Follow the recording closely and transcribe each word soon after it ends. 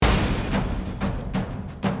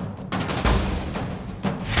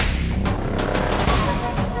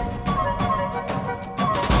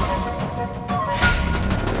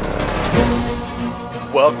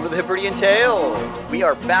Welcome to the Hebridean Tales. We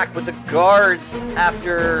are back with the guards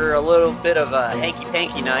after a little bit of a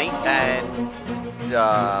hanky-panky night, and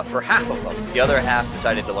for half of them, the other half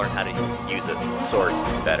decided to learn how to use a sword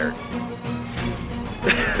better.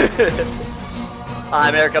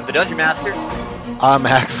 I'm Eric, I'm the Dungeon Master. I'm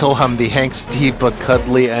Axel, I'm the angsty but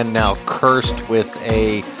cuddly and now cursed with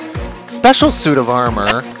a special suit of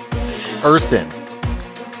armor, Urson.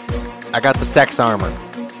 I got the sex armor.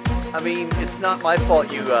 I mean, it's not my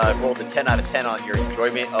fault you rolled a 10 out of 10 on your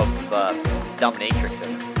enjoyment of Dominatrix.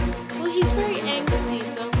 Well, he's very angsty,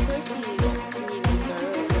 so of course he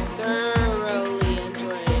thoroughly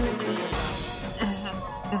enjoyed it.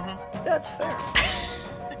 That's fair.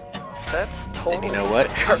 That's totally And you know what?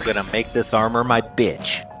 fair. I'm gonna make this armor my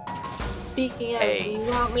bitch. Speaking of, Hey. do you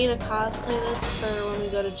want me to cosplay this for when we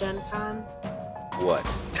go to Gen Con? What?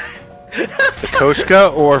 The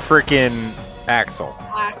Koshka or freaking Axel?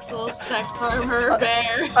 Axel, sex armor,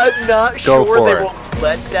 bear. I'm not Go sure for they it. will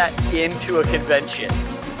let that into a convention.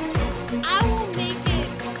 I will make it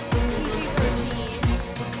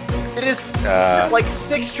PG-13. It is Uh,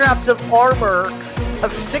 6 straps of armor,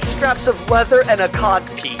 6 straps of leather, and a cod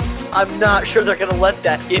piece. I'm not sure they're gonna let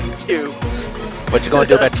that into What you gonna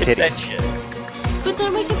do about the your titties? convention. But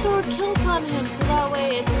then we can throw a kilt on him, so that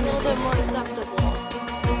way it's a little bit more acceptable.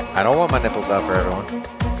 I don't want my nipples out for everyone.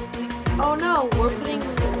 Oh no, we're putting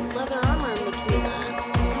leather armor in between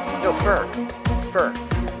that. No, fur.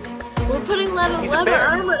 We're putting He's a leather bear.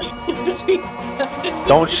 armor in between that.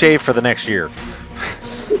 Don't shave for the next year.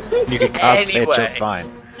 You can cosplay Anyway. it just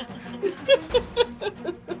fine.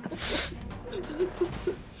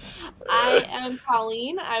 I am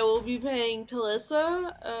Pauline. I will be playing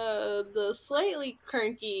Talissa, the slightly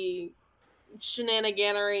cranky,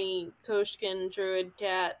 shenaniganery, Koshkin, druid,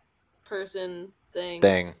 cat, person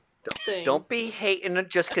thing. Don't be hating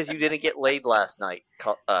just because you didn't get laid last night,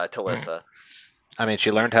 Talissa. I mean,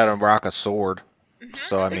 she learned how to rock a sword.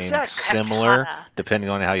 So, I mean, Exactly. similar, Katana. depending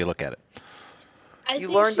on how you look at it. I You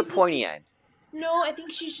think learned the she's pointy end. No, I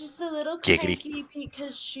think she's just a little Giggity. cranky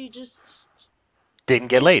because she just Didn't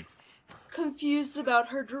get laid. confused about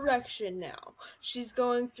her direction now. She's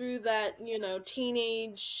going through that,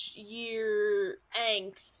 teenage year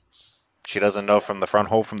angst. She doesn't know from the front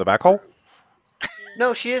hole from the back hole?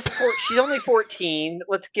 No, she's only 14.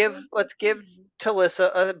 Let's give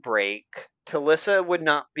Talissa a break. Talissa would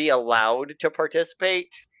not be allowed to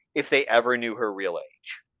participate if they ever knew her real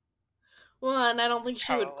age. Well, and I don't think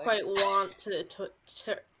she would Probably. quite want to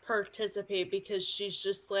participate because she's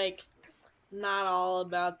just like not all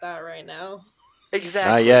about that right now.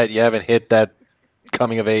 Exactly. Not yet. You haven't hit that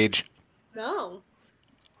coming of age. No.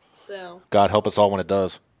 So, God help us all when it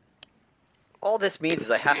does. All this means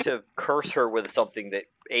is I have to curse her with something that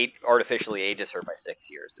artificially ages her by 6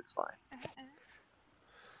 years. It's fine.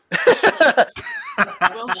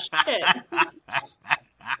 well, shit.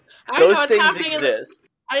 I know Those what's things happening.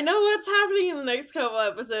 exist. I know what's happening in the next couple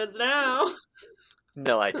episodes now.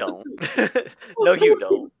 No, I don't. No, you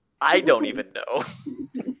don't. I don't even know.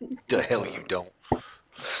 The hell you don't.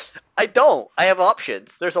 I don't. I have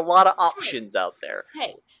options. There's a lot of options out there.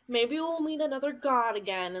 Hey, maybe we'll meet another god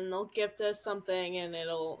again, and they'll gift us something, and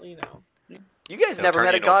it'll, You guys They'll never turn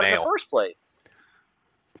met you a into a god in the male. first place.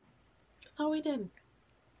 Oh, we did.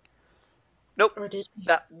 Nope. Or did we?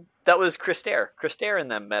 That was Christare. Christare and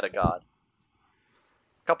them met a god.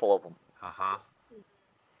 Couple of them. Uh-huh.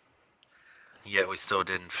 Yet we still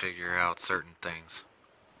didn't figure out certain things.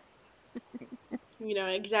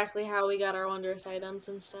 Exactly how we got our wondrous items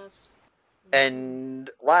and stuff. And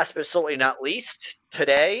last but certainly not least,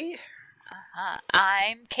 today,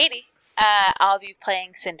 I'm Katie. I'll be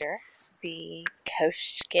playing Cinder, the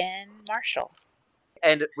Koshkin Marshal.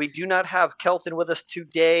 and we do not have Kelton with us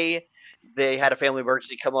today. They had a family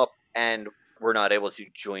emergency come up and were not able to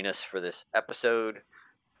join us for this episode.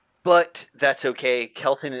 But that's okay.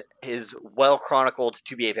 Kelton is well chronicled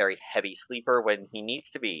to be a very heavy sleeper when he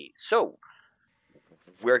needs to be. So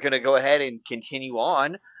we're going to go ahead and continue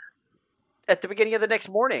on at the beginning of the next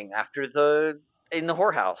morning after in the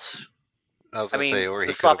whorehouse. I was I gonna mean, say, or the he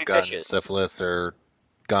could sloppy have gotten bitches. syphilis or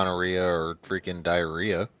gonorrhea or freaking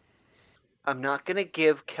diarrhea. I'm not going to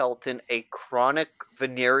give Kelton a chronic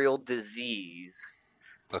venereal disease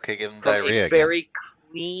Okay, give him from diarrhea a again. very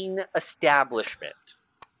clean establishment.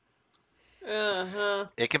 Uh-huh.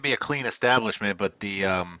 It can be a clean establishment, but the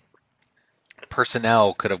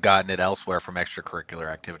personnel could have gotten it elsewhere from extracurricular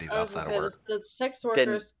activities I was outside gonna of say, work. the sex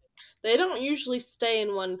workers, they don't usually stay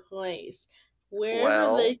in one place.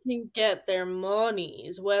 Wherever Well- they can get their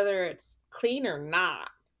monies, whether it's clean or not.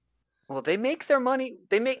 Well, they make their money.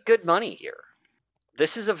 They make good money here.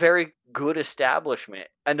 this is a very good establishment,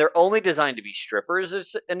 and they're only designed to be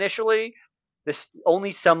strippers initially. This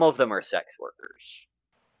only some of them are sex workers.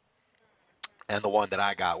 And the one that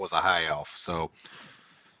I got was a high elf, so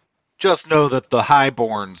just know that the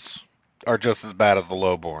highborns are just as bad as the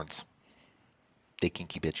lowborns. They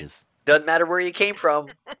kinky bitches. Doesn't matter where you came from.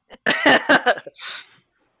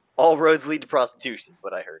 All roads lead to prostitution, is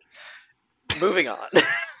what I heard. Moving on.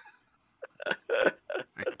 I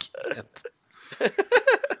can't.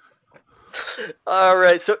 All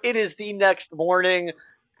right, so it is the next morning.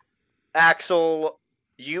 Axel,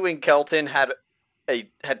 you and Kelton had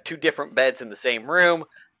two different beds in the same room.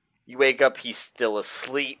 You wake up, he's still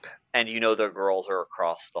asleep, and you know the girls are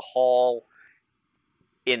across the hall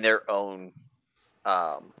in their own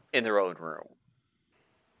room.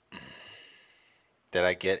 Did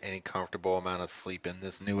I get any comfortable amount of sleep in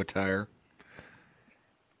this new attire?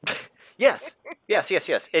 Yes.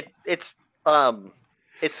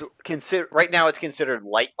 It's considered right now. It's considered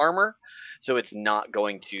light armor, so it's not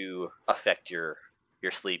going to affect your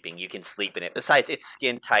sleeping. You can sleep in it. Besides, it's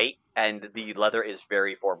skin tight, and the leather is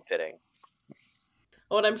very form fitting.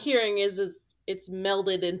 What I'm hearing is it's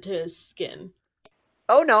melded into his skin.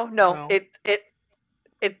 Oh no. No.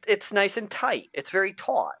 It's nice and tight. It's very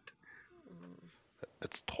taut.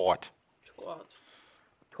 It's taut. Twat.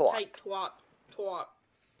 Tight twat.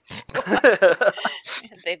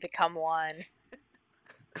 They become one.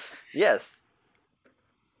 Yes.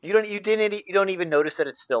 You don't even notice that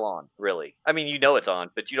it's still on, really. I mean, you know it's on,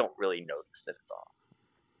 but you don't really notice that it's on.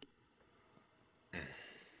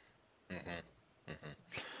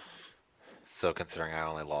 So considering I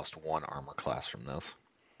only lost one armor class from this.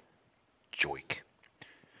 Joik.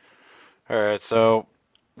 Alright, so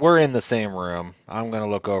we're in the same room. I'm gonna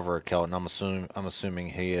look over at Kelton. I'm assuming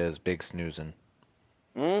he is big snoozing.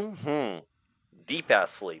 Deep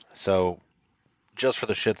ass sleep. So just for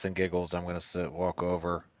the shits and giggles, I'm gonna walk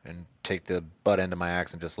over and take the butt end of my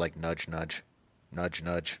axe and just like nudge.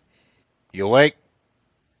 You awake?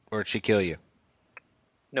 Or did she kill you?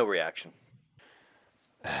 No reaction.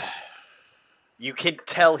 You can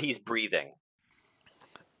tell he's breathing.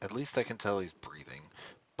 At least I can tell he's breathing.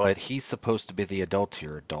 But he's supposed to be the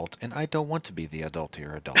adultier adult, and I don't want to be the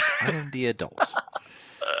adultier adult. I am the adult.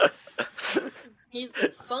 He's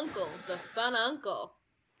the funkle, the fun uncle.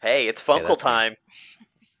 Hey, it's Funkle time.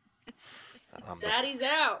 Daddy's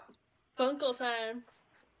out. Funkle time.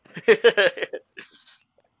 I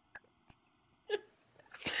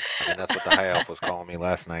mean, that's what the high elf was calling me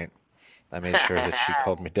last night. I made sure that she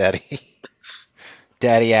called me Daddy.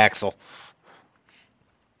 Daddy Axel.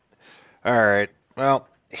 Alright, well,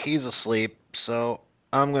 he's asleep, so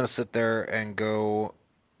I'm going to sit there and go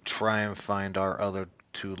try and find our other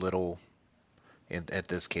two little... At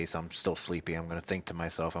this case, I'm still sleepy. I'm going to think to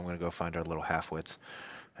myself, I'm going to go find our little half-wits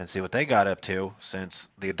and see what they got up to since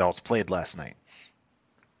the adults played last night.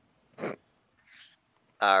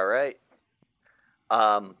 All right.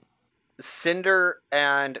 Cinder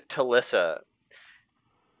and Talissa,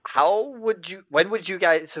 when would you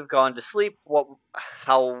guys have gone to sleep? What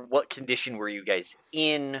condition were you guys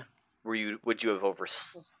in? Would you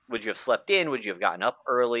have slept in? Would you have gotten up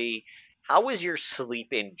early? How was your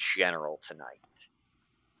sleep in general tonight?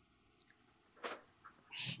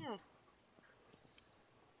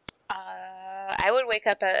 I would wake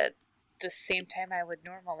up at the same time I would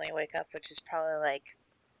normally wake up, which is probably like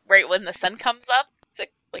right when the sun comes up,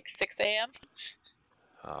 like 6 a.m.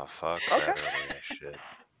 Oh, fuck Okay. that early shit.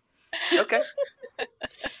 Okay.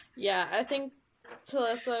 Yeah, I think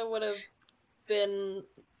Talissa would have been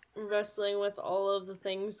wrestling with all of the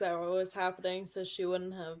things that was happening, so she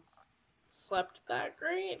wouldn't have slept that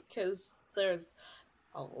great, because there's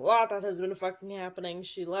a lot that has been fucking happening.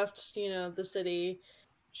 She left, the city.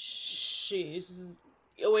 She's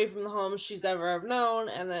away from the home she's ever known,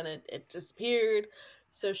 and then it disappeared.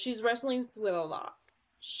 So she's wrestling with a lot.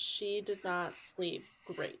 She did not sleep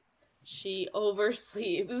great. She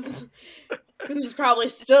oversleeps. She's probably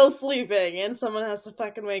still sleeping, and someone has to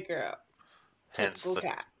fucking wake her up. Hence Typical the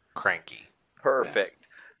cat. cranky. Perfect.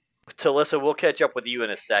 Talissa, we'll catch up with you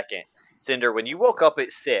in a second. Cinder, when you woke up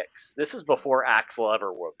at 6, this is before Axel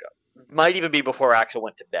ever woke up. Might even be before Axel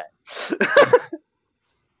went to bed.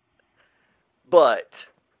 But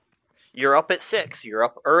you're up at 6. You're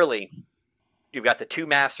up early. You've got the two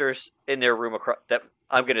masters in their room across. That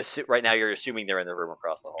I'm gonna right now. You're assuming they're in the room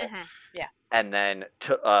across the hall. Mm-hmm. Yeah. And then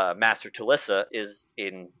Master Talissa is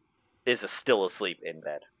still asleep in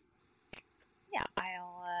bed. Yeah,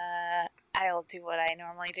 I'll do what I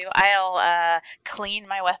normally do. I'll clean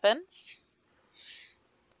my weapons,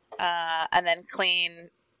 and then clean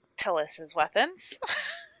Talissa's weapons.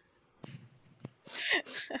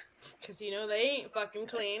 Because they ain't fucking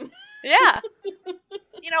clean. Yeah.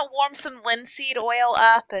 Warm some linseed oil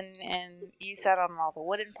up and use that on all the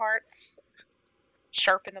wooden parts.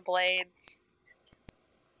 Sharpen the blades.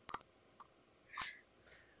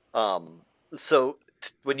 So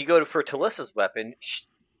when you go for Talissa's weapon,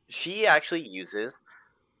 she actually uses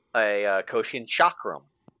a Koshian chakram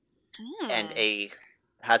and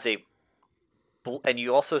and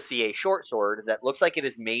you also see a short sword that looks like it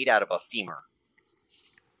is made out of a femur.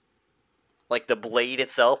 Like the blade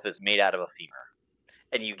itself is made out of a femur,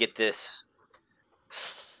 and you get this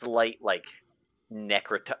slight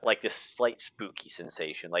this slight spooky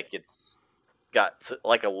sensation. Like it's got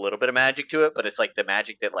like a little bit of magic to it, but it's like the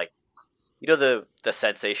magic that the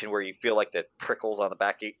sensation where you feel like the prickles on the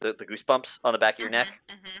back, the goosebumps on the back of your neck.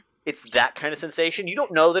 Mm-hmm. It's that kind of sensation. You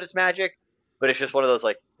don't know that it's magic, but it's just one of those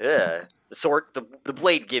ugh. The sword, the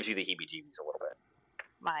blade gives you the heebie-jeebies a little bit.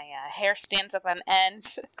 My hair stands up on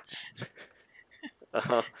end.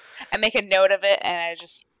 Uh-huh. I make a note of it and I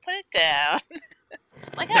just put it down.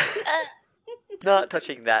 Not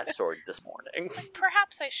touching that sword this morning.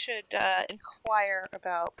 Perhaps I should inquire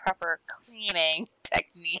about proper cleaning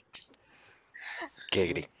techniques.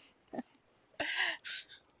 Katie.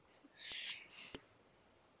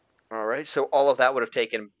 All right, so all of that would have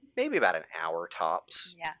taken maybe about an hour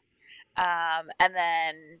tops. Yeah. And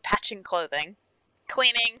then patching clothing.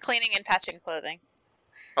 Cleaning and patching clothing.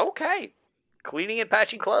 Okay. Cleaning and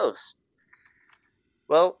patching clothes.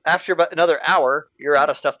 Well, after about another hour, you're out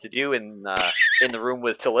of stuff to do in the room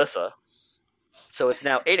with Talissa. So it's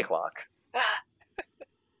now 8 o'clock.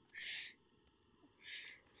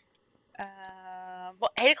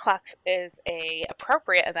 Well, 8 o'clock is a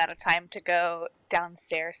appropriate amount of time to go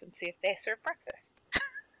downstairs and see if they serve breakfast.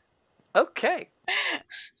 Okay.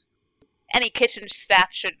 Any kitchen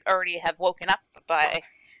staff should already have woken up by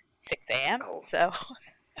 6 a.m. So.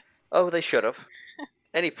 Oh, they should have.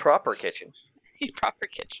 Any proper kitchen. Any proper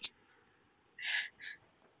kitchen.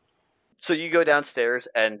 So you go downstairs,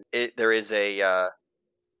 and there is a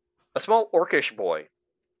small orcish boy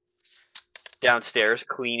downstairs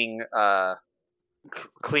cleaning,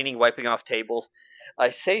 wiping off tables.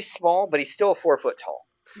 I say small, but he's still 4 foot tall.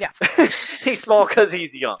 Yeah. He's small because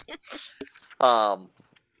he's young.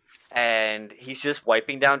 And he's just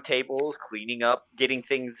wiping down tables, cleaning up, getting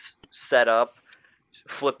things set up,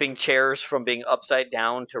 flipping chairs from being upside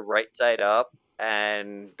down to right side up,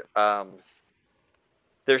 and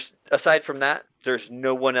aside from that, there's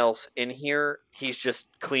no one else in here. He's just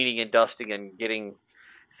cleaning and dusting and getting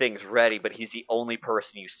things ready, but he's the only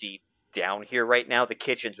person you see down here right now. The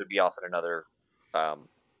kitchens would be off in another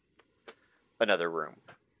room,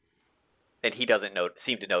 and he doesn't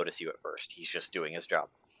seem to notice you at first. He's just doing his job.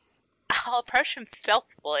 I'll approach him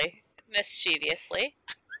stealthily, mischievously.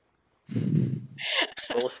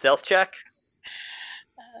 Roll a stealth check.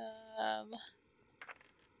 Oh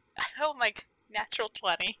my, natural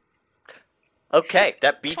 20. Okay,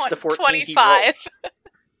 that beats the 14 25. he rolled.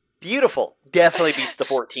 Beautiful. Definitely beats the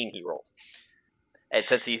 14 he rolled. And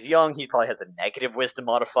since he's young, he probably has a negative wisdom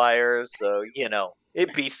modifier, so,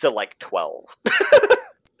 it beats to 12.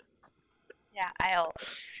 Yeah, I'll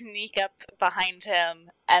sneak up behind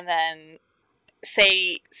him and then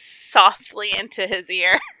say softly into his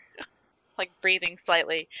ear, breathing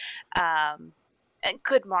slightly, and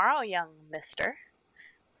good morrow, young mister.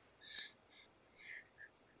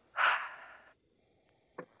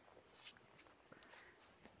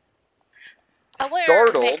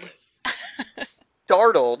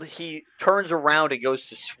 Startled, he turns around and goes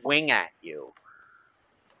to swing at you.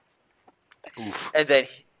 Oof. And then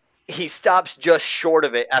he stops just short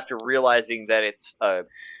of it after realizing that it's a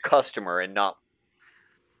customer and not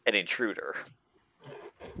an intruder.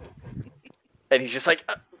 And he's just like,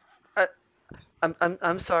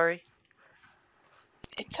 I'm sorry.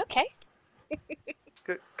 It's okay.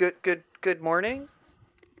 Good morning.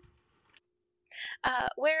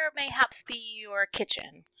 Where mayhaps be your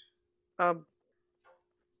kitchen?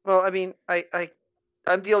 Well, I mean,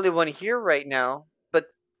 I'm the only one here right now, but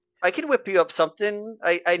I can whip you up something.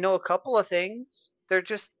 I know a couple of things. They're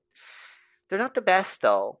not the best,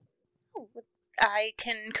 though. I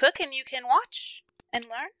can cook and you can watch and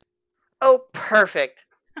learn. Oh, perfect.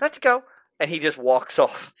 Let's go. And he just walks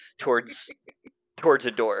off towards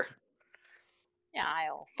a door. Yeah,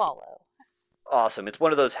 I'll follow. Awesome. It's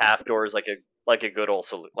one of those half doors, like a good old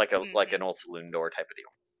saloon, like an old saloon door type of deal.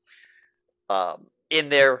 In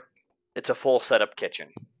there, it's a full setup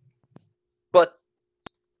kitchen, but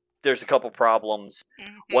there's a couple problems.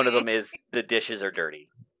 Mm-hmm. One of them is the dishes are dirty.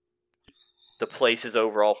 The place is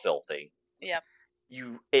overall filthy. Yep.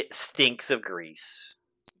 It stinks of grease.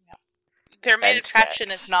 Yep. Their main And attraction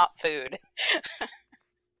sex. is not food.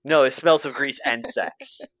 No, it smells of grease and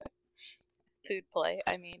sex. Food play.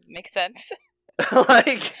 I mean, makes sense.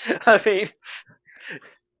 Like, I mean,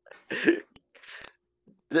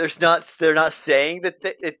 they're not saying that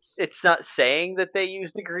it's not saying that they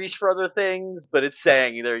use the grease for other things, but it's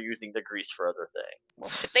saying they're using the grease for other Well,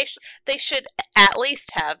 things. they should at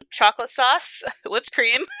least have chocolate sauce, whipped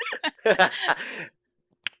cream,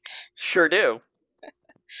 Sure do.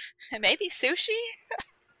 and maybe sushi.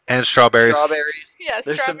 And strawberries. Strawberries. Yeah,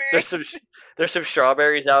 There's strawberries. there's some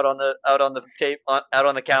strawberries out on the out on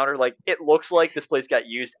the counter. Like, it looks like this place got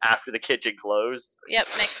used after the kitchen closed. Yep,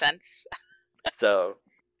 makes sense. So,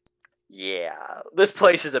 yeah, this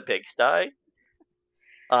place is a pigsty.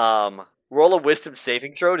 Roll a wisdom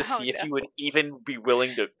saving throw to Oh, see if no. you would even be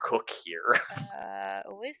willing to cook here.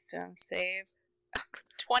 Wisdom save.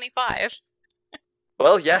 25.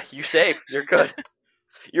 Well, yeah, you save. You're good.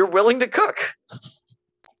 You're willing to cook.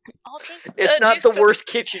 I'll just It's not the worst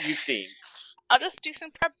kitchen you've seen. I'll just do some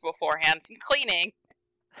prep beforehand, some cleaning.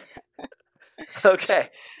 Okay.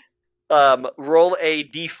 Roll a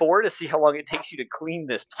d4 to see how long it takes you to clean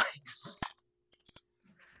this place.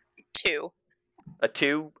 2. A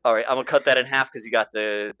 2? Alright, I'm going to cut that in half because you got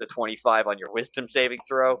the 25 on your wisdom saving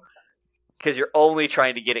throw. Because you're only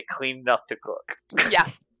trying to get it clean enough to cook. Yeah.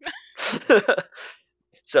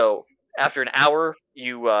 So, after an hour,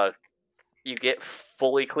 you get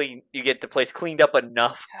fully clean. You get the place cleaned up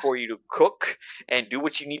enough for you to cook and do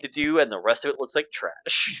what you need to do, and the rest of it looks like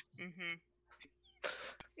trash. Mm-hmm.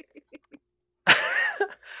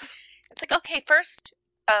 It's like, okay, first,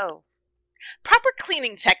 proper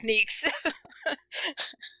cleaning techniques.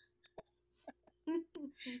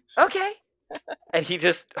 Okay. And he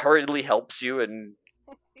just hurriedly helps you, and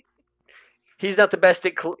he's not the best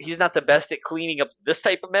at cleaning up this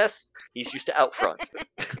type of mess. He's used to out front.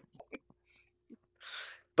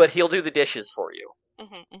 But he'll do the dishes for you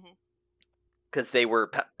because they were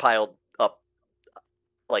piled up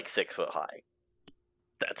like 6 foot high.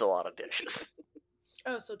 That's a lot of dishes.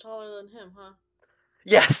 Oh, so taller than him, huh?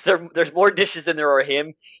 Yes, there's more dishes than there are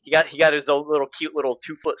him. He got his own cute little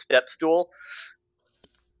 2-foot step stool.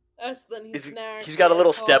 So then He's got a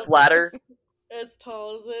little step ladder. As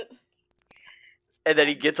tall as it. And then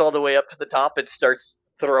he gets all the way up to the top and starts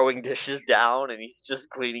throwing dishes down, and he's just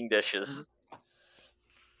cleaning dishes.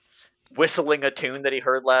 Whistling a tune that he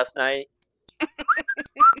heard last night.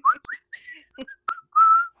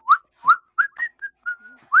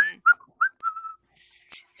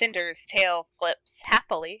 Cinder's tail flips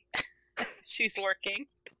happily. She's working.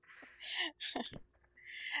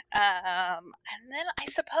 And then I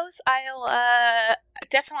suppose I'll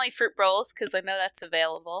definitely fruit rolls because I know that's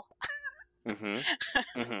available. And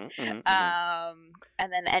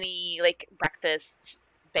then any like breakfast,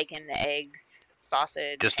 bacon, eggs,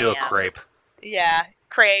 sausage. Just do a ham. crepe. Yeah,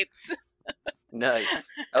 crepes. Nice.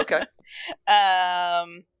 Okay.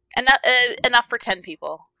 And that enough for 10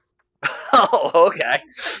 people. Oh, okay.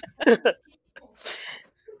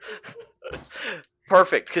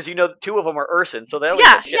 Perfect, because you know the 2 of them are Urson, so they'll eat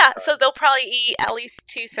a shit ton. So they'll probably eat at least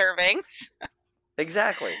 2 servings.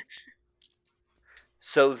 Exactly.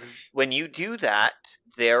 So when you do that,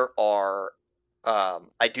 there are.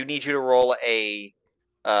 I do need you to roll a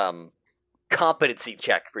competency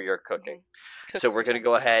check for your cooking. So we're going to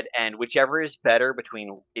go ahead and whichever is better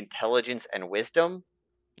between intelligence and wisdom,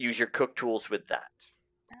 use your cook tools with that.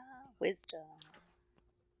 Wisdom.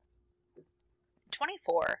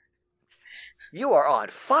 24. You are on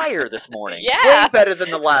fire this morning. Yeah. Way better than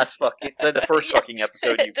the first fucking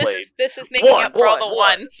episode you played. This is making up for all the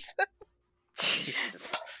one. ones.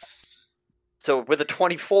 Jesus. So with a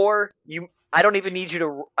 24, I don't even need you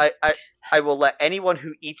to. I will let anyone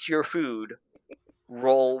who eats your food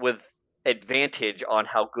roll with advantage on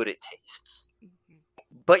how good it tastes.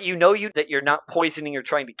 But you know that you're not poisoning or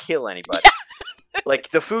trying to kill anybody. Like,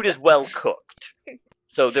 the food is well cooked,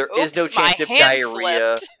 so there is no chance of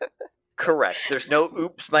diarrhea. Correct. There's no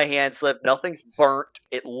oops, my hand slipped. Nothing's burnt.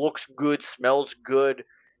 It looks good, smells good,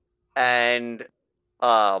 and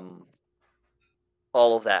all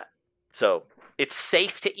of that. So it's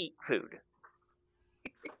safe to eat food.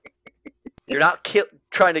 You're not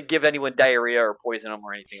trying to give anyone diarrhea or poison them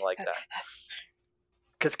or anything like that.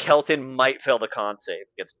 Because Kelton might fail the con save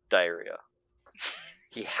against diarrhea.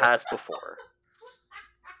 He has before.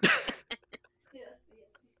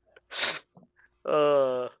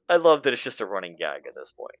 I love that it's just a running gag at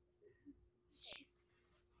this point.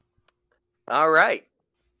 All right.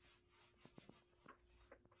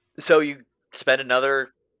 So you spend another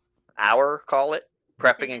hour, call it,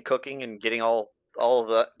 prepping and cooking and getting all of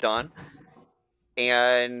that done.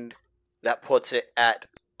 And That puts it at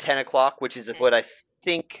 10 o'clock, which is what I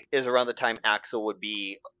think is around the time Axel would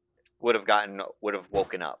have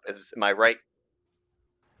woken up. Am I right?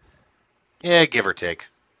 Yeah, give or take.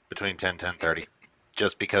 Between 10 10:30.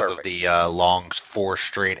 Just because of Perfect. the long 4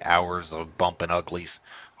 straight hours of bumping uglies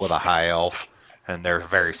with a high elf and their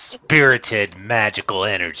very spirited magical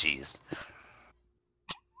energies.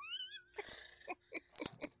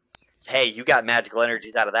 Hey, you got magical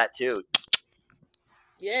energies out of that too.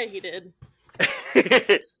 Yeah, he did.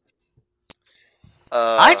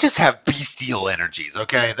 I just have bestial energies,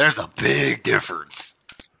 okay? There's a big difference.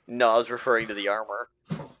 No, I was referring to the armor.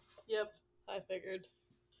 Yep, I figured.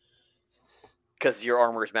 Because your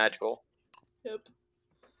armor is magical. Yep.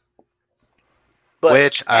 But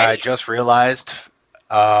Which I just realized,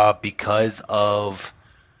 because of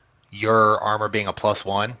your armor being a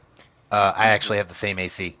 +1, I actually have the same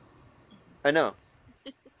AC. I know.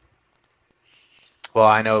 Well,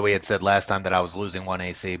 I know we had said last time that I was losing 1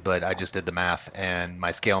 AC, but I just did the math, and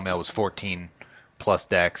my scale mail was 14 plus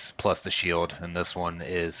dex plus the shield, and this one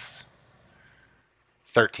is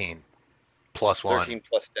 13 plus 1 13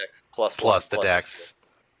 plus dex plus plus 1 the dex.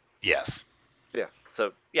 Yes. Yeah.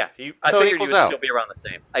 So yeah, I So it figured you equals would out. still be around the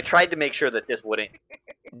same. I tried to make sure that this wouldn't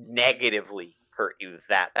negatively hurt you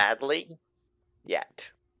that badly yet.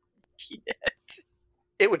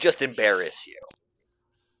 It would just embarrass you.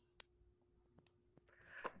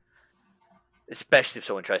 Especially if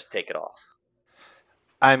someone tries to take it off.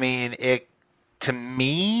 I mean, to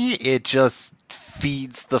me, it just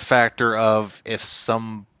feeds the factor of if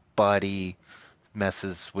somebody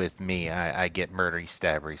messes with me, I get murdery,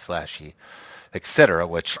 stabbery, slashy, etc.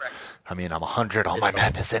 Which, Correct. I mean, I'm 100 on my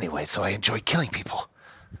madness anyway, so I enjoy killing people.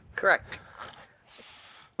 Correct.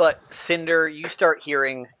 But Cinder, you start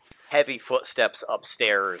hearing heavy footsteps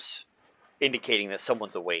upstairs, indicating that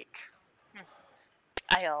someone's awake.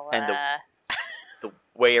 I'll And the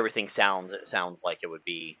way everything sounds, it sounds like it would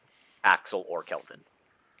be Axel or Kelton.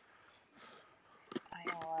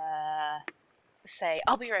 say,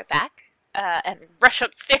 I'll be right back, and rush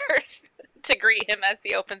upstairs to greet him as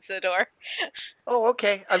he opens the door. Oh,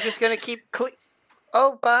 okay. I'm just gonna keep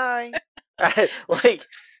oh, bye.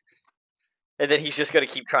 And then he's just gonna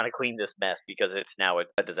keep trying to clean this mess because it's now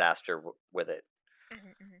a disaster with it.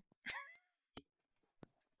 Mm-hmm.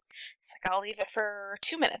 It's like, I'll leave it for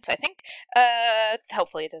 2 minutes, I think.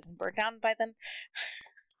 Hopefully it doesn't burn down by then.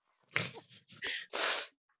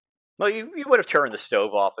 Well, you would have turned the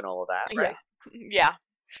stove off and all of that, right? Yeah.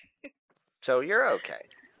 So you're okay.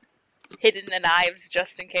 Hidden the knives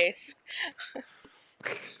just in case.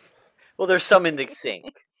 Well, there's some in the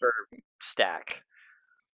sink for stack.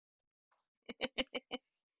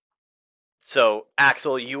 So,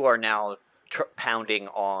 Axel, you are now pounding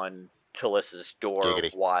on Talissa's door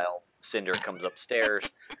Giggity. while Cinder comes upstairs.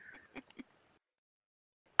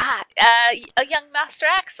 A young Master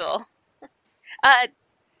Axel.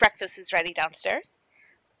 Breakfast is ready downstairs.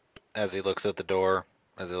 As he looks at the door,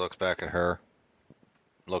 as he looks back at her,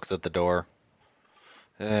 looks at the door.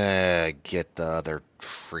 Get the other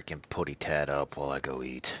freaking putty tat up while I go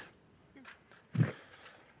eat.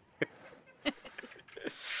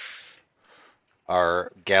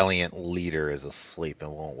 Our gallant leader is asleep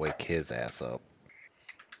and won't wake his ass up.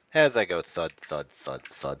 As I go thud, thud, thud,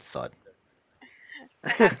 thud, thud.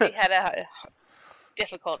 Perhaps he had a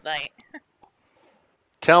difficult night.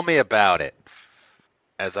 Tell me about it.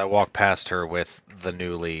 As I walk past her with the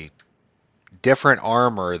newly different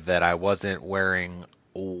armor that I wasn't wearing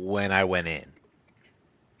when I went in.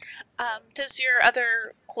 Does your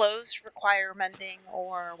other clothes require mending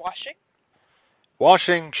or washing?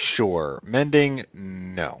 Washing, sure. Mending,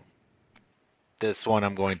 no. This one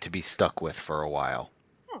I'm going to be stuck with for a while.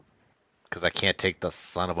 Because I can't take the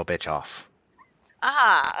son of a bitch off.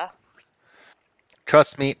 Ah.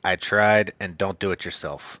 Trust me, I tried, and don't do it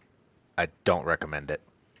yourself. I don't recommend it.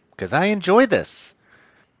 Because I enjoy this.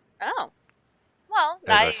 Oh. Well,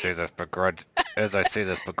 As I say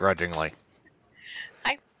this begrudgingly.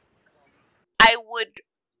 I would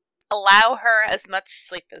allow her as much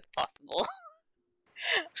sleep as possible.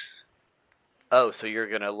 Oh, so you're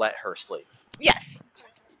gonna let her sleep? Yes.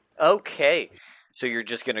 Okay. So you're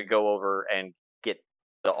just gonna go over and get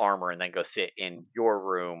the armor and then go sit in your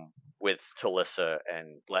room with Talissa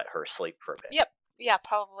and let her sleep for a bit. Yep. Yeah,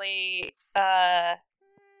 probably. I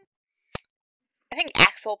think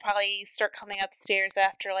Axel will probably start coming upstairs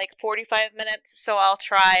after like 45 minutes, so I'll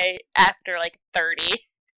try after like 30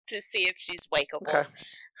 to see if she's wakeable.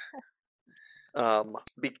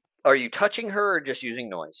 Okay. Are you touching her or just using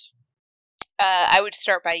noise? I would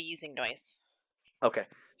start by using noise. Okay.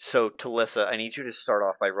 So, Talissa, I need you to start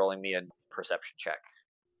off by rolling me a perception check.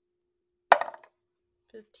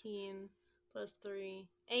 15 plus 3.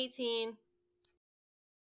 18.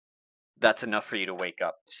 That's enough for you to wake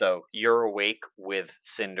up. So you're awake with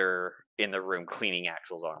Cinder in the room cleaning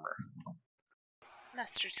Axel's armor.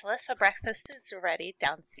 Master Talissa, breakfast is ready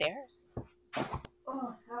downstairs.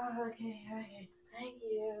 Oh, okay. Thank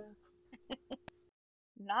you.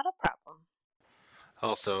 Not a problem.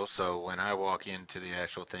 Also, so when I walk into the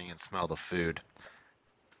actual thing and smell the food,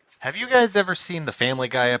 have you guys ever seen the Family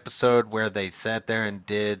Guy episode where they sat there and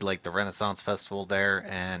did like the Renaissance Festival there,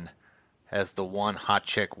 and as the one hot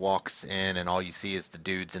chick walks in and all you see is the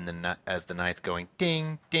dudes in the as the night's going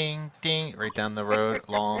ding ding ding right down the road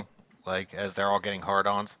along, like as they're all getting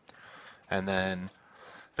hard-ons, and then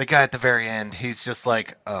the guy at the very end, he's just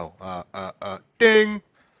like, ding.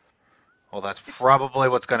 Well, that's probably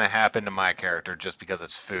what's going to happen to my character just because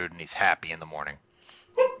it's food and he's happy in the morning.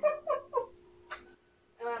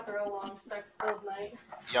 And after a long sex-filled night.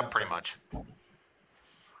 Yep, pretty much.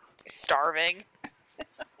 Starving.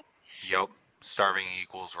 Yep. Starving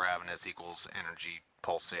equals ravenous equals energy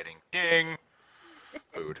pulsating. Ding!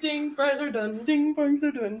 Food. Ding, fries are done. Ding, fries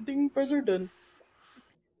are done. Ding, fries are done.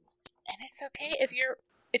 And it's okay if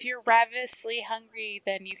you're ravenously hungry,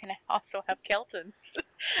 then you can also have Keltons.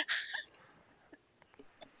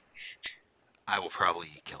 I will probably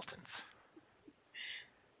eat Keltons.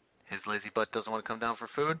 His lazy butt doesn't want to come down for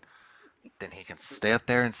food, then he can stay up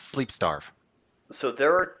there and sleep starve. So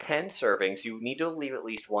there are 10 servings. You need to leave at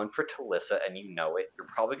least one for Talissa, and you know it. You're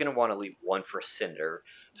probably going to want to leave one for Cinder.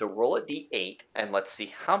 So roll a d8, and let's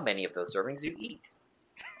see how many of those servings you eat.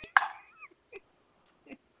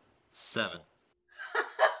 7.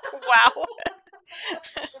 Wow.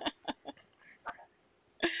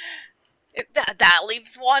 That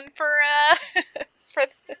leaves one for for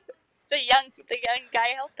the young guy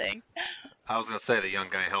helping. I was going to say the young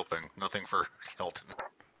guy helping. Nothing for Kelton.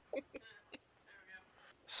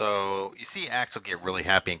 So, you see Axel get really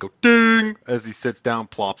happy and go, ding! As he sits down,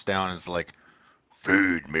 plops down, and is like,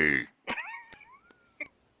 feed me.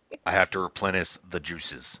 I have to replenish the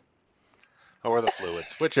juices. Or the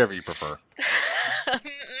fluids, whichever you prefer. I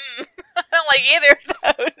don't like either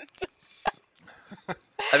of those.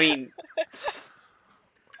 I mean,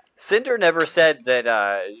 Cinder never said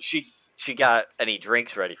that she got any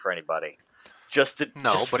drinks ready for anybody. No, Just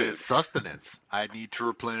but food. it's sustenance. I need to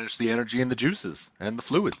replenish the energy in the juices and the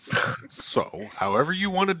fluids. So, however you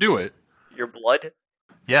want to do it. Your blood?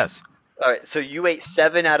 Yes. All right, so you ate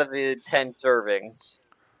 7 out of the 10 servings.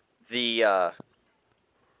 The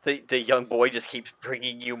young boy just keeps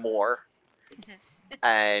bringing you more.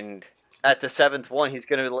 And at the 7th one, he's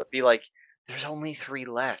going to be like, there's only 3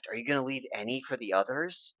 left. Are you going to leave any for the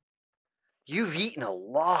others? You've eaten a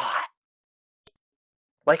lot.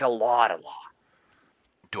 Like a lot.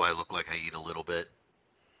 Do I look like I eat a little bit?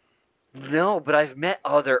 No, but I've met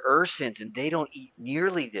other Ursins, and they don't eat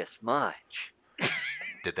nearly this much.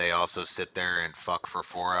 Did they also sit there and fuck for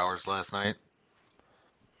 4 hours last night?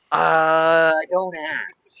 Don't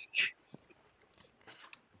ask.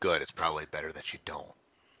 Good, it's probably better that you don't.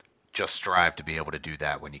 Just strive to be able to do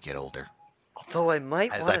that when you get older. Although I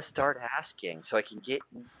might As want I- to start asking so I can get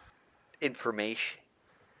information.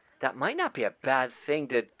 That might not be a bad thing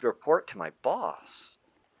to report to my boss.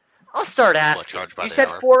 I'll start asking. charge by You the said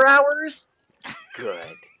hour? 4 hours? Good.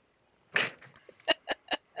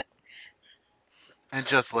 And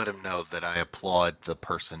just let him know that I applaud the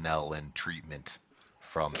personnel and treatment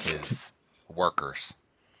from his workers.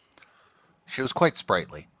 She was quite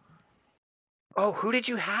sprightly. Oh, who did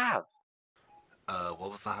you have?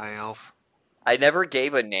 What was the high elf? I never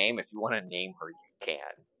gave a name. If you want to name her, you can.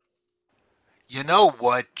 You know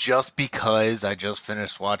what? Just because I just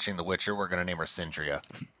finished watching The Witcher, we're gonna name her Cintria.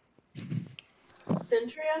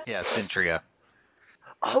 Cintria? Yeah, Cintria.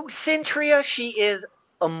 Oh, Cintria, she is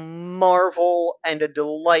a marvel and a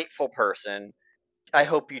delightful person. I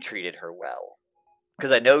hope you treated her well.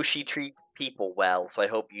 Because I know she treats people well, so I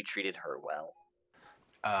hope you treated her well.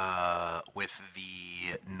 With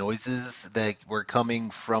the noises that were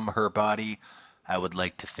coming from her body, I would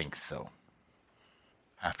like to think so.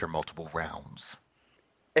 After multiple rounds.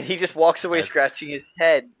 And he just walks away As- scratching his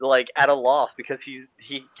head, like, at a loss, because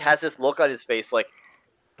he has this look on his face like,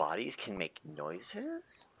 bodies can make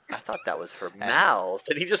noises? I thought that was for mouths.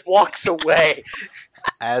 And he just walks away.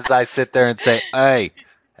 As I sit there and say, hey,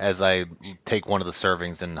 as I take one of the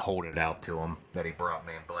servings and hold it out to him that he brought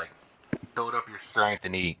me and be like, build up your strength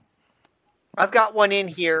and eat. I've got one in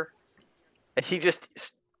here. And he just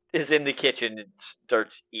is in the kitchen and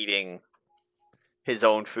starts eating his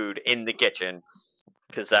own food in the kitchen.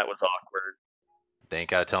 Because that was awkward. They ain't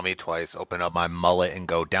gotta tell me twice. Open up my mullet and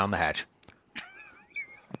go down the hatch.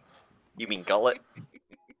 You mean gullet?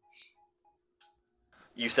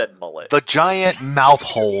 You said mullet. The giant mouth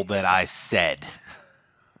hole that I said.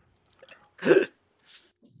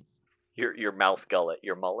 Your mouth gullet,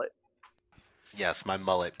 your mullet. Yes, my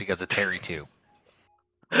mullet, because it's hairy too.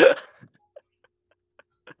 And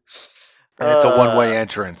it's a one-way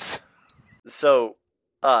entrance. So,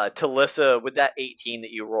 Talissa, with that 18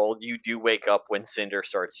 that you rolled, you do wake up when Cinder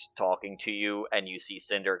starts talking to you, and you see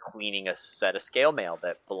Cinder cleaning a set of scale mail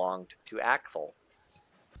that belonged to Axel.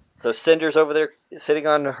 So Cinder's over there sitting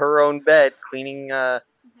on her own bed, cleaning the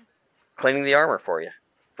armor for you.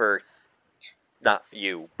 For not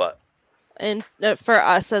you, but And for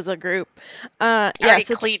us as a group. I Yeah, already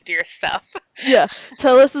so cleaned your stuff. yeah,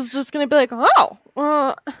 Talis just gonna be like,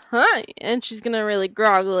 oh, hi, and she's gonna really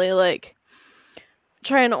groggily, like,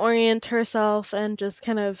 try and orient herself and just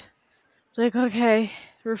kind of, like, okay,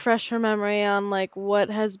 refresh her memory on, like, what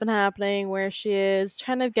has been happening, where she is,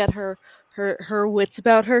 trying to get her wits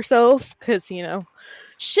about herself, because, you know,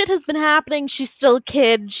 shit has been happening, she's still a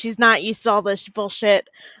kid, she's not used to all this bullshit,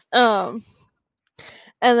 and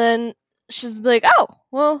then she's like, "Oh,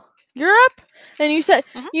 well, you're up." And you said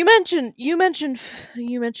Mhm. you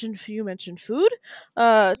mentioned food.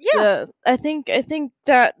 Yeah. I think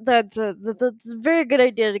that's a very good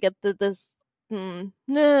idea to get this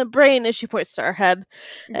brain. As she points to our head,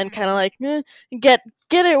 and kind of like get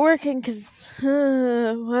it working. Because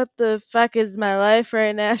what the fuck is my life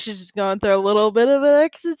right now? She's just going through a little bit of an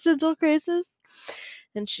existential crisis.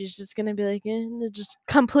 And she's just gonna be like, just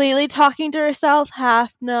completely talking to herself,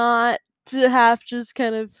 half not, to half just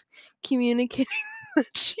kind of communicating that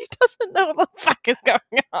she doesn't know what the fuck is going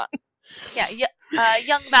on. Yeah,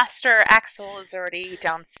 young Master Axel is already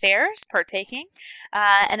downstairs partaking,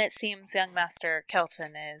 and it seems young Master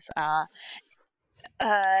Kelton is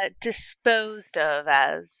disposed of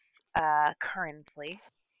as currently.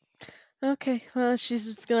 Okay, well, she's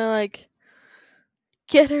just gonna, like,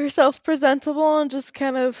 get herself presentable and just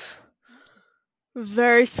kind of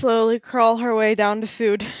very slowly crawl her way down to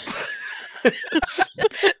food.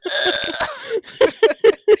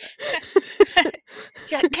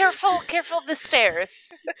 Yeah, careful the stairs.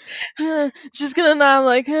 She's gonna nod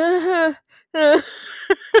like, and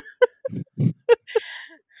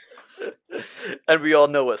we all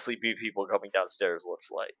know what sleepy people coming downstairs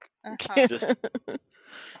looks like. Uh-huh. Just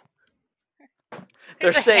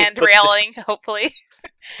There's a safe, hand but railing, hopefully.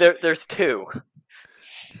 there's two.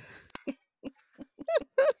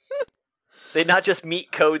 They not just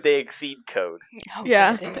meet code, they exceed code. Oh,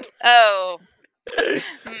 Yeah. good. Oh.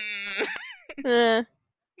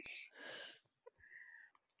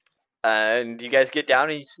 And you guys get down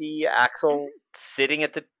and you see Axel sitting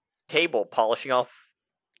at the table polishing off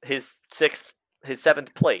his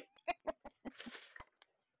seventh plate.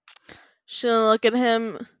 She's gonna look at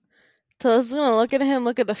him. Talisa's gonna look at him,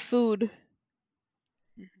 look at the food.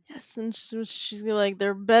 Yes, and she's gonna be like,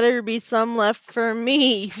 there better be some left for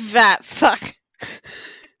me, fat fuck.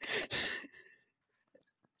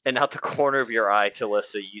 And out the corner of your eye,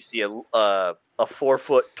 Talissa, you see a 4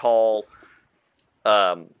 foot tall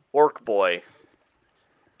orc boy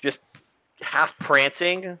just half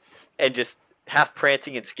prancing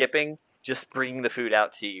and skipping, just bringing the food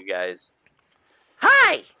out to you guys.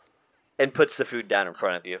 Hi! And puts the food down in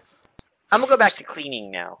front of you. I'm gonna go back to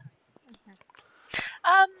cleaning now.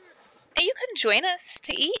 You can join us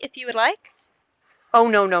to eat if you would like. Oh,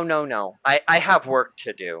 no. I have work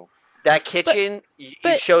to do. That kitchen you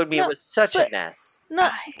showed me was such a mess. No,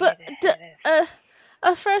 I but hate it.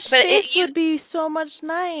 a fresh But face would be so much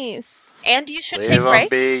nice. And you should Leave take them breaks.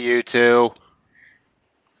 be, you two.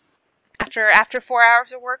 After 4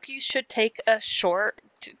 hours of work, you should take a short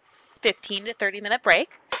 15 to 30 minute break.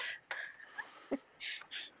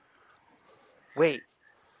 Wait,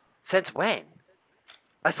 since when?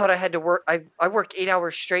 I thought I had to work. I work 8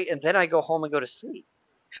 hours straight and then I go home and go to sleep.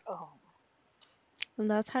 Oh. And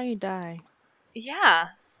that's how you die. Yeah.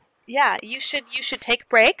 Yeah, you should take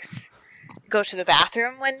breaks. Go to the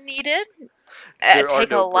bathroom when needed. There are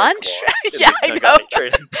take no a lunch. break laws in Yeah, the I know. Nagani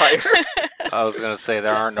Trade Empire. I was gonna say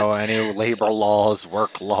there aren't any labor laws,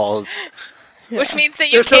 work laws. Which means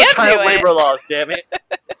that you There's no can child do it. labor laws, damn it.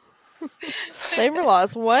 Labor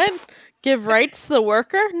laws, what? Give rights to the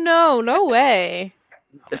worker? No way.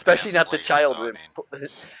 Especially not the Slave, child. so, I mean.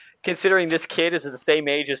 Considering this kid is the same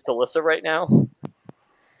age as Talissa right now.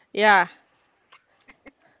 Yeah.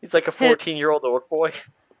 He's like a 14-year-old orc boy.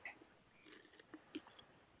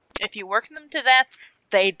 If you work them to death,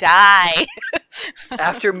 they die.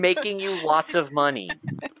 After making you lots of money.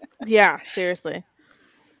 Yeah, seriously.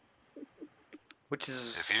 Which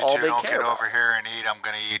is If you all two they don't care get about. over here and eat, I'm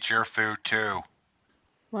gonna eat your food too.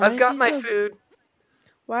 Why I've is got he my so- food.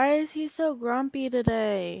 Why is he so grumpy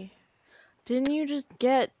today? Didn't you just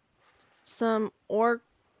get some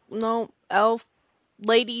elf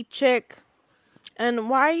lady chick? And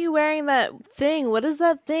why are you wearing that thing? What is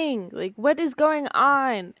that thing? Like, what is going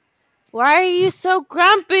on? Why are you so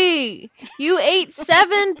grumpy? You ate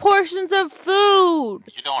 7 portions of food.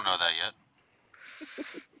 You don't know that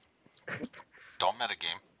yet. Don't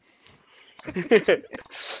metagame.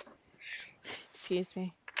 Excuse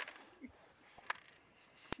me.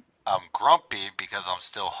 I'm grumpy because I'm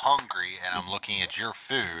still hungry and I'm looking at your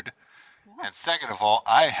food. And second of all,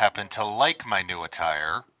 I happen to like my new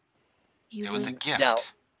attire. You It was a look- gift.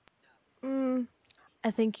 Now-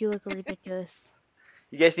 I think you look ridiculous.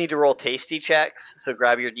 You guys need to roll tasty checks, so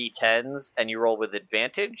grab your d10s and you roll with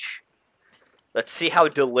advantage. Let's see how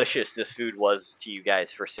delicious this food was to you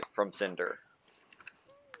guys from Cinder.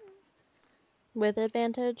 With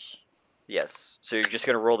advantage? Yes, so you're just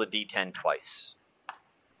going to roll the d10 twice.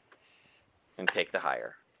 And take the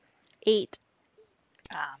higher. 8.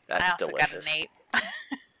 That's I also delicious. got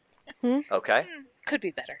an 8. Okay. Could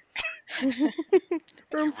be better. You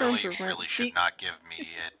Room for really improvement. should not give me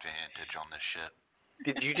advantage on this shit.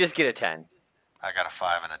 Did you just get a 10? I got a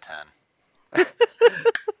 5 and a 10.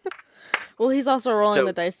 Well, he's also rolling So,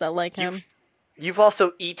 the dice that like him. You've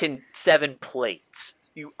also eaten 7 plates.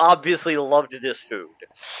 You obviously loved this food.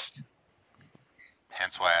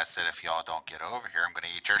 Hence why I said if y'all don't get over here, I'm gonna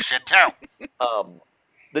eat your shit too.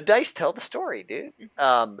 The dice tell the story, dude.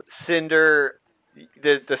 Cinder,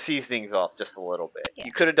 the seasoning's off just a little bit. Yeah.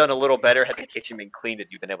 You could have done a little better had the kitchen been cleaned and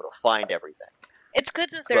you've been able to find everything. It's good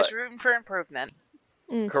that there's But- room for improvement.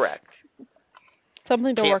 Correct.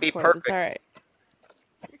 Something to Can't work be towards. It's perfect. alright.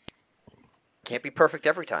 Can't be perfect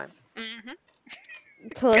every time.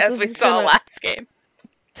 As we saw last game.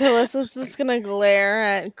 Talissa's just gonna glare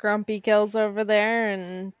at Grumpy Kills over there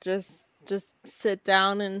and just sit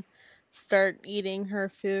down and start eating her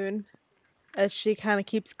food as she kind of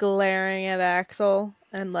keeps glaring at Axel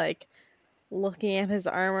and like looking at his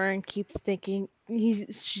armor and keeps thinking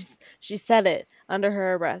she said it under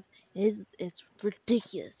her breath. It's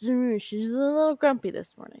ridiculous. She's a little grumpy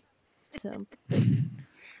this morning. So Then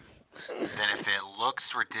if it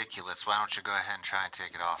looks ridiculous, why don't you go ahead and try and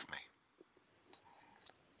take it off me?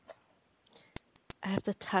 I have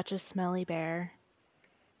to touch a smelly bear.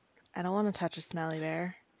 I don't want to touch a smelly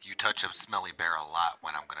bear. You touch a smelly bear a lot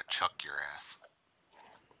when I'm gonna chuck your ass.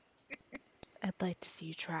 I'd like to see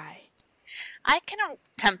you try. I can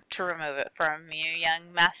attempt to remove it from you,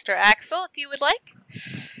 young Master Axel, if you would like.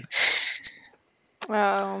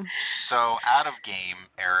 Oh, So out of game,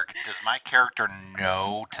 Eric, does my character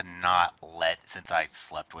know to not let, since I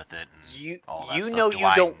slept with it and You all that you stuff, know do you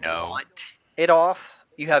I don't know? want it off.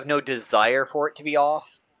 You have no desire for it to be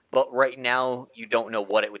off. But right now, you don't know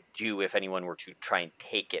what it would do if anyone were to try and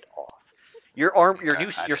take it off. Your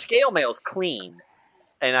Okay, scale mail's clean,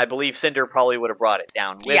 and I believe Cinder probably would have brought it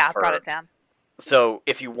down with Yeah, I her. brought it down. So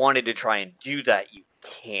if you wanted to try and do that, you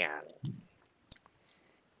can.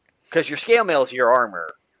 Because your scale mail's your armor.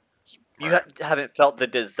 You Right. haven't felt the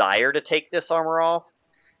desire to take this armor off.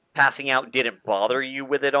 Passing out didn't bother you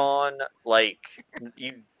with it on. Like,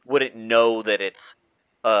 you wouldn't know that it's.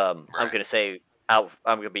 I'm Right. gonna say out.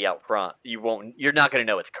 I'm gonna be out front. You're not gonna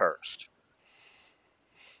know it's cursed.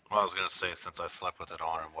 Well, I was gonna say since I slept with it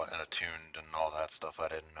on and attuned and all that stuff, I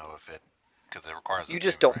didn't know if it because it requires. You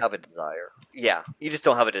just attunement, don't have a desire. Yeah, you just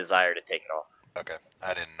don't have a desire to take it off. right? Okay,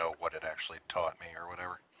 I didn't know what it actually taught me or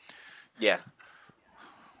whatever Yeah.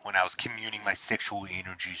 when I was communing my sexual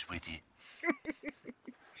energies with it.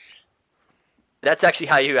 That's actually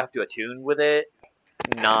how you have to attune with it,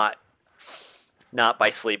 not by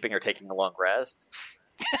sleeping or taking a long rest.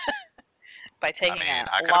 By taking I mean,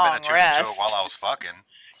 a I could have long been attuned rest. to it while I was fucking.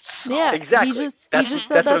 So, yeah. Exactly. He just That's said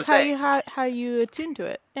what I'm that's how saying. how you attune to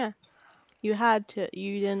it. Yeah. You had to.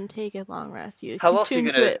 You didn't take a long rest. You How else are you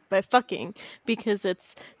attuned gonna- to it by fucking because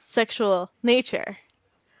it's sexual nature.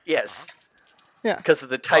 Yes. Yeah. Because of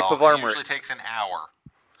the type well, of armor. It usually takes an hour,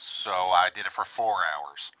 so I did it for 4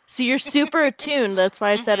 hours. So you're super attuned. That's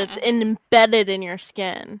why I said it's embedded in your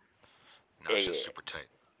skin. No, it's Yeah. just super tight.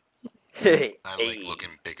 Hey. I like looking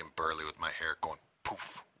big and burly with my hair going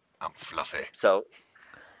poof. I'm fluffy. So,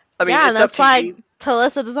 I mean, yeah, and it's up that's to why you.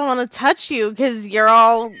 Talissa doesn't want to touch you because you're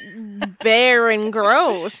all bare and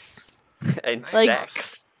gross And like-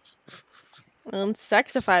 sex. and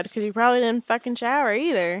sexified because you probably didn't fucking shower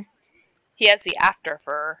either. He has the after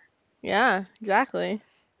fur. Yeah, exactly.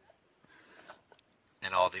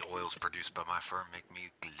 And all the oils produced by my fur make me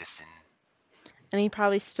glisten. And he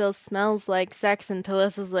probably still smells like sex, and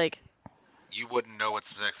Talissa's like, You wouldn't know what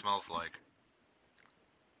sex smells like.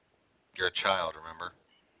 You're a child, remember?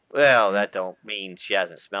 Well, that don't mean she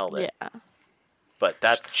hasn't smelled it. Yeah. But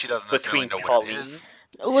that's She doesn't necessarily between know what it Colleen. is.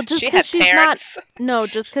 Well, just She because had she's parents.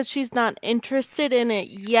 just because she's not interested in it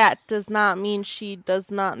yet does not mean she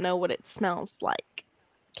does not know what it smells like.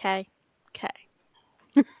 Okay?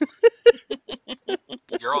 Okay.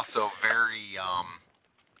 You're also very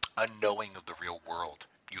unknowing of the real world.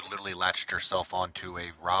 You literally latched yourself onto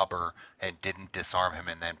a robber and didn't disarm him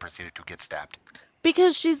and then proceeded to get stabbed.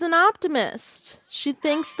 Because she's an optimist. She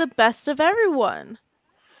thinks the best of everyone.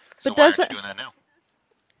 So But why aren't you doesn't doing that now?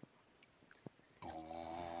 Ooh.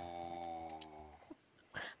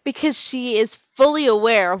 because she is fully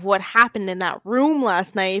aware of what happened in that room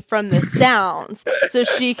last night from the sounds. So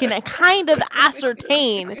she can kind of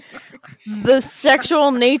ascertain the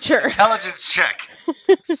sexual nature. Intelligence check.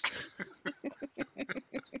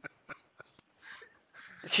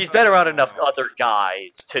 She's been around enough other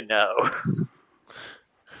guys to know.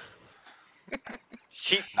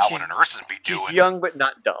 Not what a nurse would be She's doing. young but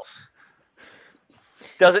not dumb.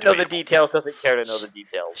 Doesn't know the Debatable. details, doesn't care to know the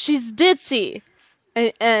details. She's ditzy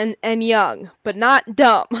and young, but not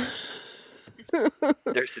dumb.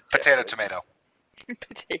 There's a Potato, difference. tomato.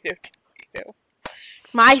 Potato, tomato.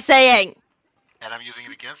 My saying. And I'm using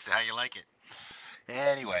it against it. How you like it?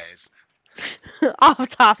 Anyways. Off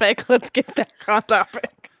topic. Let's get back on topic.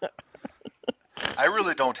 I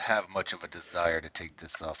really don't have much of a desire to take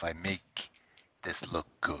this off. I make this look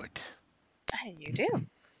good. You do.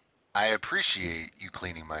 I appreciate you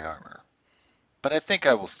cleaning my armor. But I think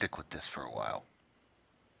I will stick with this for a while.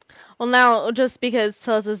 Well, now just because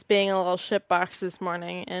Tilisa's being a little shitbox this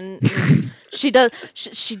morning, and she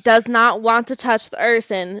does not want to touch the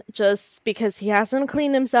Urson just because he hasn't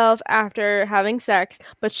cleaned himself after having sex,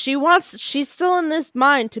 but she's still in this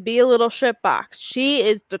mind to be a little shitbox. She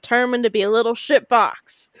is determined to be a little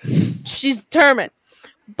shitbox. She's determined.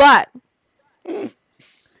 But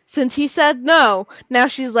since he said no, now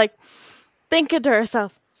she's like thinking to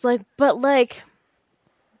herself, it's like, but like,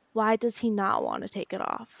 why does he not want to take it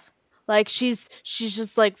off? Like she's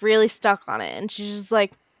just like really stuck on it, and she's just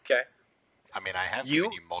like, Okay. I mean, I have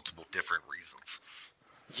given you multiple different reasons.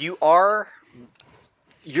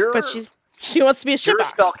 but she wants to be a You're a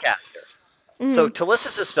shitbox. spellcaster. Mhm. So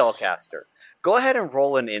Talissa's a spellcaster. Go ahead and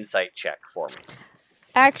roll an insight check for me.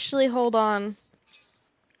 Actually, hold on.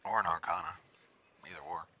 Or an arcana. Either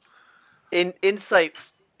or. Insight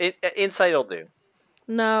will do.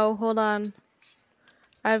 No, hold on.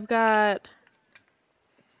 I've got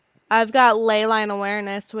leyline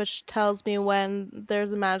awareness, which tells me when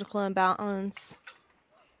there's a magical imbalance.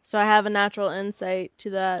 So I have a natural insight to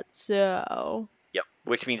that. So Yep.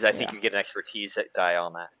 Which means I think Yeah. you get an expertise die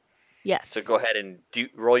on that. yes. So go ahead and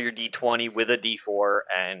roll your d20 with a d4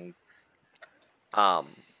 and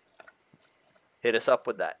hit us up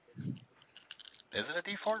with that. Is it a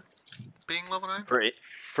D4? Being level 9?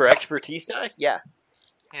 For expertise die? Yeah.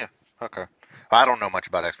 Okay. I don't know much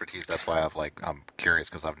about expertise. That's why I'm curious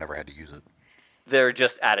because I've never had to use it. They're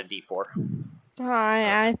just at a d4.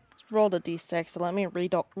 I rolled a d6, so let me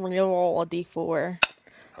re-roll a d4.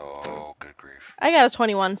 Oh, good grief. I got a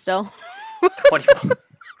 21 still. 21.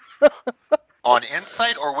 On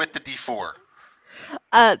insight or with the D4?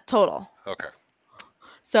 Total. Okay.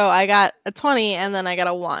 So I got a 20, and then I got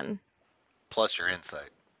a 1. Plus your insight.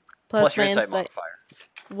 Plus your my insight modifier.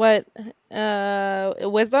 What?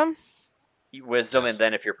 Wisdom? Wisdom, Yes. and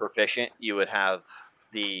then if you're proficient, you would have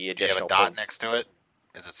the Do you additional. have a dot next to it?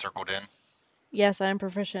 Is it circled in? Yes, I'm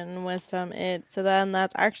proficient in wisdom. So then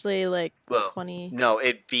that's actually like Well, 20. No,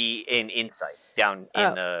 it'd be in insight down in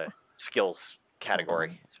Oh. the skills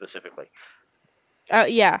category specifically. Oh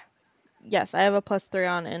yeah. Yes, I have a +3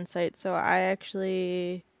 on insight, so I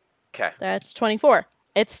actually Okay. that's 24.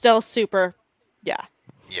 It's still super. Yeah.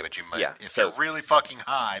 Yeah, but you might. Yeah, If so- you're really fucking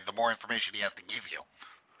high, the more information he has to give you.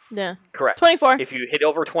 Yeah. Correct. 24. If you hit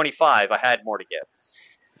over 25, I had more to give,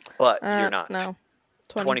 but you're not. No.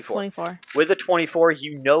 24. 24. With the 24,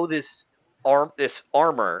 you know this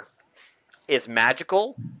armor is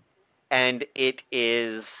magical, and it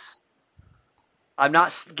is. I'm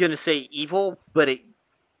not gonna say evil, but it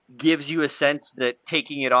gives you a sense that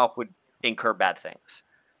taking it off would incur bad things.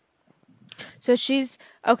 So she's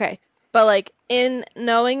okay, but like in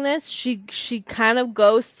knowing this, she kind of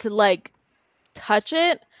goes to like touch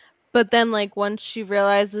it, but then like once she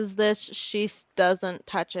realizes this, she doesn't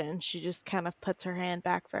touch it, and she just kind of puts her hand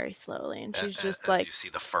back very slowly, and she's just As like, you see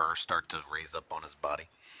the fur start to raise up on his body.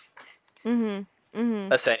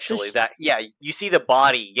 Essentially, So you see the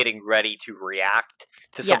body getting ready to react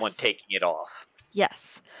to someone Yes. taking it off.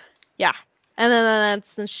 Yes. Yeah. And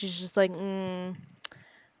then she's just like,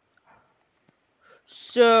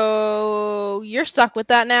 So you're stuck with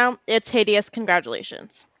that now. It's hideous.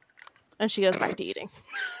 Congratulations. And she goes back to eating.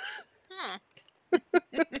 Hmm.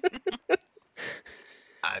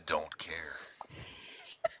 I don't care.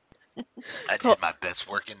 I Cool. did my best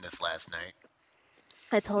work in this last night.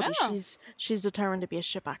 I told you Oh. she's determined to be a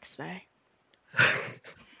shitbox today.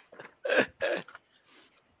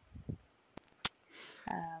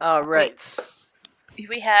 All right.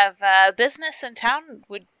 We have business in town.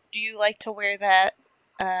 Would you like to wear that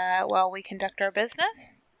while we conduct our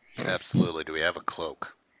business? Absolutely. Do we have a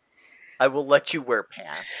cloak? I will let you wear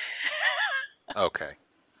pants. Okay.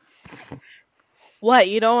 What?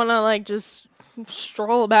 You don't want to like just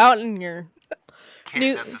stroll about in your Can't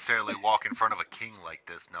New- necessarily walk in front of a king like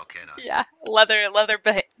this, now can I? Yeah, leather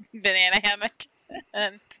banana hammock.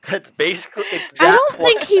 And That's basically it's that. I don't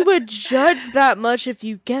plus- think he would judge that much if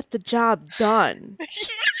you get the job done. He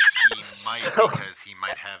might, So- because he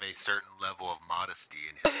might have a certain level of modesty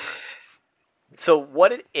in his presence. So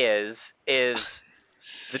what it is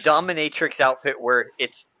the dominatrix outfit where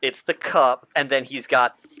it's the cup and then he's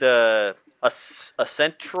got a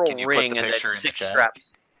central Can you put ring the and then picture in the 6 chat?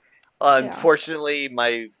 straps. Unfortunately,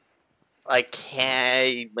 I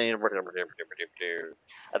can't.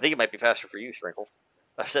 I think it might be faster for you, Sprinkle.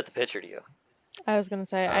 I've sent the picture to you. I was gonna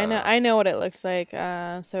say I know what it looks like.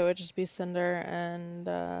 So it would just be Cinder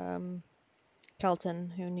and Kelton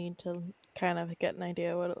who need to kind of get an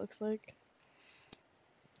idea what it looks like.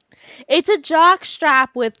 It's a jock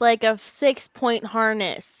strap with like a 6-point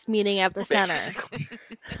harness meeting at the center. Basically.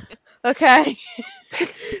 Okay.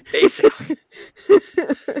 Basically.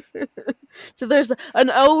 So there's an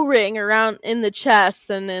O-ring around in the chest,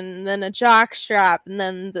 and then a jock strap, and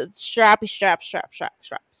then the straps.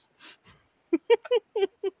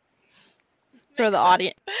 For the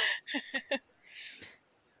audience.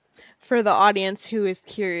 For the audience who is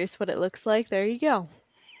curious what it looks like, there you go.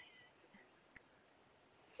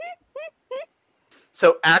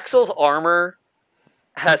 So Axel's armor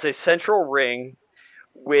has a central ring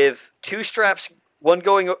with 2 straps, one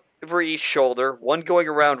going over each shoulder, one going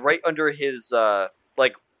around right under his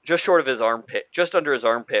just short of his armpit, just under his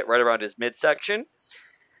armpit, right around his midsection.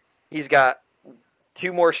 He's got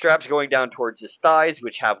 2 more straps going down towards his thighs,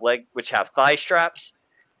 which have thigh straps,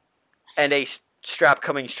 and a strap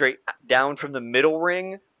coming straight down from the middle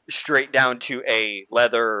ring, straight down to a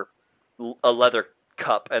leather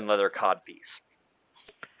cup and leather codpiece.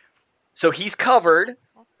 So he's covered,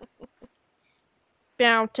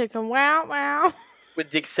 Bow, chicken, wow, wow.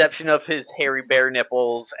 with the exception of his hairy bear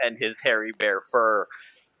nipples and his hairy bear fur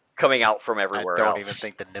coming out from I everywhere don't else. even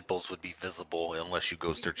think the nipples would be visible unless you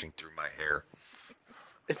go searching through my hair.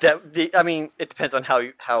 It depends on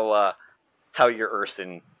how your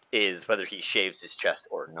Urson is, whether he shaves his chest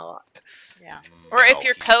or not. yeah. Or if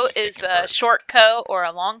your coat is a short coat or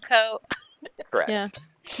a long coat. Correct. Yeah,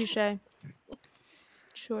 touche.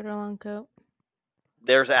 Short or long coat.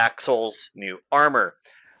 There's Axel's new armor.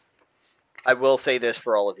 I will say this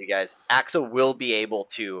for all of you guys. Axel will be able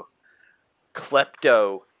to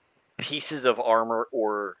klepto pieces of armor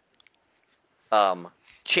or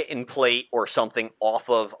chitin plate or something off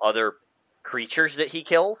of other creatures that he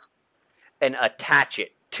kills and attach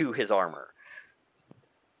it to his armor.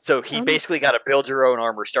 So he basically got a build your own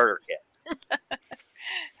armor starter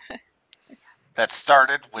kit. That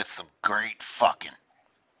started with some great fucking.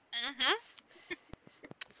 Mm-hmm.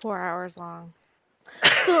 4 hours long.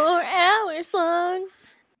 4 hours long.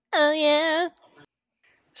 Oh yeah.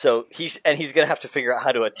 So he's gonna have to figure out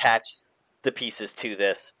how to attach the pieces to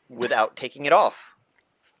this without taking it off.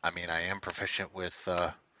 I mean, I am proficient with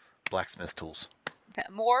blacksmith tools.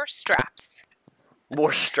 More straps.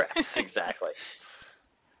 More straps, exactly.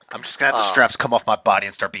 I'm just gonna have the straps come off my body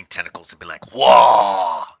and start being tentacles and be like,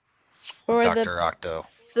 whoa! Or Dr. Octo.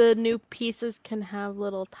 the new pieces can have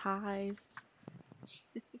little ties.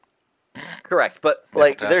 Correct, but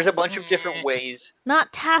Nipple there's a tassels. bunch of different ways.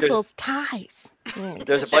 Not tassels, ties.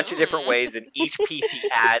 There's a bunch of different ways, and each piece he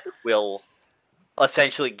adds will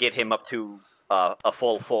essentially get him up to a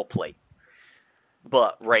full plate.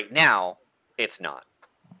 But right now, it's not.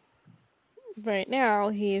 Right now,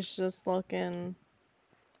 he's just looking.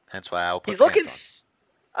 Hence why I'll put He's looking. pants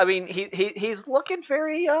He's looking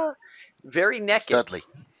very naked, Studley.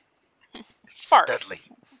 Sparse. Studley.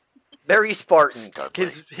 very Spartan.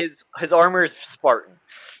 Studley. His armor is Spartan.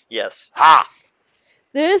 Yes. Ha!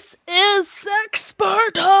 This is Sex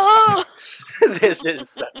Sparta! This is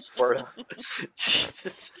sex Sparta.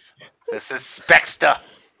 Jesus. This is Spexta.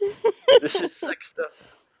 This is sex stuff.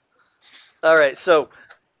 All right, so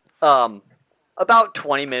about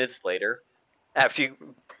 20 minutes later, after you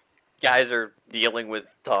guys are dealing with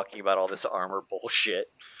talking about all this armor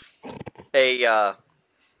bullshit, a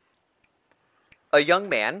young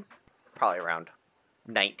man, probably around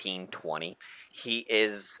 19, 20. He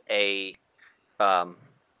is a young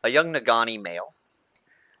Nagani male,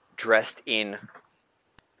 dressed in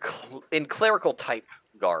clerical type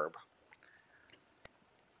garb,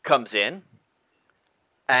 comes in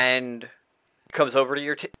and comes over to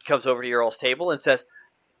your all's table and says,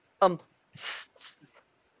 um,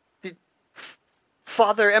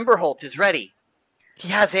 Father Emberholt is ready. He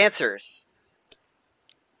has answers.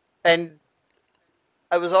 And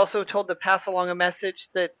I was also told to pass along a message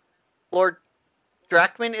that Lord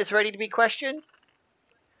Drachmond is ready to be questioned.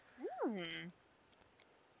 Hmm.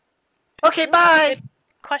 Okay, We'll have a bye! good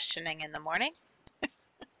questioning in the morning.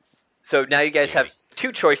 So now you guys have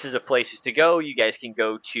two choices of places to go. You guys can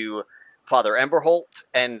go to Father Emberholt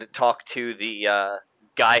and talk to the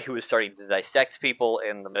guy who is starting to dissect people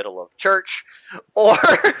in the middle of church, or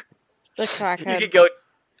The you crackhead. could go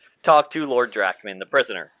talk to Lord Drachmond, the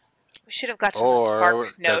prisoner. We should have gotten the Or spark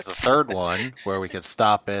there's notes. the third one where we could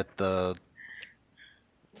stop at the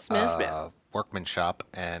Smith. workman shop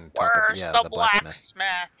and talk Where's about the blacksmith.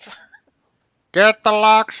 blacksmith? Get the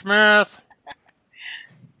locksmith.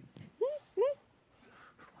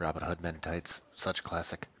 Robin Hood Men in Tights, such a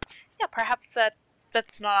classic. Yeah, perhaps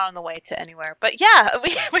that's not on the way to anywhere. But yeah, we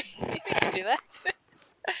can do that. It's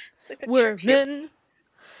like the We're church men. is-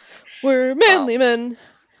 We're manly men.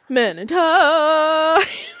 Men in tie.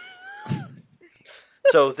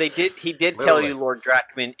 So he did tell Literally. you Lord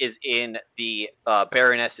Drachmond is in the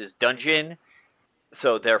Baroness's dungeon,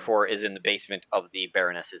 so therefore is in the basement of the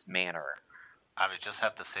Baroness's manor. I would just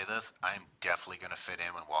have to say this. I'm definitely going to fit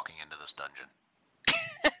in when walking into this dungeon.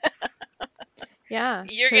 Yeah.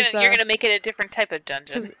 You're 'cause, gonna make it a different type of 'cause-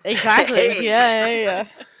 dungeon. exactly. Hey. Yeah.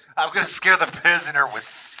 I'm going to scare the prisoner with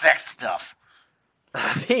sex stuff.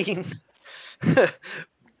 I mean,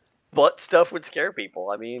 butt stuff would scare people.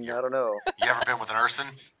 I mean, I don't know. You ever been with an Urson?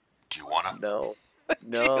 Do you want to? No.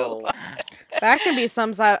 No. That can be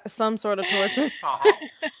some sort of torture. Uh-huh.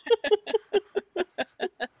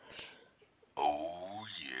 Oh,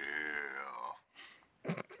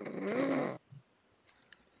 yeah.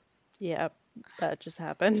 Yep. That just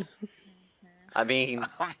happened. I mean,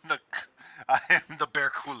 I am the Bear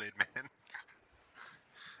Kool-Aid Man.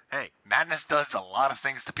 Hey, madness does a lot of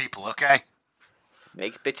things to people, okay?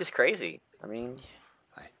 makes bitches crazy. I mean,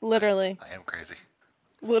 Literally. I am crazy.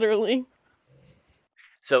 Literally.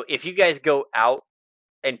 so if you guys go out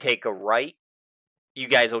and take a right, you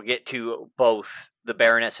guys will get to both the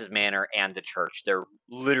Baroness's manor and the church. They're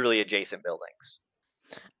literally adjacent buildings.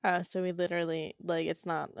 So we literally, like, it's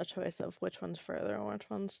not a choice of which one's further or which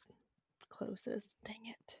one's closest. Dang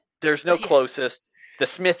it. There's no Yeah. closest. The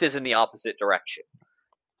Smith is in the opposite direction.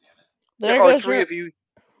 There There are goes three your of you.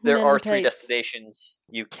 There men are in three tights. destinations.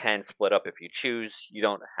 You can split up if you choose. You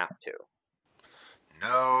don't have to.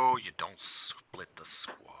 No, you don't split the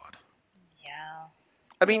squad. Yeah.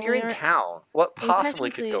 I mean, Well, you're in you're- town. What we possibly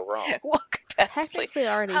could technically- go wrong? What could possibly? Technically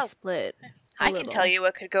already Oh, split. a I can little. tell you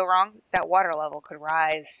what could go wrong. That water level could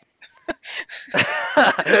rise.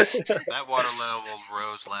 That water level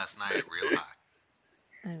rose last night real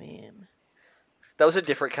high. I mean, That was a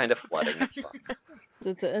different kind of flooding. It's fine.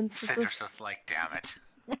 it's Cinder's just like, damn it.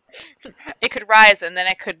 It could rise, and then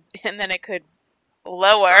it could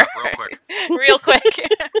lower Drop real quick. real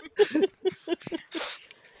quick.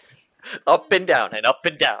 Up and down and up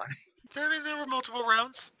and down. I mean, there were multiple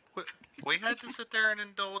rounds. We had to sit there and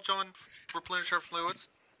indulge on replenish our fluids.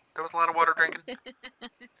 There was a lot of water drinking.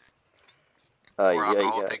 Or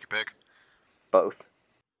alcohol, take your pick. Both.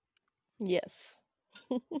 yes.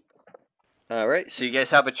 All right, so you guys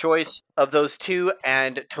have a choice of those two,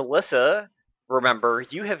 and Talissa, remember,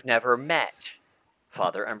 you have never met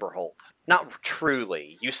Father Emberholt. Not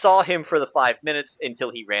truly. You saw him for the 5 minutes until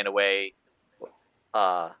he ran away,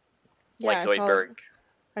 like Yeah, Zoidberg.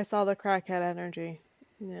 I saw the crackhead energy.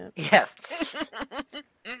 Yeah. Yes,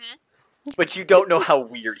 Mhm. but you don't know how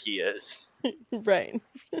weird he is. Right.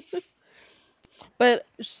 But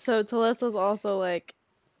so Talissa's also like,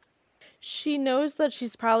 she knows that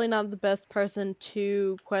she's probably not the best person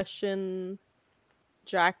to question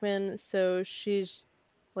Drachmond, so she's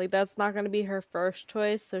like, that's not going to be her first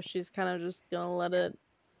choice, so she's kind of just going to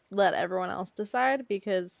let everyone else decide,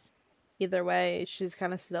 because either way, she's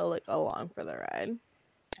kind of still like along for the ride.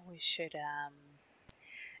 We should,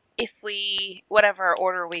 if whatever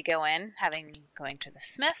order we go in, going to the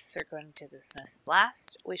Smiths or going to the Smiths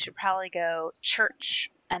last, we should probably go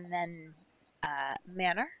church and then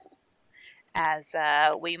manor, as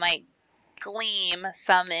we might glean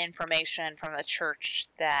some information from the church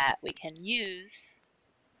that we can use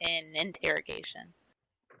in interrogation.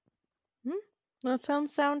 That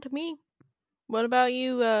sounds sound to me. What about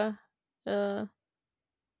you, I'm trying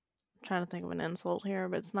to think of an insult here,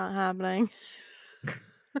 but it's not happening.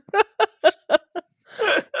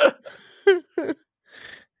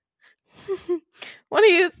 What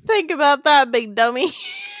do you think about that, big dummy?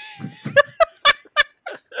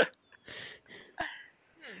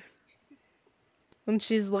 And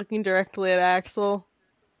she's looking directly at Axel,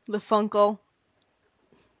 the Funkle,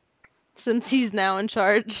 since he's now in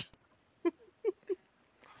charge. I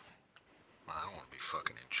don't want to be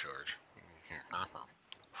fucking in charge.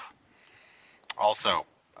 Also,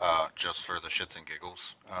 just for the shits and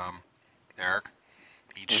giggles, Eric,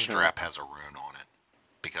 each strap has a rune on it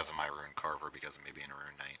because of my rune carver, because of me being a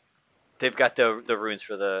rune knight. They've got the runes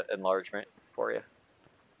for the enlargement for you.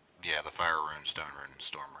 Yeah, the fire rune, stone rune, and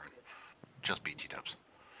storm rune. Just BT dubs.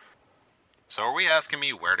 So are we asking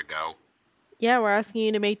me where to go? Yeah, we're asking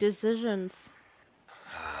you to make decisions.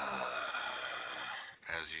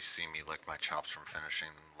 As you see me lick my chops from finishing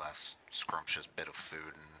the last scrumptious bit of food,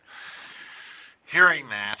 and hearing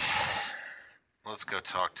that, let's go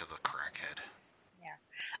talk to the crackhead. Yeah.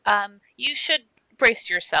 You should brace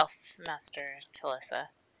yourself, Master Talissa.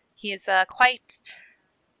 He is quite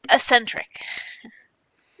eccentric.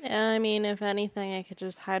 Yeah, I mean, if anything, I could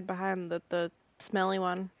just hide behind the smelly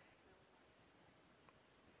one.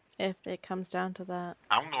 If it comes down to that.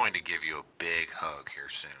 I'm going to give you a big hug here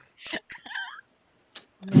soon.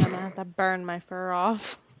 I'm gonna have to burn my fur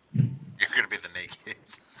off. You're going to be the naked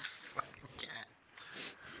fucking cat.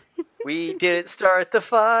 We didn't start the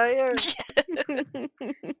fire.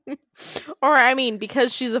 Or, I mean,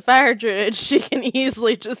 because she's a fire druid, she can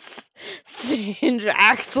easily just singe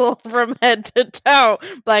Axel from head to toe.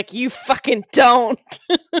 Like, you fucking don't.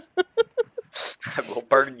 I will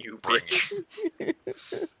burn you, Bring bitch.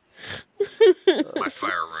 My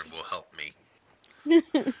fire rune will help me.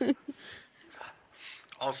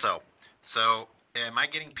 Also, so am I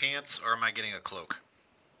getting pants or am I getting a cloak?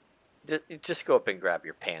 Just go up and grab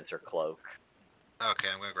your pants or cloak. Okay,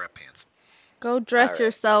 I'm gonna grab pants. Go dress Alright.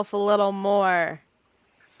 yourself a little more.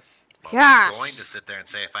 Well, Gosh. I'm going to sit there and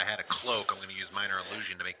say if I had a cloak, I'm going to use minor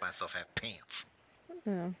illusion to make myself have pants.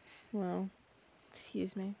 Oh, well,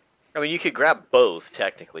 excuse me. I mean, you could grab both,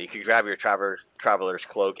 technically. You could grab your traveler's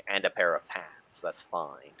cloak and a pair of pants. That's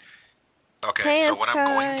fine. Okay, so Pants what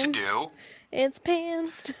I'm going to time. do It's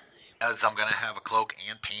pants. is I'm going to have a cloak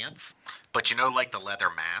and pants, but you know, like the leather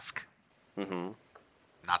mask? Mm-hmm.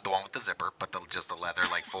 Not the one with the zipper, but just the leather,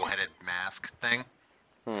 like, full-headed mask thing.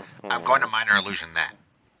 Mm-hmm. I'm going to minor illusion that.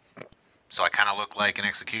 So I kind of look like an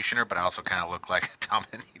executioner, but I also kind of look like a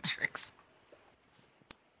dominatrix.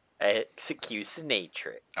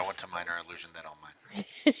 Executionatrix. I want to minor illusion that on mine.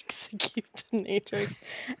 Executionatrix.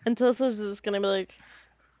 And Tilsa's just gonna be like,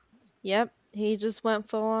 yep, he just went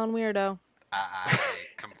full on weirdo. I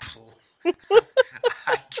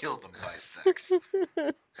killed him by sex.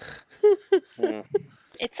 Mm.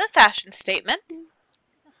 It's a fashion statement.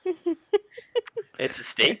 It's a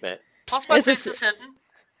statement. Plus my It's a face is hidden.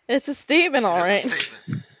 It's a statement, It is a alright.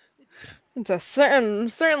 statement. It's a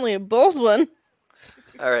certainly a bold one.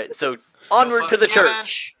 All right, so onward to the fucks given.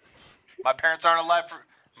 church. My parents aren't alive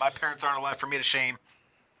for me to shame.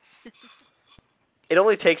 It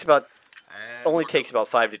only takes about And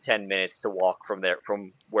 5 to 10 minutes to walk from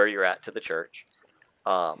where you're at to the church.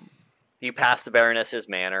 You pass the Baroness's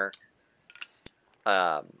manor,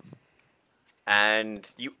 and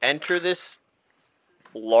you enter this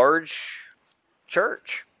large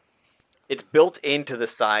church. It's built into the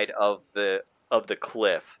side of the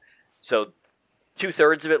cliff, so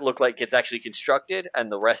 2/3 of it looked like it's actually constructed,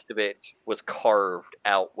 and the rest of it was carved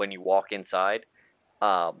out when you walk inside.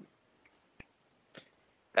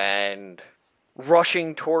 And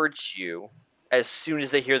rushing towards you, as soon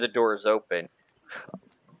as they hear the doors open,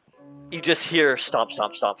 you just hear stomp,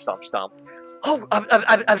 stomp, stomp, stomp, stomp. Oh,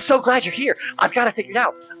 I'm so glad you're here. I've got to figure it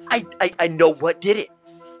out. I know what did it.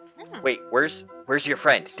 Wait, where's your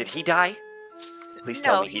friend? Did he die? Please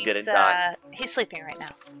tell me he didn't die. He's sleeping right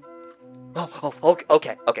now. Oh,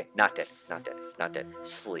 okay. Not dead.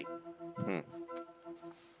 Sleep.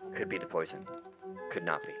 Could be the poison. Could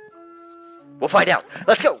not be. We'll find out.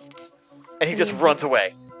 Let's go. And he just runs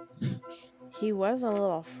away. He was a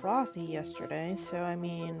little frothy yesterday, so I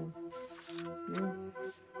mean...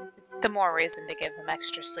 The more reason to give him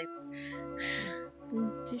extra sleep.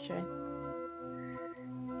 Touche.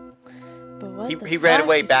 But what He ran fuck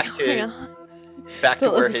away is back going to on? back to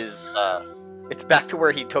So where let's- his it's back to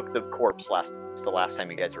where he took the corpse the last time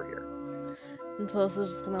you guys were here. And Telissa's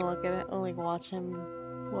just gonna look at it and like watch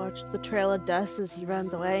the trail of dust as he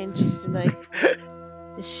runs away, and she's like,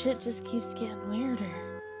 this shit just keeps getting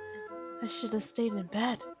weirder. I should have stayed in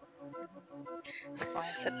bed. That's why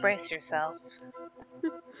I said brace yourself.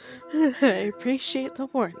 I appreciate the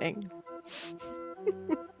warning.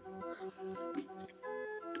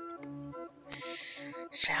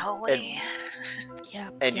 Shall we? Yeah.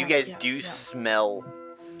 And you guys do smell.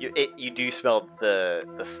 You do smell the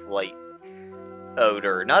slight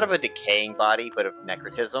odor, not of a decaying body, but of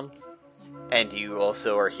necrotism. And you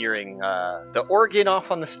also are hearing the organ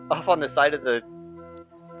off on the side of the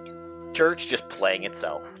church just playing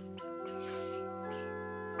itself.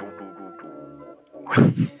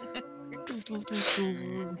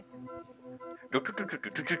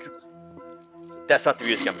 That's not the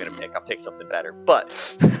music I'm gonna pick. I'll pick something better. But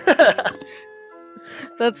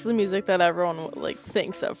That's the music that everyone like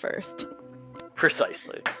thinks of first.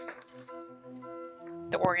 precisely.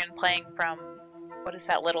 The organ playing from, what is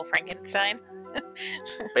that, Little Frankenstein?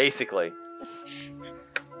 Basically.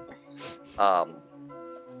 So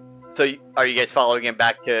are you guys following him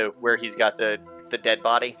back to where he's got the dead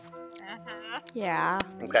body? Yeah.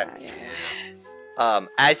 Okay. Yeah.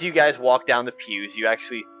 As you guys walk down the pews, you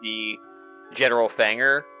actually see General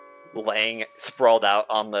Fanger laying sprawled out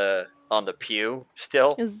on the pew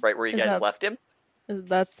still, right where you guys left him.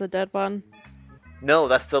 That's the dead one? No,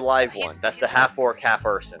 that's the live one. That's the half orc, half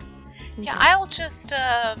person. Yeah, I'll just,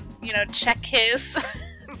 check his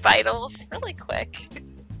vitals really quick.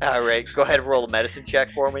 Alright, go ahead and roll a medicine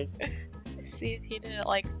check for me. See if he didn't,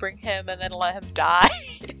 bring him and then let him die.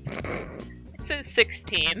 It says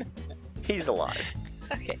 16. He's alive.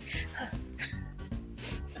 Okay.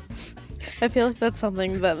 I feel like that's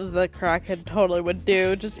something that the crackhead totally would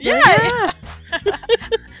do. Just be Yeah. like,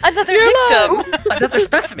 Another You're victim! Another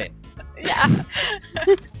specimen! Yeah.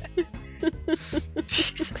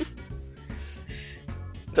 Jesus.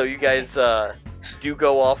 So you guys do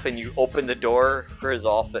go off and you open the door for his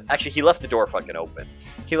office. Actually, he left the door fucking open.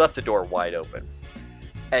 He left the door wide open.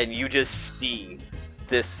 And you just see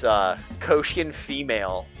this Koshian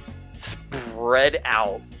female spread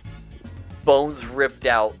out, bones ripped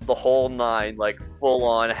out, the whole nine, full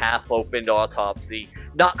on half opened autopsy,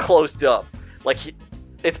 not closed up.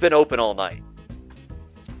 It's been open all night.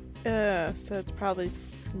 so it's probably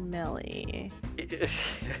smelly.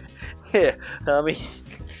 Yeah,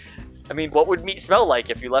 I mean, what would meat smell like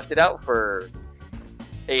if you left it out for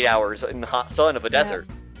 8 hours in the hot sun of a desert?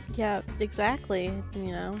 Yeah, exactly.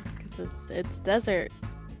 Because it's desert.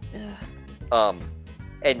 Ugh.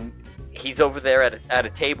 And he's over there at a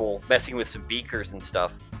table messing with some beakers and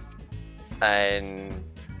stuff. And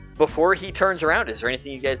before he turns around, is there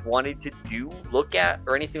anything you guys wanted to do, look at,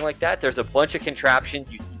 or anything like that? There's a bunch of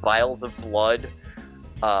contraptions. You see vials of blood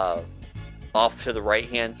off to the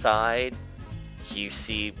right-hand side. You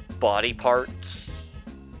see body parts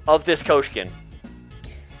of this Koshkin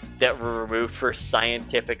that were removed for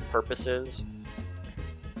scientific purposes.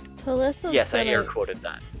 Talissa's Yes, I air quoted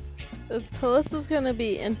that. Talissa's gonna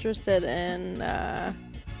be interested in,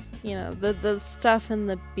 the stuff in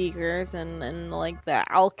the beakers and the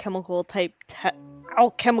alchemical type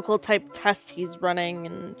tests he's running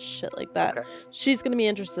and shit like that. Okay. She's gonna be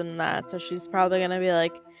interested in that, so she's probably gonna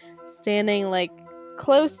be standing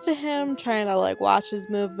close to him, trying to watch his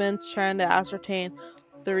movements, trying to ascertain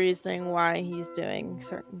the reasoning why he's doing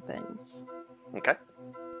certain things. Okay.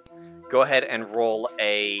 Go ahead and roll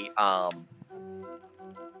a. I'm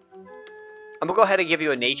gonna go ahead and give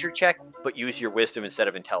you a nature check, but use your wisdom instead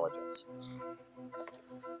of intelligence.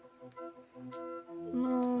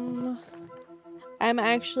 I'm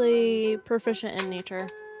actually proficient in nature.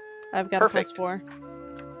 I've got Perfect. a +4.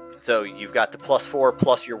 So you've got the +4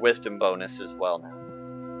 plus your wisdom bonus as well now.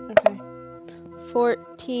 Okay.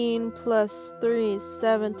 14 plus 3 is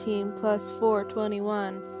 17 plus 4,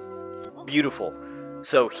 21. Beautiful.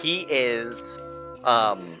 So he is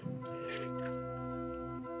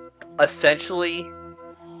essentially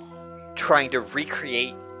trying to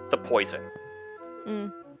recreate the poison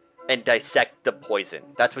and dissect the poison.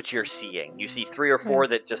 That's what you're seeing. You see 3 or 4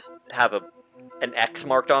 that just have an X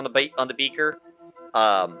marked on the beaker,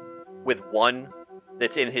 with one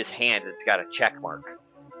that's in his hand that's got a check mark.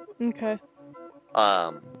 Okay.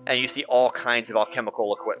 And you see all kinds of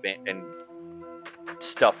alchemical equipment and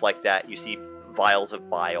stuff like that. You see vials of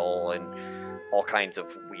bile and all kinds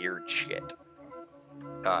of weird shit.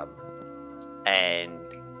 And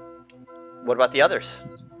what about the others?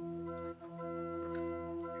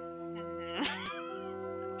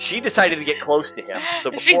 She decided to get close to him,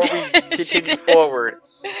 so She before we did. continue forward,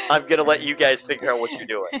 I'm gonna let you guys figure out what you're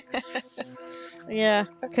doing. Yeah,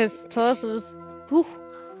 because Talissa just Whew.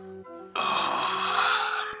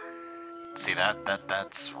 See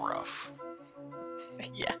that's rough.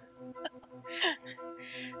 Yeah.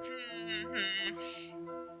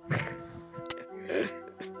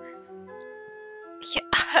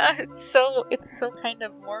 Yeah, it's so kind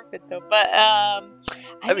of morbid though. But I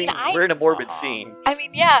mean, we're in a morbid scene. I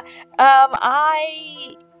mean, yeah.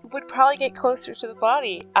 I would probably get closer to the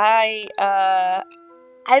body. I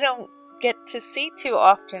don't get to see too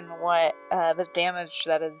often what the damage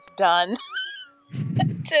that is done to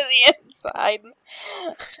the inside.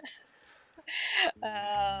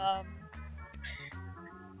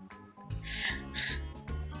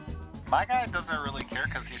 My guy doesn't really care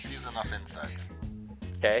because he sees enough insects.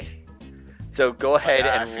 Okay. So go ahead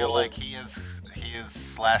I and feel roll. like he has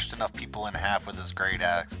slashed enough people in half with his great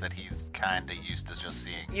axe that he's kind of used to just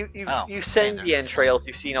seeing. You've seen the entrails,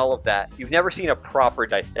 you've seen all of that. You've never seen a proper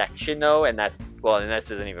dissection though, and and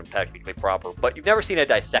this isn't even technically proper, but you've never seen a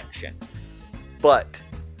dissection. But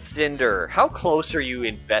Cinder, how close are you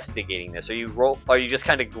investigating this? Are you just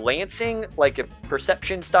kind of glancing like a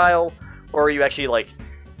perception style, or are you actually like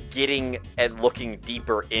getting and looking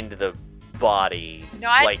deeper into the body? No,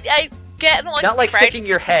 I get like not like sticking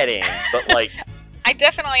your head in, but like I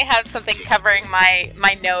definitely have something covering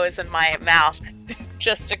my nose and my mouth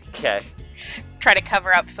just to try to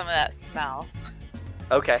cover up some of that smell.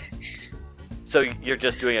 Okay. So you're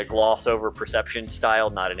just doing a gloss over perception style,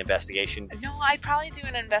 not an investigation? No, I'd probably do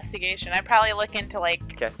an investigation. I'd probably look into like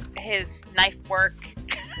his knife work.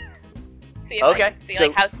 See if I can see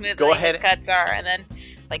like how smooth his cuts are, and then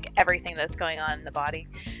like everything that's going on in the body.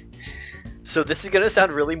 So this is going to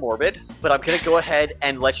sound really morbid, but I'm going to go ahead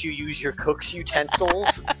and let you use your cook's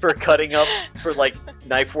utensils for cutting up, for like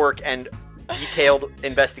knife work and detailed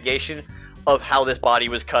investigation of how this body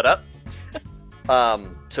was cut up.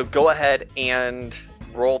 So go ahead and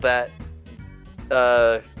roll that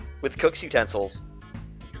with cook's utensils.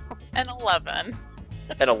 An 11.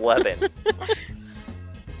 An 11.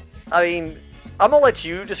 I mean, I'm going to let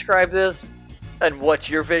you describe this and what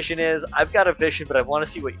your vision is. I've got a vision, but I want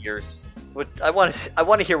to see what yours... I want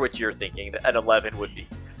to hear what you're thinking an 11 would be.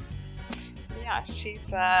 Yeah, she's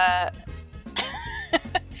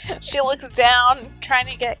she looks down, trying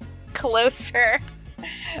to get closer.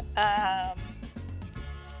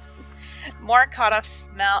 More caught off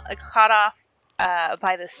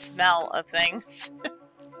by the smell of things.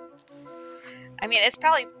 I mean, it's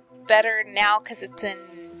probably better now because it's in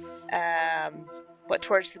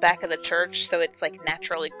towards the back of the church, so it's like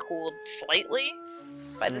naturally cooled slightly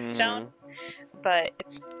by the stone. But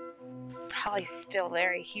it's probably still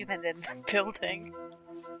very humid in the building.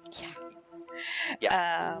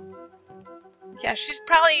 Yeah. Yeah, she's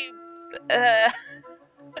probably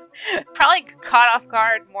caught off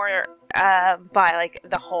guard more by like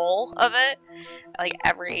the whole of it, like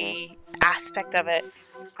every aspect of it.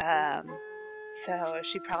 So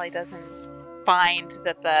she probably doesn't find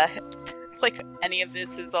that the like any of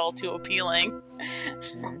this is all too appealing.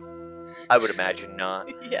 I would imagine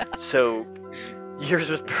not. Yeah. So, yours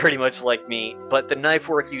was pretty much like me, but the knife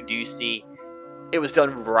work you do see, it was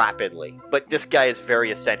done rapidly. But this guy is very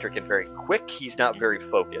eccentric and very quick. He's not very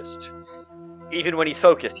focused. Even when he's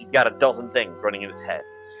focused, he's got a dozen things running in his head.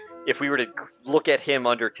 If we were to look at him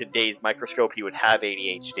under today's microscope, he would have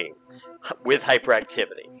ADHD with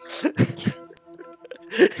hyperactivity.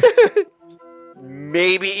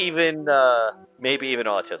 maybe even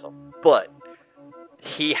autism. But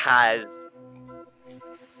he has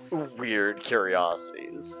weird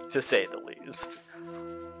curiosities, to say the least.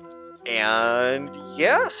 And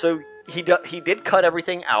yeah, so he did cut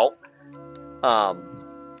everything out.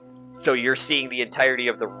 So you're seeing the entirety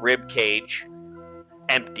of the rib cage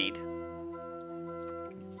emptied.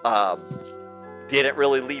 Didn't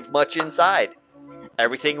really leave much inside.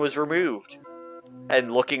 Everything was removed.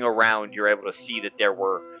 And looking around, you're able to see that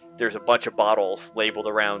there's a bunch of bottles labeled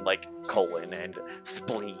around like colon and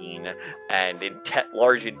spleen and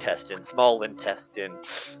large intestine, small intestine,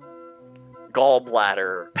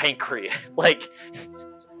 gallbladder, pancreas, like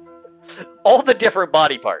all the different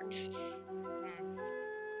body parts.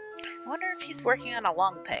 I wonder if he's working on a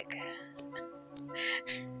long pig.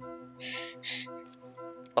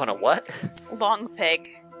 On a what? Long pig.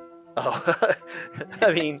 Oh,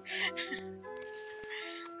 I mean,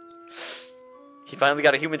 he finally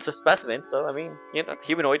got a human specimen, so I mean,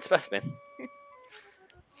 humanoid specimen.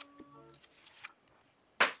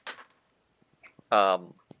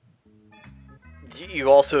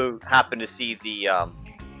 You also happen to see the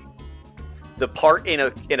part in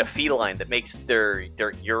a feline that makes their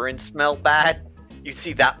urine smell bad. You can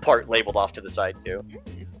see that part labeled off to the side too.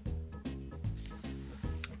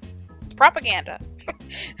 propaganda.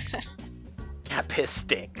 That piss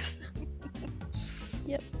stinks.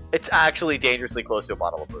 Yep. It's actually dangerously close to a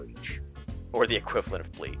bottle of bleach. Or the equivalent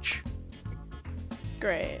of bleach.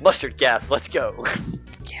 Great. Mustard gas, let's go.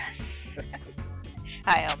 Yes.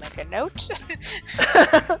 I'll make a note.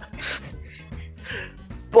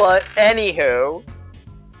 But anywho,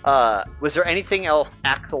 was there anything else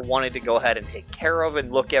Axel wanted to go ahead and take care of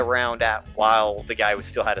and look around at while the guy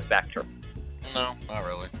still had his back turned? No, not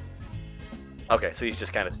really. Okay, so he's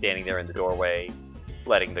just kind of standing there in the doorway,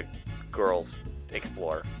 letting the girls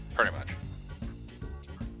explore. Pretty much.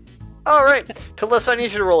 Alright, Talissa, I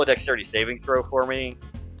need you to roll a dexterity saving throw for me.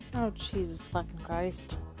 Oh, Jesus fucking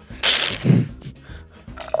Christ.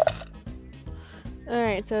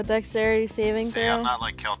 Alright, so dexterity saving See, throw. I'm not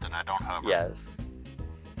like Kelton, I don't hover. Yes.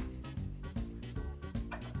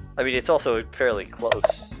 I mean, it's also a fairly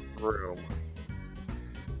close room.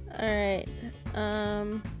 Alright,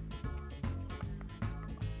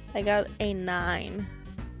 I got a 9.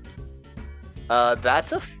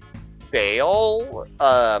 That's a fail.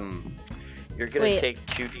 You're gonna Wait. take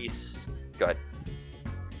 2d. Go ahead.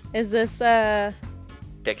 Is this,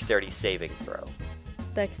 Dexterity saving throw.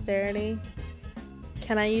 dexterity?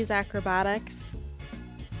 Can I use acrobatics?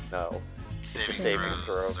 No. Saving saving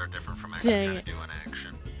throws throw. are different from actually Dang trying it. to do an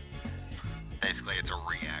action. Basically, it's a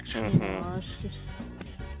reaction. Mhm.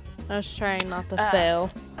 I was trying not to Uh,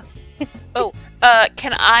 fail.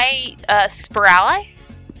 Can I, Spirali?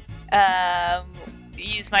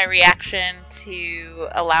 Use my reaction to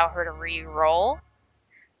allow her to re-roll?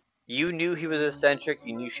 You knew he was eccentric.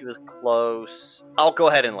 You knew she was close. I'll go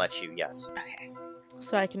ahead and let you. Yes. Okay.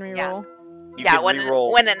 So I can reroll. You Yeah, can when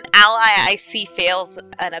reroll. when an ally I see fails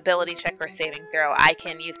an ability check or saving throw, I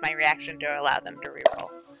can use my reaction to allow them to reroll.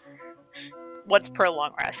 Once per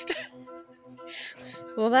long rest.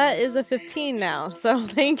 Well, that is a 15 now, so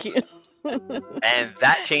thank you. And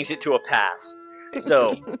that changed it to a pass.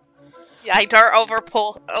 So Yeah, I dart over,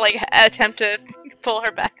 attempt to pull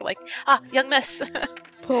her back, young miss.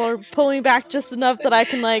 Pull me back just enough that I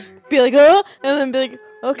can be like, oh, and then be like,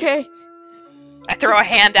 okay. I throw a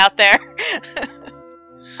hand out there.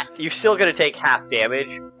 you're still gonna take half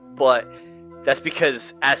damage, but that's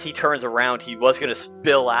because as he turns around, he was gonna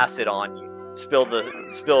spill acid on you.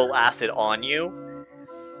 Spill acid on you.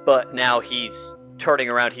 But now he's turning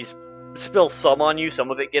around. He's spills some on you.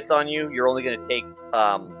 Some of it gets on you. You're only gonna take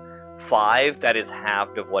 5. That is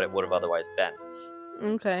halved of what it would have otherwise been.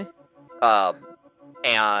 Okay.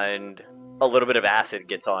 And a little bit of acid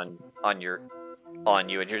gets on you, and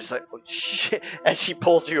you're just like, oh, shit, and she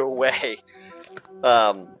pulls you away.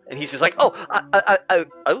 And he's just like,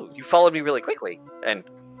 oh, you followed me really quickly and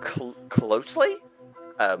closely.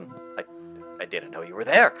 I didn't know you were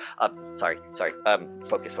there. Sorry.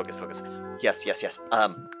 Focus. Yes.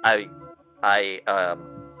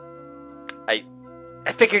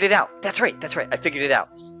 I figured it out. That's right. I figured it out.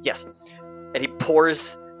 Yes. And he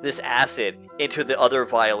pours this acid into the other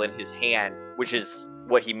vial in his hand, which is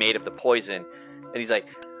what he made of the poison. And he's like,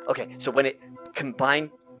 okay, so when it combined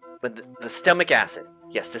with the stomach acid,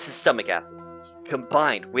 yes, this is stomach acid,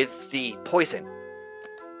 combined with the poison,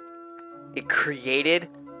 it created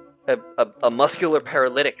a muscular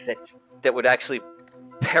paralytic that would actually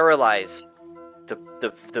paralyze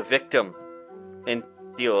the victim and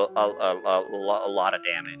deal a lot of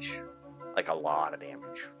damage. Like a lot of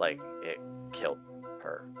damage. Like, it killed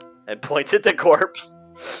her. And points at the corpse.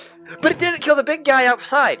 But it didn't kill the big guy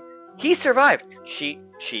outside. He survived. She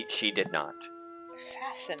did not.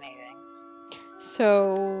 Fascinating.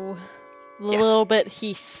 So the Yes. little bit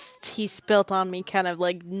he spilt on me kind of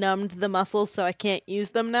numbed the muscles, so I can't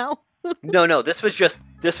use them now. No, this was just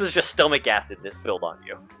stomach acid that spilled on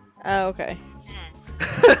you. Oh, okay.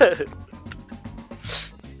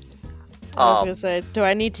 I was gonna say, do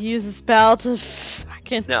I need to use a spell to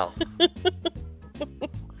fucking? No.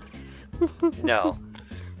 No.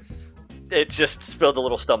 It just spilled a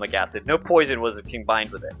little stomach acid. No poison was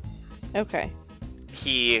combined with it. Okay.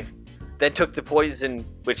 He then took the poison,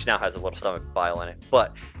 which now has a little stomach bile in it,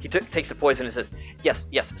 but he takes the poison and says, yes,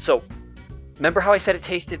 so, remember how I said it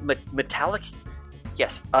tasted metallic?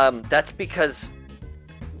 Yes, that's because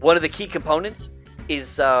one of the key components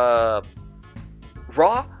is, raw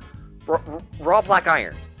black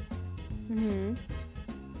iron. Mm-hmm.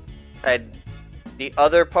 And the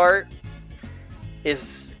other part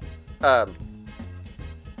is,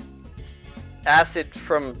 acid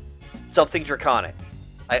from something draconic.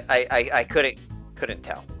 I couldn't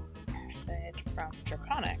tell. Acid from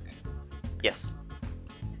Draconic. Yes,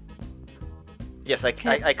 I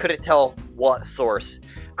couldn't tell what source.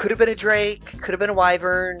 Could have been a drake, could have been a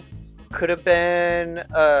wyvern, could have been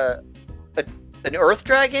an earth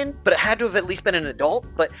dragon, but it had to have at least been an adult.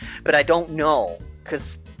 But I don't know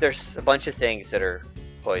because there's a bunch of things that are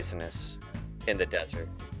poisonous in the desert.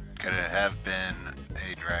 Could it have been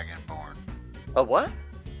a dragonborn? A what?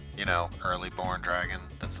 You know, early born dragon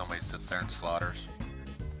that somebody sits there and slaughters.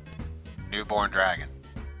 Newborn dragon.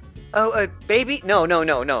 Oh, a baby? No.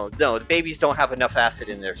 The babies don't have enough acid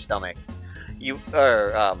in their stomach.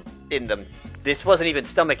 In them. This wasn't even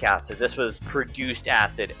stomach acid. This was produced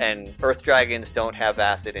acid, and earth dragons don't have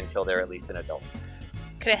acid until they're at least an adult.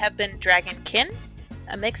 Could it have been dragonkin?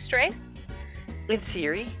 A mixed race? In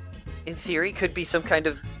theory, could be some kind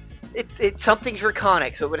of it's something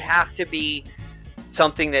draconic. So it would have to be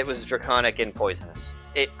something that was draconic and poisonous.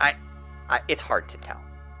 It's hard to tell.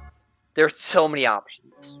 There's so many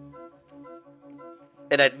options,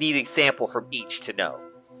 and I'd need a sample from each to know.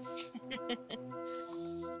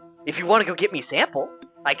 If you want to go get me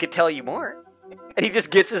samples, I could tell you more. And he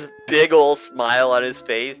just gets this big old smile on his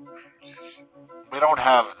face. We don't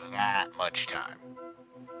have that much time.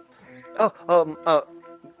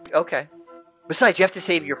 Okay. Besides, you have to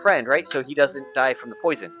save your friend, right? So he doesn't die from the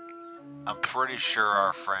poison. I'm pretty sure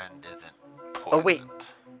our friend isn't poisoned. Oh, wait.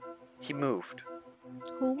 He moved.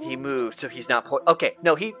 Who? He moved, so he's not Okay,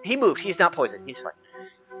 no, he moved. He's not poisoned. He's fine.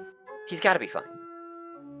 He's got to be fine.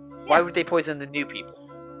 Why would they poison the new people?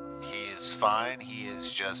 He is fine. He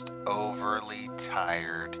is just overly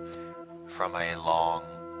tired from a long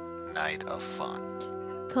night of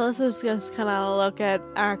fun. Talissa's just kind of look at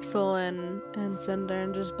Axel and Cinder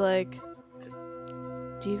and just be like,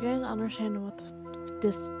 do you guys understand what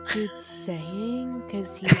this dude's saying?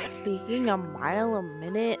 Because he's speaking a mile a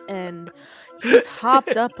minute and he's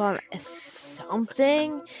hopped up on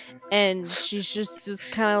something, and she's just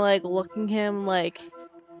kind of like looking him like,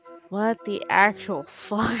 what the actual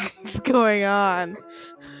fuck is going on?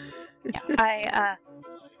 Yeah,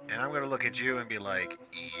 And I'm gonna look at you and be like,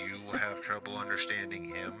 you have trouble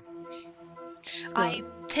understanding him? I'm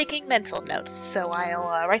taking mental notes, so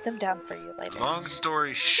I'll write them down for you later. Long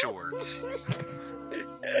story short,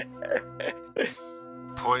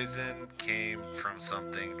 poison came from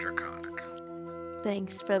something draconic.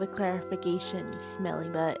 Thanks for the clarification, smelly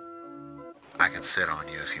butt. I can sit on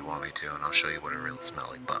you if you want me to, and I'll show you what a real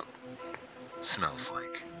smelly butt smells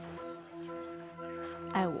like.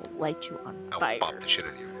 I will light you on I fire. will bop the shit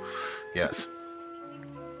out of you. Yes.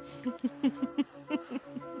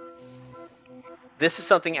 This is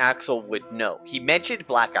something Axel would know. He mentioned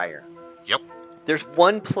Black Iron. Yep. There's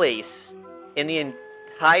one place in the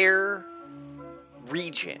entire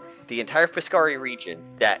region, the entire Fiscari region,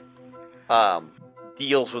 that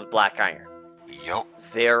deals with Black Iron. Yep.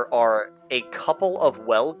 There are a couple of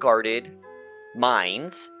well-guarded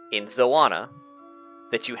mines in Zoana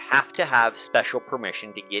that you have to have special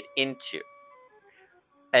permission to get into.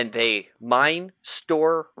 And they mine,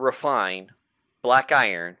 store, refine Black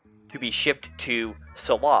Iron to be shipped to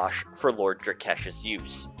Salash for Lord Drakesh's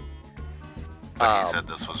use. But he said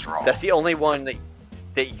this was raw. That's the only one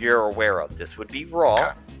that you're aware of. This would be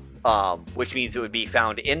raw, which means it would be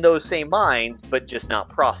found in those same mines, but just not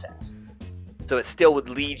processed. So it still would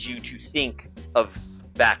lead you to think of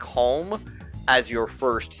back home as your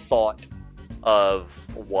first thought of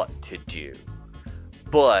what to do.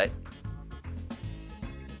 But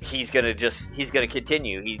he's gonna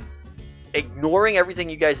continue. He's ignoring everything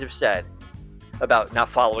you guys have said about not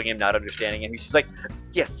following him, not understanding him. He's just like,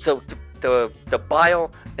 yes, so the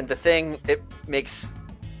bile and the thing, it makes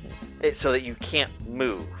it so that you can't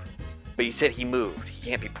move. But you said he moved. He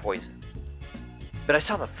can't be poisoned. But I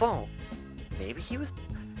saw the phone. Maybe he was...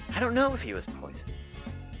 I don't know if he was poisoned.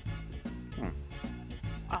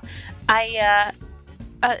 I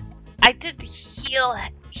did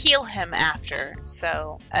heal him after,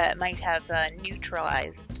 so it might have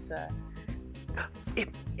neutralized the It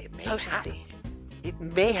may potency. It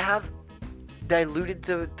may have diluted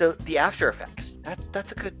the after effects.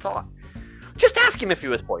 That's a good thought. Just ask him if he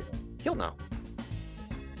was poisoned. He'll know.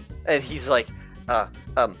 And he's like,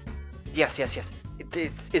 yes.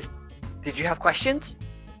 Did you have questions?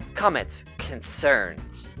 Comments?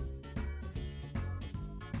 Concerns?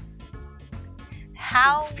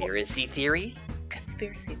 How Conspiracy theories?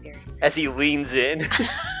 conspiracy theories? As he leans in.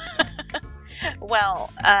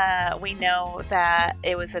 Well, we know that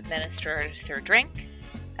it was administered through drink.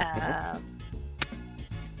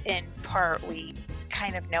 In part, we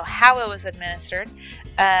kind of know how it was administered.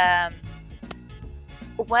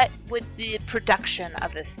 What would the production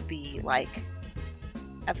of this be like?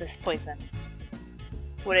 Of this poison?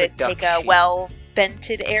 Would it take a Production.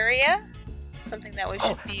 well-vented area? Something that we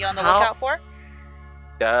should be on the how- lookout for?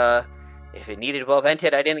 If it needed well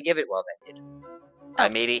vented, I didn't give it well vented. I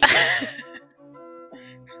made it here.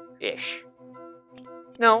 Ish.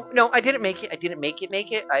 No, I didn't make it. I didn't make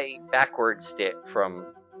it. I backwards it from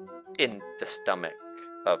in the stomach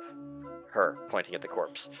of her, pointing at the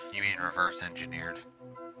corpse. You mean reverse engineered?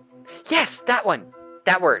 Yes, that one.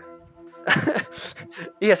 That word.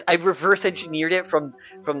 Yes, I reverse engineered it from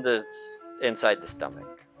the inside the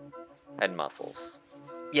stomach and muscles.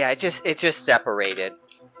 Yeah, it just separated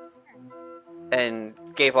and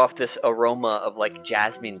gave off this aroma of like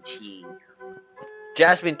jasmine tea.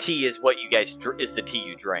 Jasmine tea is what you guys is the tea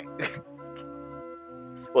you drank.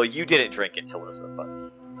 Well, you didn't drink it, Talissa, but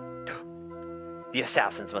the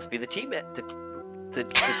assassins must be the tea men, the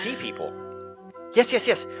tea people.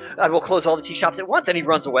 Yes. I will close all the tea shops at once, and he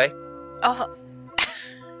runs away. Oh.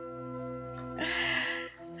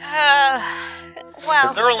 Well.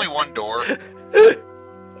 Is there only one door?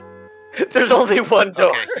 There's only one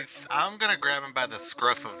door. Okay, I'm gonna grab him by the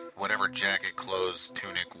scruff of whatever jacket, clothes,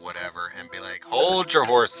 tunic, whatever, and be like, "Hold your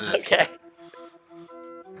horses." Okay.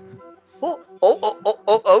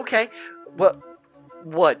 Oh, okay.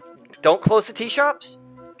 What? Don't close the tea shops?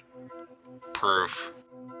 Proof.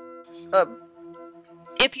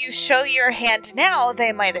 If you show your hand now,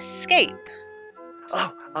 they might escape.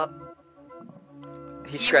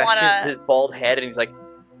 He scratches his bald head and he's like,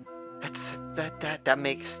 that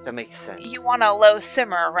makes sense. You want a low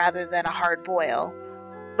simmer rather than a hard boil.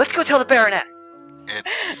 Let's go tell the Baroness.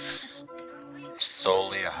 It's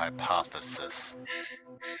solely a hypothesis.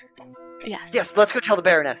 Yes. Let's go tell the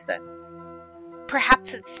Baroness then.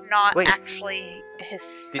 Perhaps it's not Wait. actually his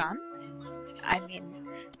son. I mean,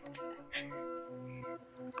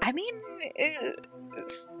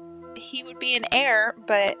 he would be an heir,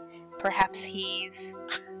 but perhaps he's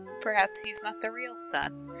not the real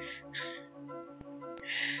son.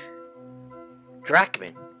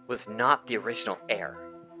 Drachmond was not the original heir.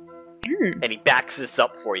 Hmm. And he backs this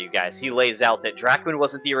up for you guys. He lays out that Drachmond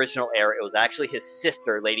wasn't the original heir. It was actually his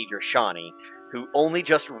sister, Lady Drachmond, who only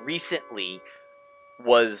just recently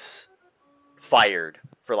was fired,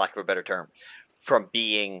 for lack of a better term, from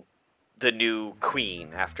being the new queen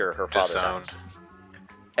after her father died.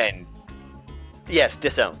 And yes,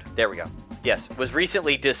 disowned. There we go. Yes, was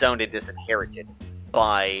recently disowned and disinherited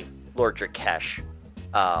by Lord Drakesh.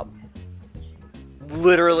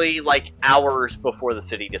 Literally like hours before the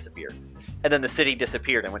city disappeared. And then the city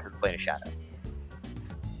disappeared and went to the plane of shadow.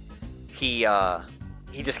 He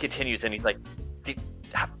just continues and he's like,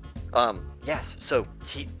 yes, so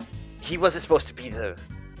he wasn't supposed to be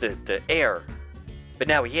the heir, but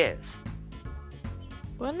now he is.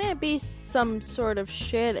 Wouldn't it be some sort of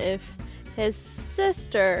shit if his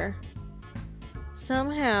sister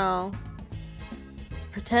somehow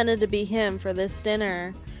pretended to be him for this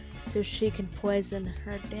dinner so she can poison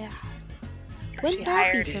her dad? Wouldn't She that be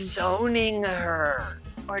hired some Disowning her.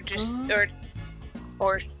 Or just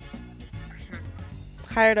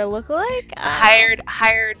hired a lookalike?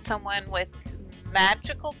 hired someone with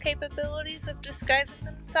magical capabilities of disguising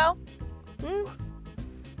themselves. Hmm?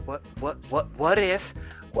 What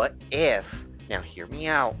if, now hear me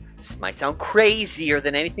out, this might sound crazier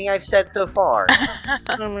than anything I've said so far.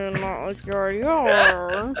 I mean, not like you already are.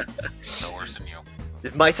 No worse than you.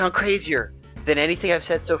 This might sound crazier than anything I've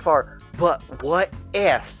said so far, but what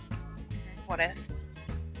if What if?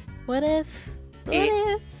 What if? What It-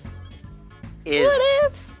 if? is What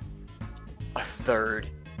if? a third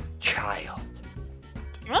child?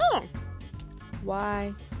 Oh,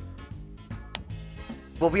 Why?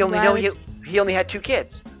 Well, we only Why know would- he only had 2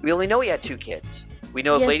 kids. We only know he had 2 kids. We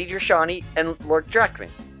know of Yes. Lady Drachmond and Lord Drachmond.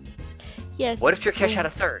 Yes. What if Drakesh but had a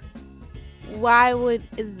third? Why would?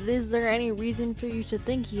 Is there any reason for you to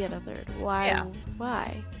think he had a third? Why? Yeah.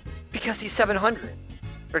 Why? Because he's 700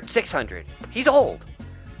 or 600. He's old.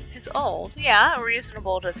 he's old. Yeah,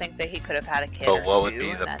 reasonable to think that he could have had a kid. But or what would two be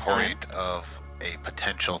in the that time. point of a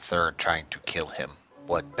potential third trying to kill him?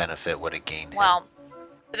 What benefit would it gain him? Well,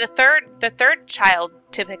 the third child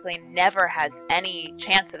typically never has any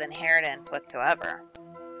chance of inheritance whatsoever.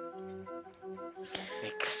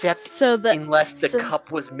 Except So the unless the so-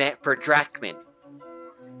 cup was meant for Drachmond.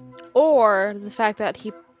 or the fact that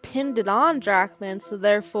he pinned it on Drachmond, so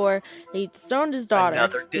therefore he disowned his daughter.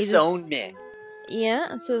 Another He just- disownment.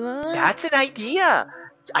 Yeah. So then. That's an idea.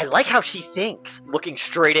 I like how she thinks, looking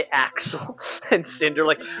straight at Axel and Cinder.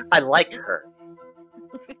 Like, I like her.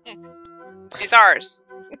 She's ours.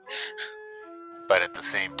 But at the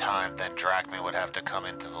same time, then Drachmond would have to come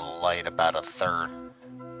into the light about a third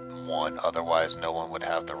one. Otherwise, no one would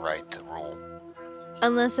have the right to rule.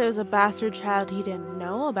 Unless it was a bastard child he didn't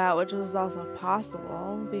know about, which is also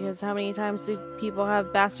possible. Because how many times do people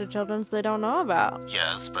have bastard children they don't know about?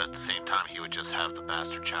 Yes, but at the same time, he would just have the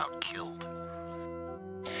bastard child killed.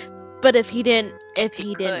 But if he didn't could.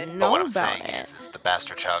 But know what I'm about saying it, is the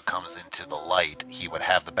bastard child comes into the light, he would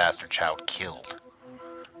have the bastard child killed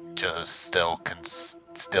to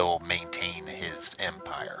still maintain his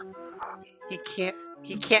empire. He can't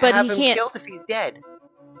But have he him can't- killed if he's dead.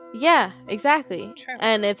 yeah, exactly. True.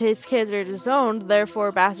 And if his kids are disowned,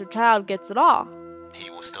 therefore bastard child gets it all. He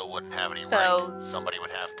still wouldn't have any So- right. Somebody would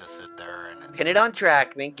have to sit there and... Pin it on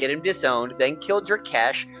Drachmond, get him disowned, then kill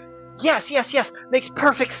Drakesh. Yes, makes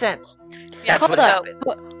perfect sense. Yeah, That's what so- happened.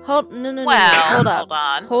 No, Well, hold up. hold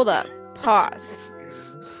on. Hold up. Pause.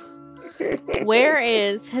 Where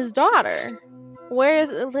is his daughter? Where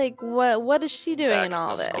is, like, what is she doing Back in in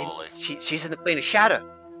all the this? skull. She's in the plane of shadow.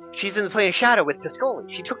 She's in the plane of shadow with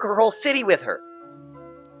Piscoli. She took her whole city with her.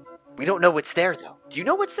 We don't know what's there though. Do you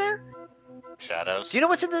know what's there? Shadows? Do you know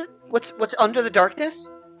what's under the darkness?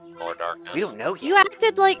 More darkness? We don't know yet. You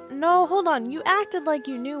acted like no, hold on. You acted like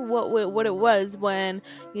you knew what it was when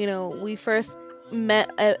we first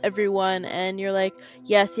met everyone, and you're like,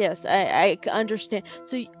 yes, I understand.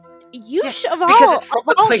 So you Yes, should because it's from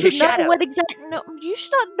the plane of should know shadow. what exact. No, you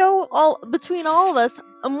should not know all between all of us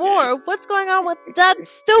more of what's going on with that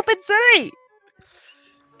stupid city.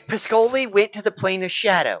 Piscoli went to the plane of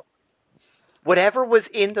shadow. Whatever was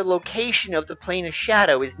in the location of the plane of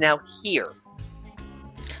shadow is now here.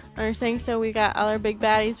 Are you saying so? We got other big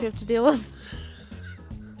baddies we have to deal with.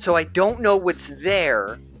 So I don't know what's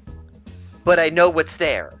there, but I know what's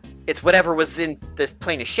there. It's whatever was in this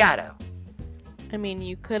plane of shadow. I mean,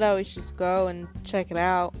 you could always just go and check it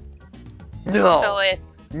out. No. So if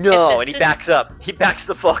No, If and he the backs up. He backs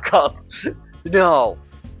the fuck up. No.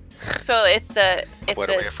 the What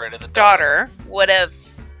are we afraid of the daughter would have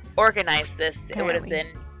organized this, it would have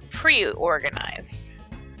Apparently. been pre-organized,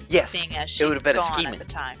 Yes. seeing as It she's would have been a gone scheme. at the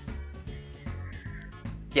time.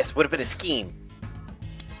 Yes, would have been a scheme.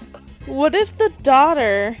 What if the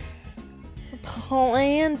daughter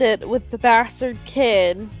planned it with the bastard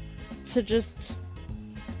kid to just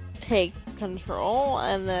take control,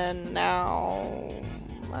 and then now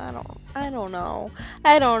I don't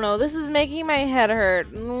know. This is making my head hurt.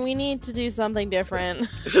 We need to do something different.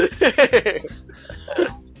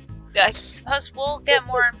 I suppose we'll get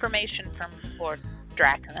more information from Lord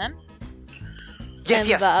Drachmond. Yes, And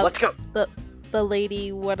yes. the- Let's go. The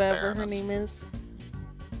lady, whatever her Baroness. name is,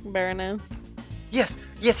 Baroness. Yes,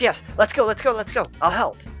 yes, yes. Let's go. Let's go. Let's go. I'll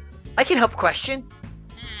help. I can help question.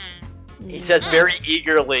 He says very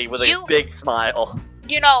eagerly with a You- big smile.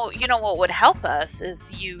 You know what would help us is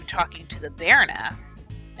you talking to the Baroness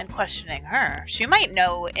and questioning her. She might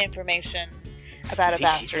know information about You a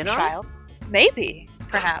think she's bastard in on it? child. Maybe,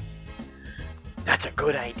 perhaps. That's a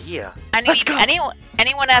good idea. I Let's mean, go.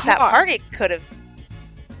 anyone at that Pause. party could have.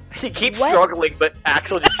 He keeps What? struggling, but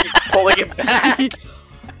Axel just keeps pulling him back.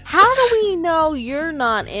 How do we know you're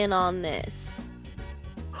not in on this?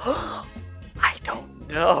 I don't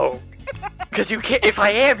know. Because you can't. If I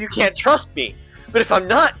am, you can't trust me. But if I'm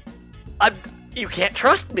not, you can't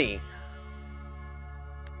trust me.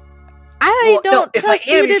 I Well, no, don't if I trust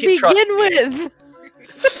am, you you to can trust begin me. with.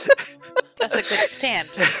 That's a good stand.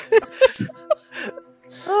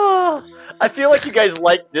 Oh, I feel like you guys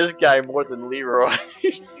like this guy more than Leroy.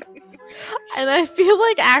 And I feel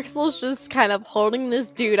like Axel's just kind of holding this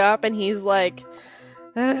dude up, and he's like,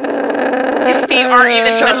 His feet aren't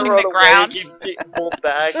even Trying to touching run the away, ground. keeps getting pulled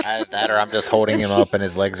back. That or I'm just holding him up and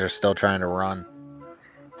his legs are still trying to run.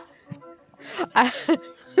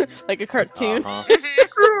 like a cartoon.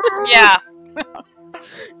 Uh-huh. Yeah.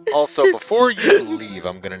 Also, before you leave,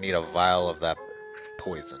 I'm gonna need a vial of that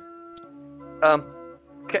poison.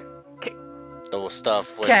 The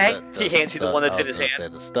stuff with 'Kay. the He hands you the one that's in his hand. Say,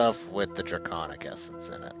 the stuff with the draconic essence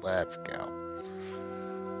in it. Let's go.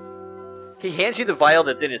 He hands you the vial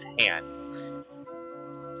that's in his hand.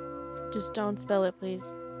 Just don't spill it,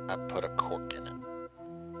 please. I put a cork in it.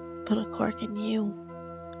 Put a cork in you.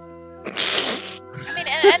 I mean,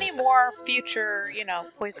 and any more future,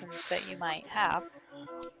 poisons that you might have.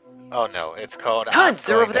 Oh no, it's called. Tons, I'm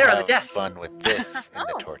they're going over to there on the have desk. Fun with this in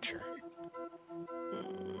the Oh. torture.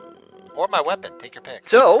 Or my weapon. Take your pick.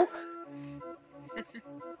 So,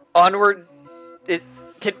 onward.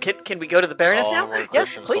 Can we go to the Baroness now? Onward,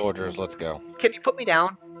 Yes, Christian please. soldiers. Let's go. Can you put me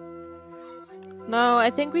down? No, I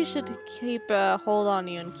think we should keep a hold on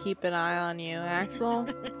you and keep an eye on you, Axel.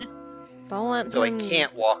 Don't let So I him.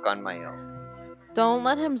 can't walk on my own. Don't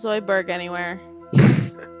let him Zoidberg anywhere.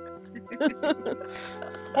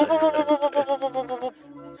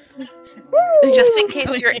 Just in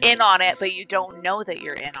case you're in on it, but you don't know that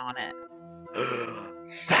you're in on it.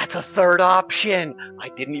 That's a third option. I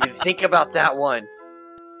didn't even think about that one.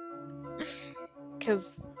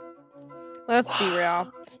 Because, let's be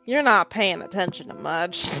real, you're not paying attention to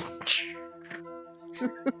much.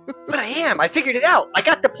 But I am. I figured it out. I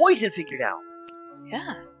got the poison figured out.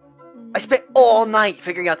 Yeah. I spent all night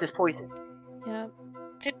figuring out this poison. Yep.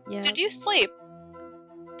 Did you sleep?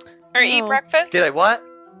 Or eat No. breakfast? Did I what?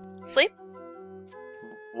 Sleep?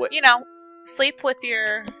 What? You know, sleep with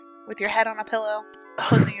your head on a pillow,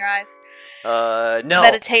 closing your eyes, No.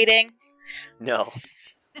 meditating. No.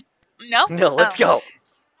 No? No, let's go.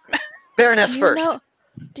 Baroness first.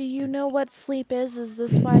 Do you know what sleep is? Is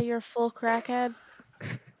this why you're full crackhead?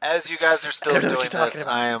 As you guys are still I don't know what doing you're talking this,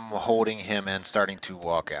 about. I am holding him and starting to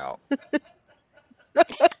walk out.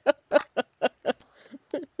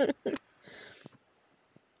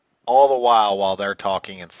 All the while they're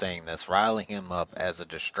talking and saying this, riling him up as a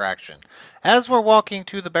distraction as we're walking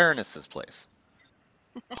to the Baroness's place.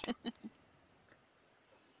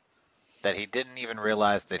 That he didn't even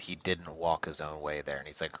realize that he didn't walk his own way there. And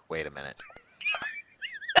he's like, wait a minute.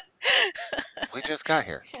 We just got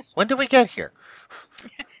here. When did we get here?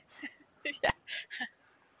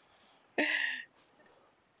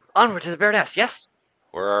 Onward to the Baroness, yes?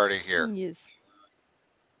 We're already here. Yes.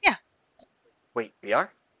 Wait, we are?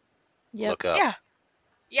 Yep. Look up Yeah.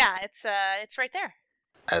 Yeah, it's right there.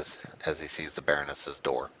 as he sees the Baroness's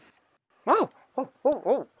door. Oh.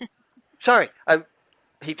 Sorry.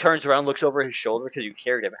 He turns around, looks over his shoulder because you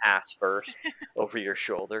carried him ass first over your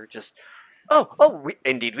shoulder. Just,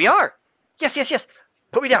 indeed we are. Yes.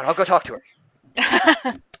 Put me down. I'll go talk to her.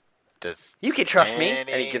 Does You can trust me. And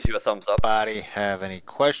he gives you a thumbs up. anybody have any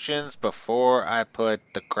questions before I put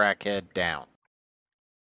the crackhead down?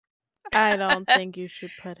 I don't think you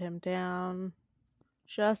should put him down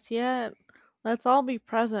just yet. Let's all be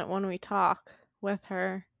present when we talk with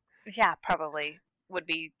her. Yeah, probably would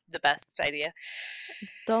be the best idea.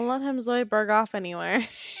 Don't let him Zoidberg off anywhere.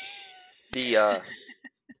 The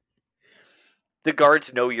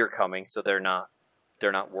guards know you're coming, so they're not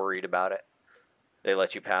worried about it. They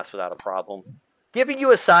let you pass without a problem, giving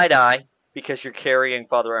you a side eye because you're carrying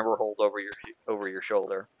Father Emberhold over your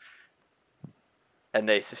shoulder, and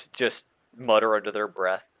they just mutter under their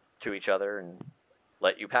breath to each other and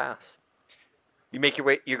let you pass. You make your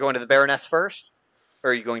way. You're going to the Baroness first,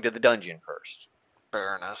 or are you going to the dungeon first?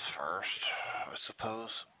 Baroness first, I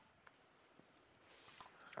suppose.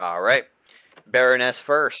 All right, Baroness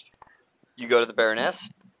first. You go to the Baroness.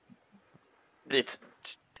 It's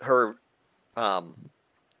her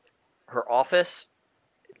office,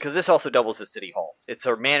 because this also doubles as City Hall. It's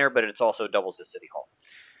her manor, but it's also doubles as City Hall.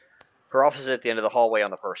 Her office is at the end of the hallway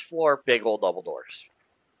on the first floor, big old double doors.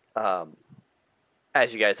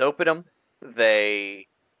 As you guys open them,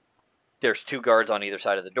 there's two guards on either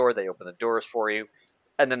side of the door. They open the doors for you,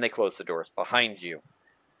 and then they close the doors behind you.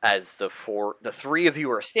 As the three of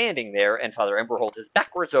you are standing there, and Father Emberhold is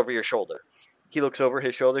backwards over your shoulder. He looks over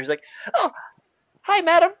his shoulder. He's like, "Oh, hi,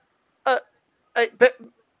 madam.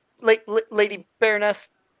 Lady Baroness.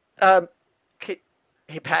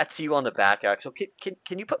 He pats you on the back, Axel.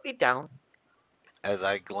 Can you put me down?" As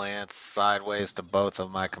I glance sideways to both of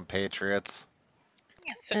my compatriots.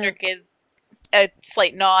 Yeah, Cinder gives a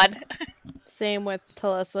slight nod. Same with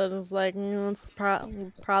Talissa. It's like, it's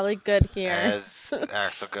probably good here. As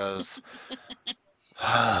Axel goes,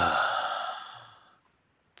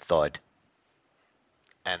 thud.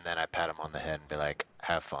 And then I pat him on the head and be like,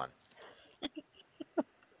 have fun.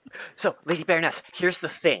 So, Lady Baroness, here's the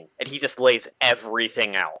thing. And he just lays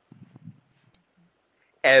everything out.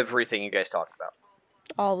 Everything you guys talked about.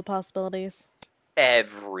 All the possibilities.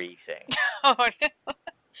 Everything. Oh,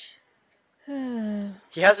 Yeah.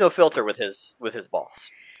 He has no filter with his boss.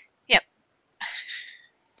 Yep.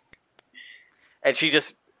 And she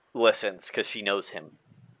just listens because she knows him.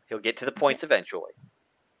 He'll get to the points eventually.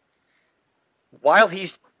 While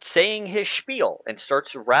he's saying his spiel and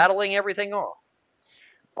starts rattling everything off,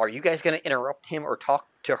 are you guys going to interrupt him or talk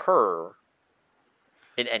to her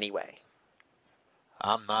in any way?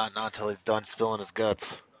 I'm not until he's done spilling his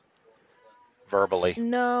guts. Verbally.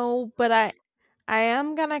 No, but I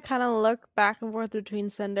am gonna kind of look back and forth between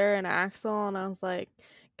Cinder and Axel, and I was like,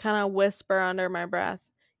 kind of whisper under my breath,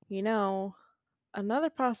 another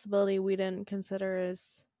possibility we didn't consider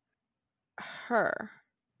is her.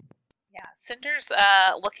 yeah. Cinder's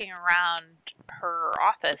looking around her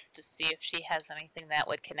office to see if she has anything that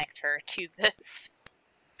would connect her to this.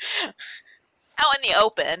 Out in the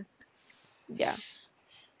open. Yeah.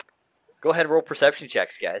 Go ahead and roll perception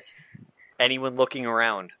checks, guys. Anyone looking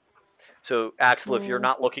around. So, Axel, if you're Mm.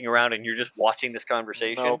 not looking around and you're just watching this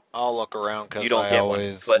conversation, Nope, I'll look around you because don't I get one.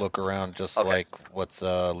 always But look around just okay. like what's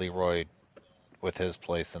Leroy with his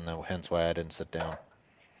place, and then hence why I didn't sit down.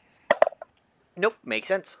 Nope, makes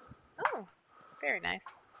sense. Oh, very nice.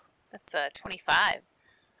 That's 25.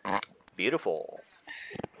 Beautiful.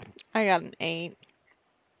 I got an 8.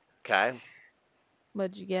 Okay.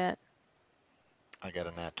 What'd you get? I got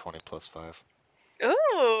a nat 20 plus 5.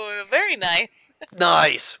 Ooh, very nice.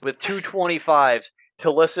 Nice. With 225s.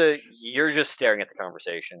 Talissa, you're just staring at the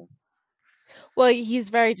conversation. Well, he's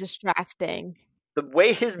very distracting. The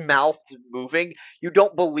way his mouth is moving, you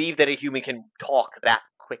don't believe that a human can talk that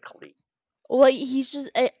quickly. Well, he's just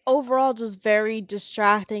overall just very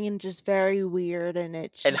distracting and just very weird, and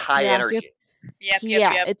it's And just high energy.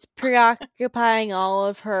 Yep. it's preoccupying all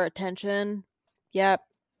of her attention. Yep.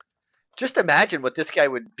 Just imagine what this guy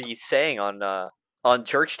would be saying on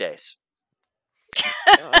church days.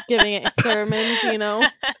 Giving it sermons, you know.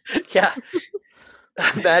 Yeah.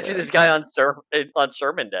 Imagine this guy on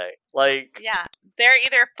sermon day. Like, Yeah, they're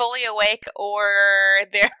either fully awake or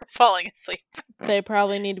they're falling asleep. They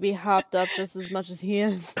probably need to be hopped up just as much as he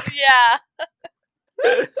is. Yeah.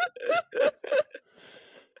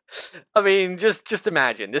 I mean, just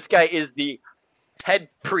imagine. This guy is the head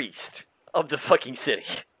priest of the fucking city.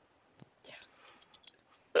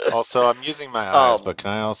 Also, I'm using my eyes, Um, but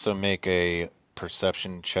can I also make a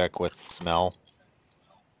perception check with smell?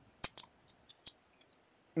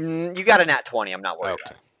 You got a nat 20. I'm not worried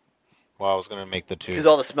Okay. Well, I was gonna make the because 2.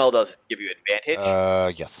 all the smell does is give you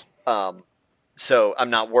advantage. Yes. So I'm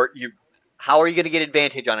not worried. How are you going to get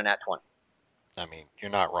advantage on a nat 20? I mean, you're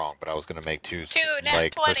not wrong, but I was gonna make 2, Two nat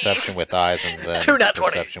like 20s. perception with eyes and then 2 nat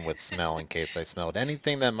 20. perception with smell in case I smelled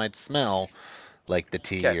anything that might smell like the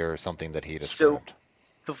tea Okay. or something that he So,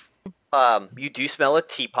 described. you do smell a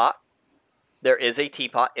teapot. There is a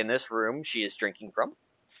teapot in this room she is drinking from.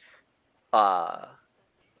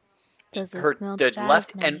 Does it Her smell the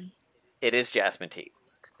left and jasmine-y? it is jasmine tea.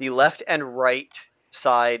 The left and right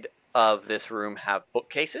side of this room have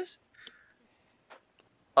bookcases,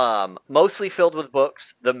 mostly filled with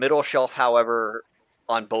books. The middle shelf, however,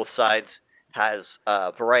 on both sides has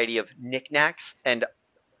a variety of knickknacks and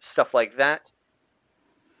stuff like that,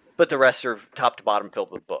 but the rest are top to bottom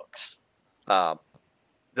filled with books. The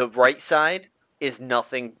right side is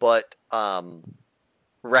nothing but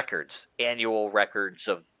records, annual records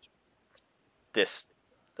of this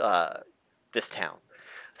this town.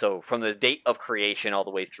 So from the date of creation all the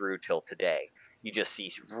way through till today, you just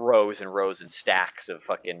see rows and rows and stacks of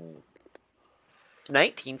fucking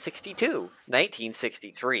 1962,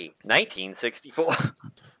 1963, 1964,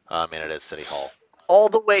 I mean, it is City Hall. all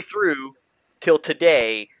the way through till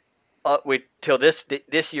today, till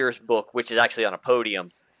this year's book, which is actually on a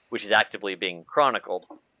podium, which is actively being chronicled.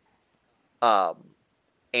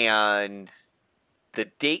 And the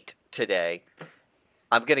date today,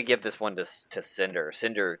 I'm gonna give this one to Cinder.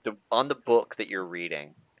 Cinder, on the book that you're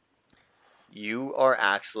reading, you are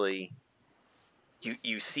actually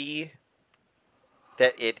you see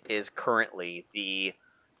that it is currently the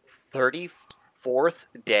 34th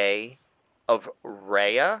day of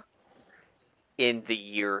Rhea in the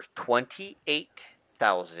year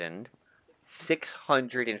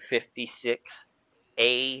 28,656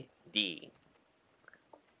 AD.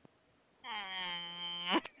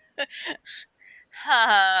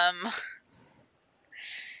 Um,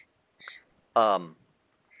 Um,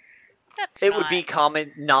 that's it not... would be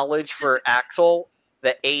common knowledge for Axel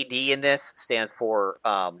that AD in this stands for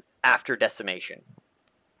after decimation.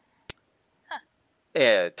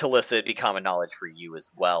 Talissa, it'd be common knowledge for you as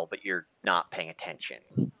well, but you're not paying attention.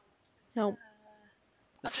 Nope.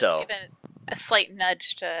 I'll just So, give it a slight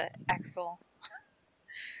nudge to Axel.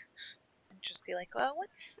 And just be like, well,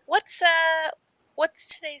 what's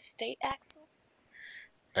today's date, Axel?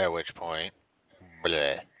 At which point,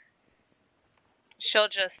 bleh. She'll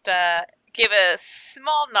just give a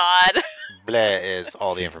small nod. Bleh is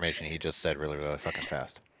all the information he just said really, really fucking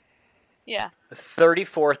fast. Yeah.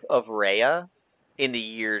 34th of Rhea in the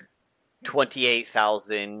year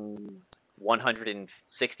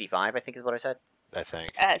 28,165, I think is what I said. I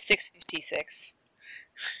think. 656.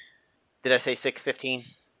 Did I say 615?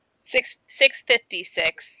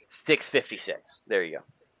 656. 656. There you go.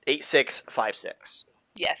 8656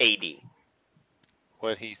 Yes. AD.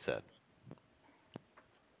 What he said.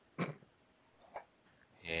 You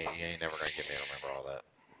ain't never gonna get me to remember all that.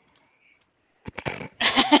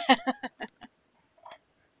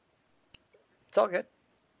 It's all good.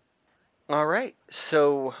 All right.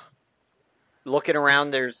 So, looking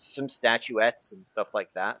around, there's some statuettes and stuff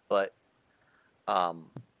like that, but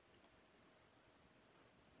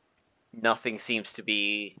nothing seems to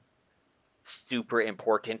be super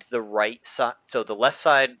important. The right side, so the left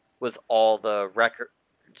side was all the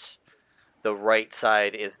records. The right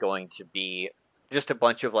side is going to be just a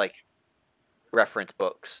bunch of like reference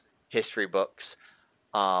books, history books,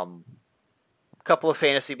 a couple of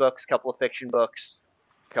fantasy books, couple of fiction books,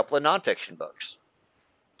 a couple of nonfiction books.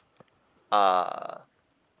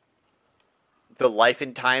 The life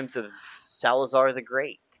and times of Salazar the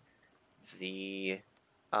Great, the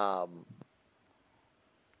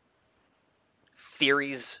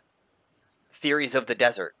theories of the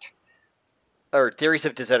desert, or theories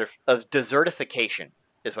of desertification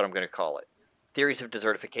is what I'm going to call it. Theories of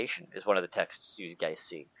desertification is one of the texts you guys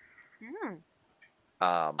see.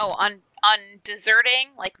 On deserting,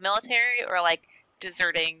 like military, or like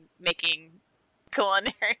deserting making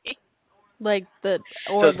culinary. Like the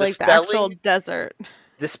So the actual spelling- desert.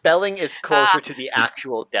 The spelling is closer to the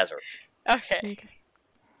actual desert. Okay.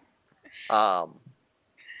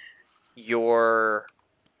 You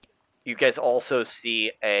guys also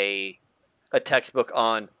see a textbook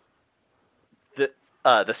on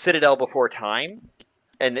the Citadel Before Time,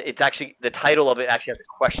 and it's actually, the title of it actually has a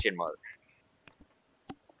question mark.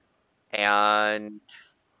 And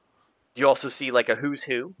you also see like a who's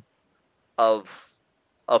who of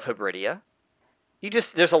Hebridia.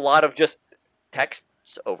 There's a lot of just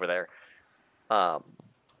texts over there.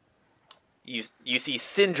 You see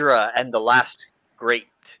Syndra and the Last Great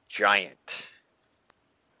Giant.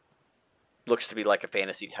 Looks to be like a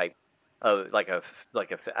fantasy type of like a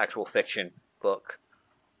actual fiction book.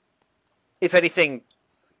 If anything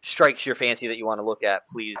strikes your fancy that you want to look at,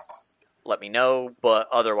 please let me know. But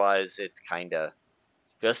otherwise, it's kind of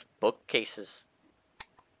just bookcases.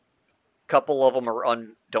 Couple of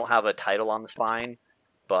them don't have a title on the spine,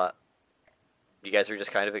 but you guys are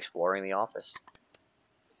just kind of exploring the office.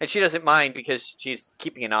 And she doesn't mind because she's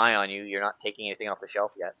keeping an eye on you. You're not taking anything off the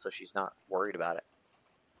shelf yet, so she's not worried about it.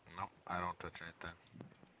 No, I don't touch anything.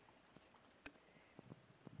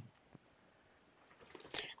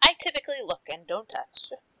 I typically look and don't touch.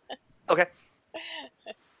 Okay.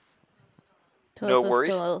 No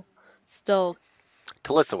worries. Still,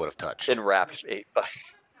 Talissa would have touched. Been wrapped.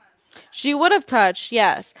 she would have touched,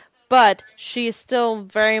 yes, but she's still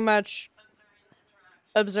very much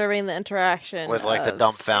observing the interaction With like the of-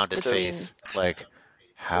 dumbfounded between- face. Like,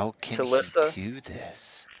 how can Talissa? he do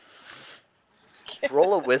this?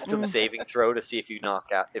 Roll a wisdom saving throw to see if you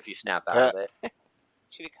snap out of it.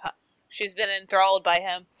 She's been enthralled by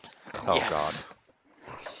him. Oh Yes.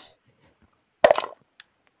 God.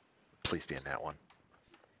 Please be in that one.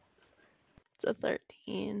 It's a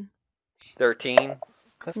 13. 13.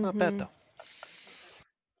 That's not bad Mhm. though.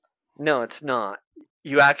 No, it's not.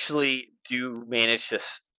 You actually do manage to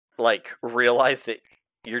realize that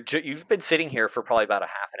you've been sitting here for probably about a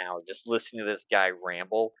half an hour just listening to this guy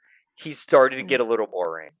ramble. He's starting to get a little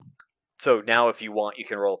boring. So now, if you want, you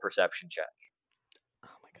can roll a perception check. Oh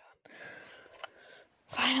my god.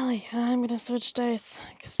 Finally, I'm gonna switch dice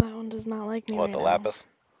because that one does not like me. What, right the now. lapis?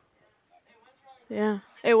 Yeah,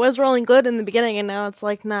 it was rolling good in the beginning, and now it's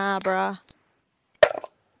like, nah, bruh.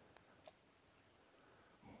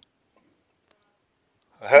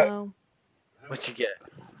 So, What you get?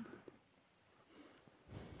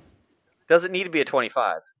 Doesn't need to be a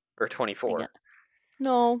 25 or 24.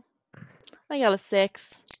 no, I got a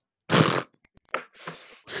 6.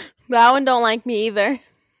 That one don't like me either.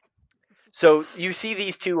 So you see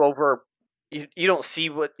these two over. You don't see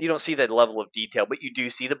that level of detail, but you do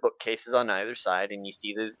see the bookcases on either side, and you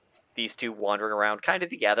see these two wandering around kind of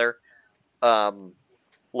together,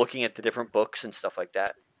 looking at the different books and stuff like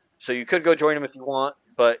that. So you could go join them if you want,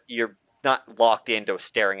 but you're not locked into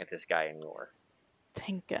staring at this guy anymore.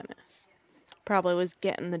 Thank goodness. Probably was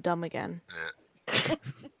getting the dumb again.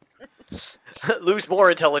 Lose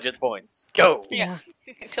more intelligence points. Go. Yeah.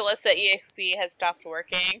 Talissa EXC has stopped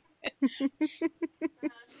working.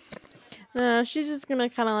 No, she's just gonna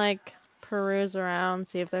kind of like peruse around,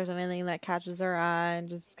 see if there's anything that catches her eye, and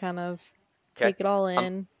just kind of take it all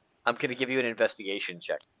in. I'm gonna give you an investigation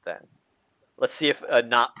check then. Let's see if a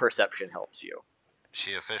not perception helps you.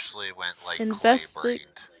 She officially went like Investi- clay-brained.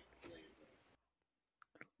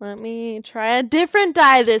 Let me try a different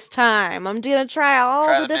die this time. I'm gonna try all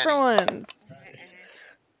Try the the different ones.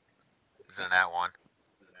 Isn't that one?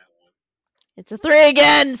 It's a 3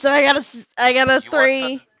 again, so I got a Do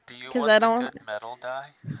 3. you 'cause want I the don't- good metal die?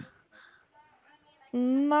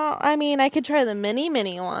 No, I mean I could try the mini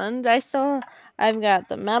ones. I've got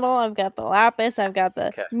the metal, I've got the lapis, I've got the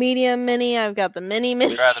Okay. medium mini, I've got the mini.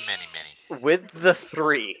 Try the mini. With the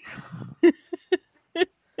 3.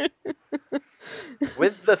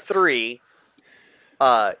 With the 3,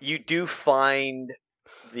 You do find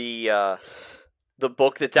the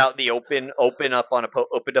book that's out in the opened up on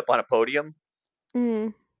a podium,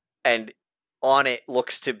 Mm. and on it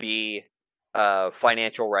looks to be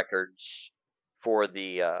financial records for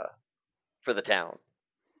the town. Do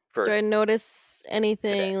For I notice today.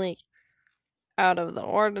 anything like out of the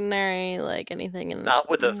ordinary, like anything in? Not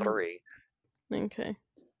with the 3. Okay.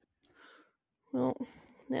 Well, at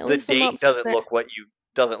The least I'm date not doesn't there. look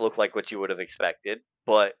like what you would have expected,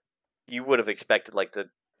 but you would have expected like the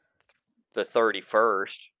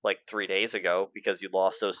 31st, like 3 days ago, because you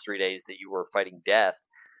lost those 3 days that you were fighting death.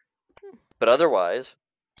 But otherwise,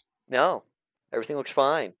 no, everything looks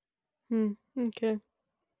fine. Okay.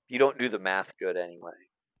 You don't do the math good anyway.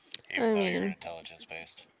 Even I though mean- you're intelligence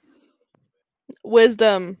based.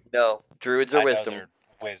 Wisdom. No, druids are I know wisdom. they're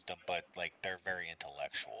wisdom, but like they're very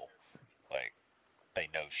intellectual. Like they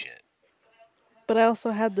know shit. But I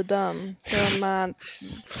also had the dumb, so I'm not.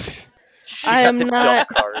 She I got am the not- dumb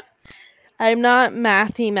card. I'm not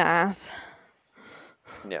mathy math.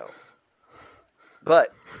 No.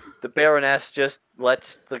 But the Baroness just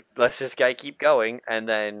lets this guy keep going, and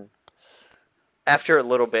then after a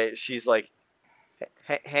little bit, she's like,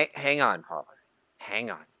 "Hang on, Father. Hang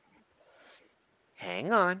on.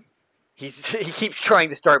 Hang on." He keeps trying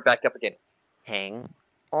to start back up again. Hang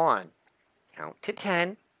on. Count to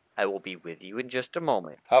 10. I will be with you in just a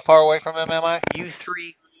moment. How far away from him am I? You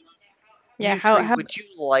three. Yeah. You How? three, would you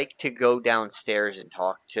like to go downstairs and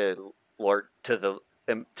talk to the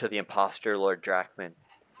imposter, Lord Drachmond?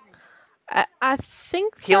 I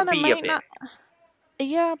think He'll that it be a might bit. not.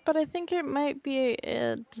 Yeah, but I think it might be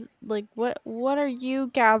like what are you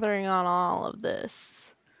gathering on all of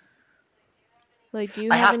this? Like, do you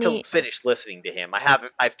I have have any? to finish listening to him.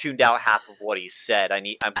 I've tuned out half of what he said. I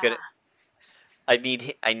need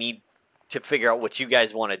to figure out what you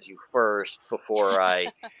guys want to do first before I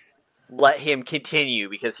let him continue,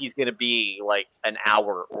 because he's going to be like an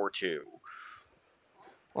hour or two.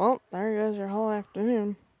 Well, there goes your whole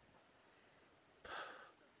afternoon.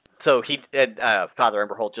 So Father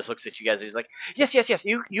Emberhold just looks at you guys and he's like, "Yes, yes, yes.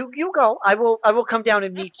 You go. I will come down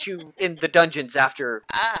and meet you in the dungeons after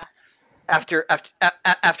I've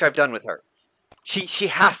done with her. She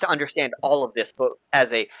has to understand all of this, but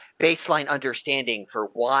as a baseline understanding for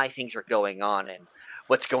why things are going on and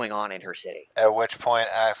what's going on in her city." At which point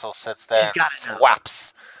Axel sits there She's and gotta know.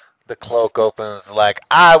 flaps. The cloak opens like,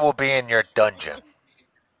 I will be in your dungeon.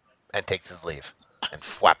 And takes his leave. And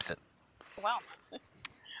flaps it. Wow.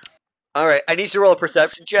 All right, I need you to roll a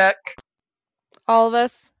perception check. All of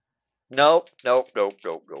us, Nope.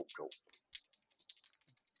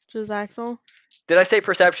 just Axel, Did I say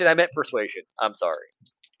perception? I meant persuasion. I'm sorry.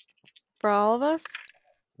 for all of us.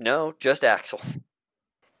 No, just Axel.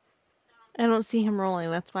 I don't see him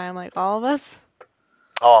rolling. That's why I'm like all of us.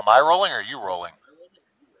 Oh, am I rolling or are you rolling?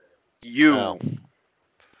 You. Oh.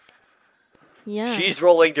 Yeah. She's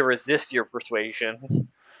rolling to resist your persuasion.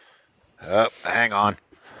 Hang on.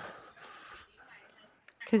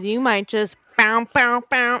 Because you might just bow, bow,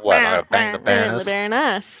 bow, What, I'm gonna bang the Baroness?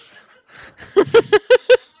 Baroness.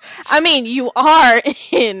 I mean, you are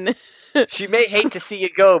in. She may hate to see you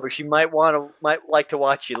go, but she might like to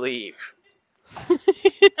watch you leave.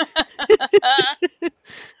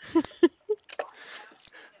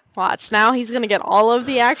 Watch, now he's gonna get all of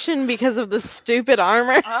the action because of the stupid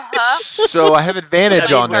armor. So I have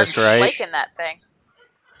advantage on this, right? Liking that thing.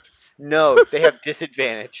 No, they have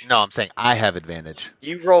disadvantage. No, I'm saying I have advantage.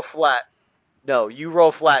 You roll flat. No, you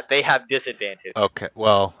roll flat. They have disadvantage. Okay,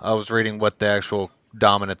 well, I was reading what the actual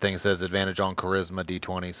dominant thing says. Advantage on charisma,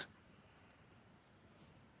 d20s.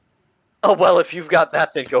 Oh, well, if you've got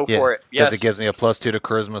that, then go for it. Because Yes. it gives me a +2 to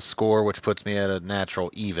charisma score, which puts me at a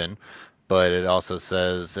natural even. But it also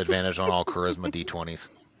says advantage on all charisma d20s.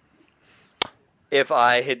 If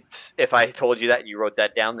I told you that and you wrote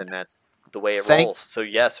that down, then that's the way it Thank rolls. So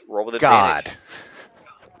yes, roll with God. advantage.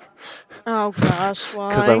 Oh gosh, why?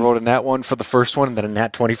 Because I rolled a nat 1 for the first one and then a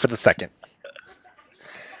nat 20 for the second.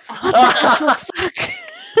 What the actual fuck?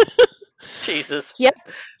 Jesus. Yep.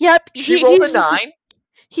 She rolled a he's just- 9.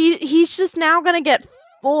 He's just now gonna get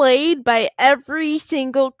flayed by every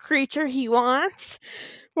single creature he wants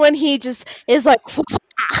when he just is like.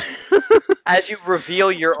 As you reveal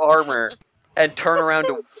your armor and turn around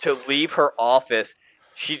to leave her office,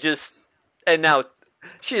 she just now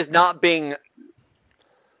she is not being.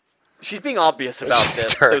 She's being obvious about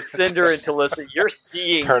this. So Cinder and Talissa, you're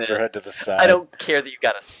seeing Turns this. her head to the side. I don't care that you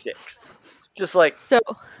got a 6. Just like So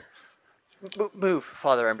move,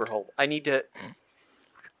 Father Emberhold. I need to.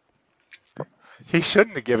 He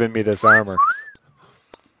shouldn't have given me this armor.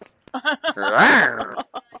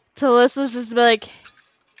 Talissa's just be like,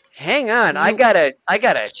 hang on, I gotta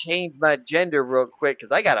change my gender real quick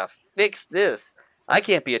because I gotta fix this. I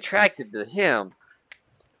can't be attracted to him.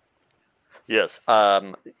 Yes.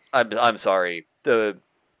 I'm sorry.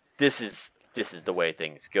 This is the way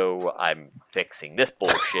things go. I'm fixing this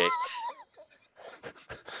bullshit.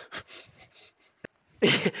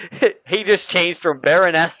 He just changed from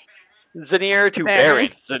Baroness Zanier to Baron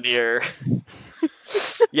Zanier.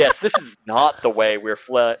 Yes, this is not the way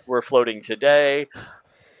we're floating today.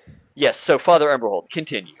 Yes, so Father Emberhold,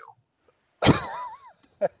 continue.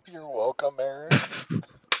 You're welcome, Aaron.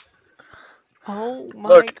 Oh my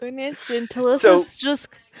Look, goodness! And Talissa's so- just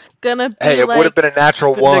gonna be Hey, it would have like, been a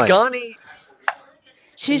natural The one. Nagani,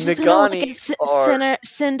 she's just gonna look Nagani at are-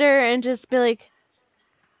 Cinder and just be like,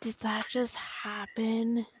 "Did that just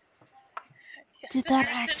happen? Did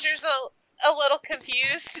that Cinder's a little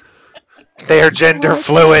confused. They are gender What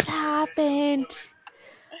fluid. just happened?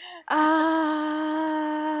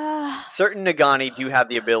 certain Nagani do have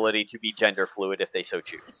the ability to be gender fluid if they so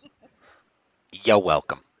choose. You're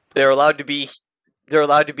welcome. They're allowed to be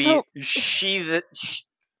So-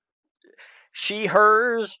 she,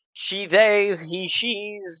 hers, she, theys, he,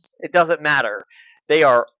 she's. It doesn't matter. They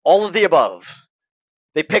are all of the above.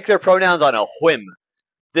 They pick their pronouns on a whim.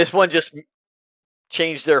 This one just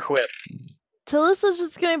changed their whim. Talissa's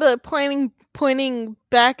just gonna be like pointing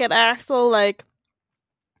back at Axel like,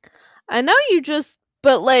 I know you just,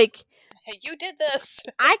 but like, Hey, you did this.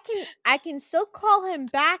 I can still call him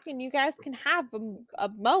back and you guys can have a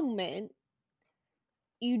moment.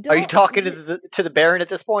 You don't. Are you talking to the Baron at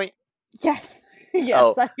this point? Yes. Yes,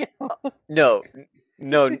 Oh. I am.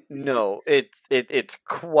 No. It's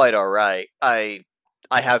quite all right. I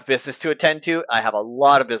have business to attend to. I have a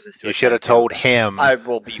lot of business to You attend should have to. told him. I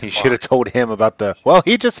will be. You should have told him about the. Well,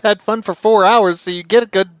 he just had fun for 4 hours, so you get a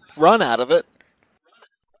good run out of it.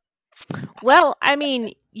 Well, I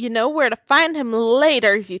mean, you know where to find him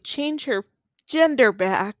later if you change your gender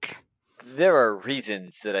back. There are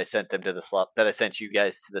reasons that I sent them to the slop. That I sent you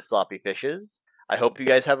guys to the sloppy fishes. I hope you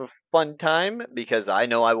guys have a fun time because I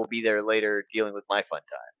know I will be there later dealing with my fun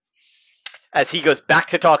time. As he goes back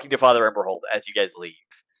to talking to Father Emberhold as you guys leave.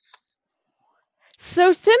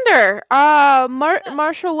 So Cinder,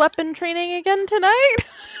 martial weapon training again tonight?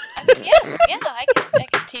 Yes, yeah, I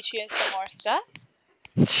can teach you some more stuff.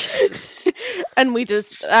 And we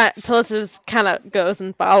just Talissa just kind of goes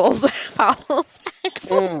and follows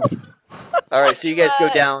Axel. All right, so you guys go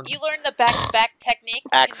down. You learn the back-to-back technique,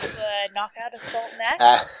 which Axe. is the knockout assault next.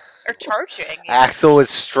 Ah. Or charging. Yeah. Axel is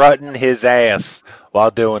strutting his ass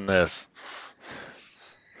while doing this.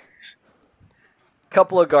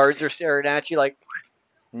 Couple of guards are staring at you like,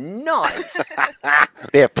 nice.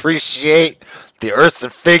 They appreciate the earthen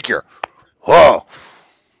figure. Whoa.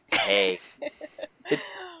 Hey.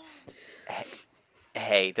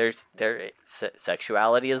 Hey,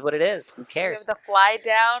 sexuality is what it is. Who You cares? have the fly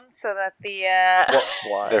down so that the What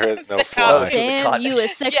fly? There is no The fly. Oh, Damn, God. you a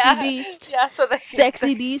sexy Yeah. beast. Yeah, so the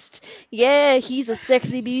Sexy beast. Yeah, he's a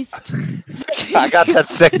sexy beast. I got that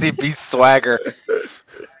sexy beast swagger.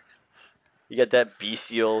 You got that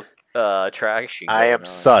bestial attraction. I am going on.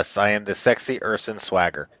 sus. I am the sexy Urson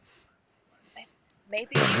swagger. maybe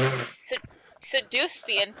you can seduce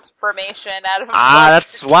the information out of him.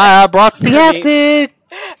 That's why I brought the acid.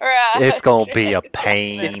 Right. It's gonna be a It's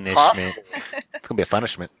punishment. possible. It's gonna be a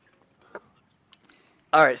punishment.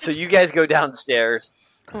 All right, so you guys go downstairs,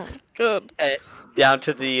 Good. down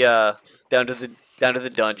to the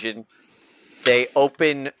dungeon. They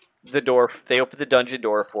open the door. They open the dungeon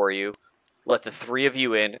door for you. Let the three of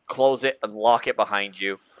you in. Close it and lock it behind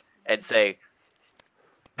you, and say,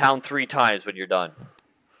 "Pound 3 times when you're done."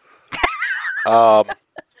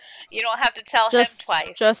 You don't have to tell him Just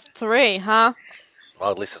twice. Just 3, huh?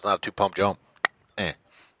 Well, at least it's not a 2-pump jump.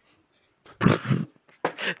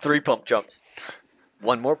 3 pump jumps.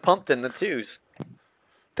 1 more pump than the 2s.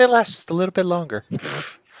 They last just a little bit longer.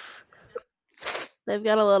 They've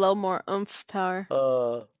got a little more oomph power.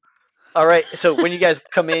 All right, so when you guys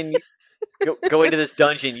come in, go into this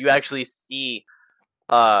dungeon, you actually see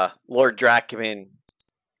Lord Drachmond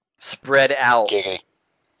spread out. Giggity.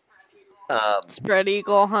 Spread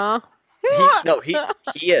eagle, huh?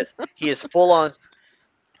 He is full on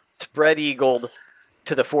spread eagled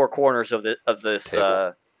to the 4 corners of this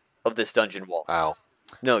dungeon wall. Wow.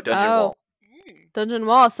 No, dungeon Oh. wall. Dungeon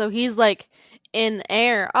wall, so he's like in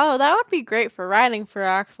air. Oh, that would be great for riding for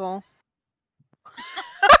Axel.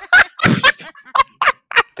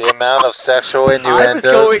 The amount of sexual I was going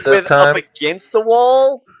innuendos this with up time. against the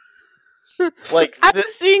wall. Like I'm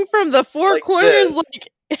this, seeing from the 4 like corners, this.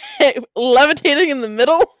 like levitating in the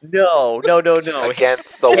middle. No.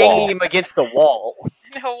 Against the Hanging wall. him against the wall.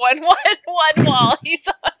 No, one wall. He's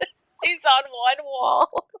on one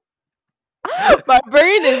wall. My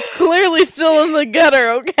brain is clearly still in the gutter.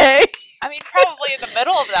 Okay. I mean, probably in the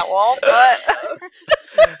middle of that wall, but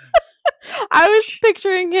I was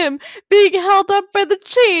picturing him being held up by the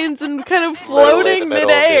chains and kind of Literally floating the middle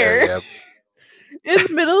of the air, midair. yep. In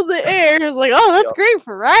the middle of the air. I was like, oh, that's Yep. great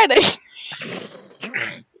for riding.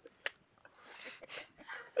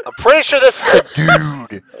 I'm pretty sure this is a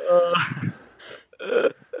dude.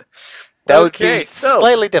 That would be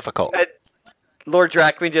slightly difficult. Lord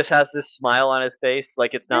Drachmond just has this smile on his face,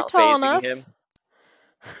 like it's not You're tall phasing enough. him.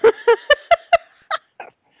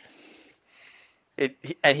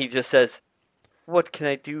 And he just says, "What can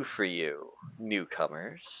I do for you,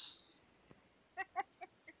 newcomers?"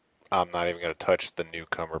 I'm not even going to touch the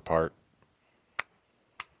newcomer part.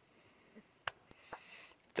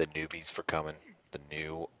 The newbies for coming. The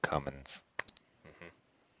new Cummins.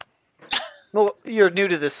 Well, you're new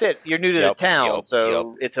to the city. You're new to Yep, the town, yep,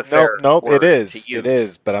 so it's a fair Nope, word it is. to use. It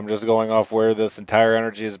is, but I'm just going off where this entire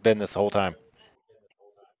energy has been this whole time.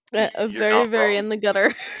 You're Very, not very wrong. in the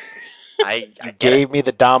gutter. I You get it. gave me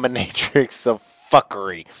the dominatrix of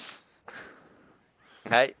fuckery.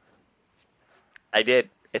 I did.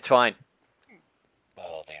 It's fine.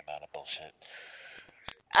 Oh, the amount of bullshit.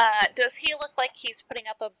 does he look like he's putting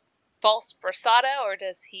up a false versata, or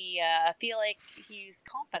does he feel like he's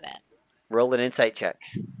confident? Roll an insight check.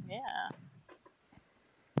 Yeah.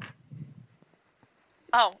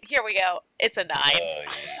 Oh, here we go. It's a 9.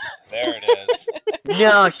 Yeah. There it is.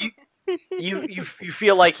 No, you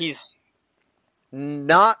feel like he's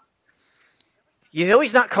not. You know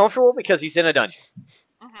he's not comfortable because he's in a dungeon.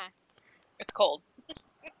 Mm-hmm. It's cold.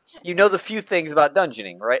 You know the few things about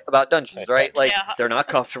dungeoning, right? About dungeons, right? Like Yeah. they're not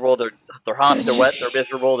comfortable. They're hot. They're wet. They're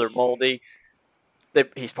miserable. They're moldy.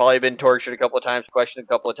 He's probably been tortured a couple of times, questioned a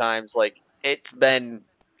couple of times. Like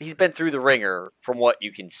he's been through the ringer from what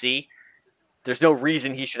you can see. There's no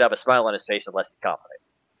reason he should have a smile on his face unless he's confident.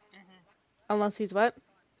 Mm-hmm. Unless he's what?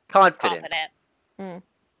 Confident. Mm.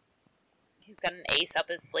 He's got an ace up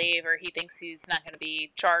his sleeve, or he thinks he's not going to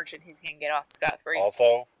be charged and he's going to get off scot-free.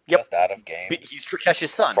 Also, Yep. just out of game. He's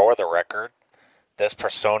Drakesh's son. For the record, this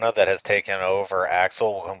persona that has taken over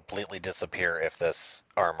Axel will completely disappear if this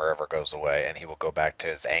armor ever goes away, and he will go back to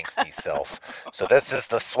his angsty self. So this is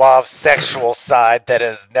the suave sexual side that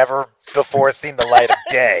has never before seen the light of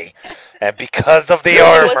day. And because of the It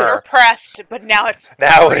was armor, repressed, but now it's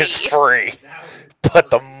now free. it is free.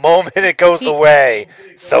 But the moment it goes away,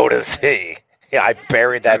 so does he. Yeah, I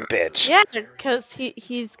buried that bitch. Yeah, because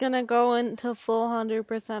he's gonna go into full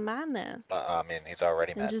 100% madness I mean, he's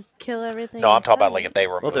already and mad. just kill everything. No, I'm talking about inside. like if they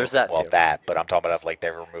remove there's that too. but I'm talking about if like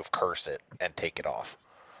they remove curse it and take it off.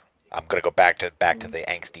 I'm gonna go back to the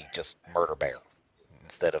angsty just murder bear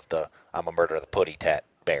instead of the I'm a murder the putty tat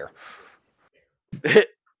bear.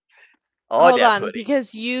 Hold on,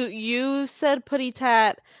 because you said putty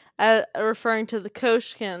tat referring to the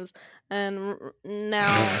Koshkins, and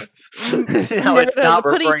now now it's not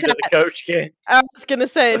referring to the coach kids. I was gonna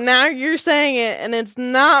say now you're saying it, and it's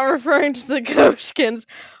not referring to the Koshkins.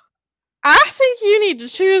 I think you need to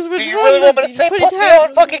choose which Do you one really want me to the say putty pussy tat-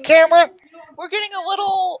 on fucking camera? We're getting a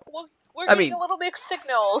little. We're getting a little mixed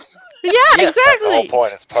signals. Yeah, Yes, That's the exactly. whole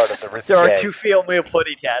point. It's part of the risque. There are two female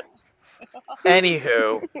putty tats.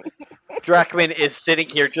 Anywho, Drachmond is sitting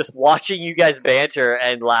here just watching you guys banter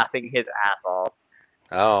and laughing his ass off.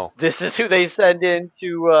 Oh. This is who they send in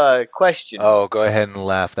to question. Oh, go ahead and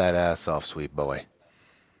laugh that ass off, sweet boy.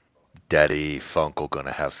 Daddy Funkle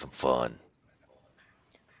gonna have some fun.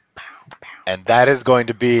 And that is going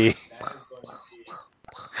to be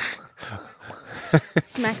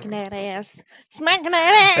Smacking that ass. Smacking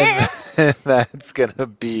that ass. and that's gonna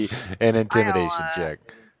be an intimidation check.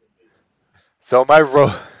 So am I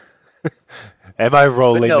rolling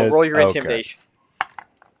But no, this? roll your Okay. intimidation.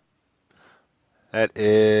 That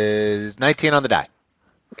is 19 on the die.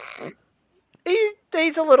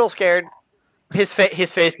 He's a little scared. His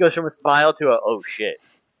face goes from a smile to a oh shit.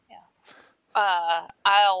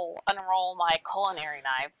 I'll unroll my culinary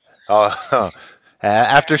knives. Oh,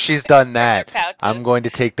 after she's done that, Pouches. I'm going to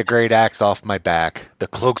take the great axe off my back. The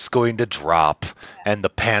cloak's going to drop, and the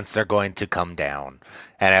pants are going to come down.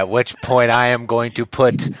 And at which point I am going to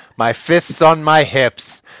put my fists on my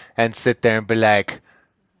hips and sit there and be like,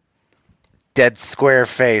 dead square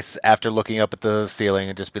face after looking up at the ceiling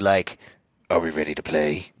and just be like, are we ready to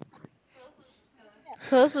play?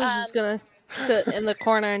 So this is just gonna sit in the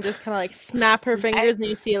corner and just kind of like snap her fingers, and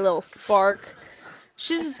you see a little spark.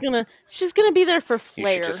 She's gonna be there for You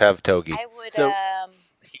flair. should just have Togi. I would So-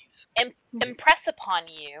 impress upon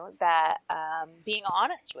you that being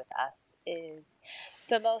honest with us is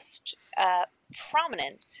the most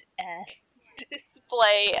prominent and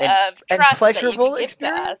display of And trust that you pleasurable can give to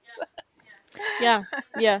experience? us. Yeah,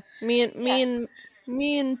 yeah. Yes.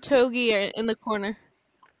 Me and Togi are in the corner.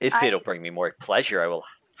 If it'll bring me more pleasure, I will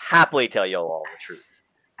happily tell you all the truth.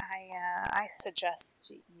 I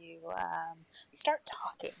suggest you start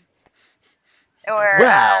talking, or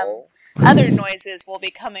Well, other noises will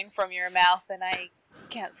be coming from your mouth, and I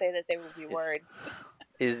can't say that they will be words.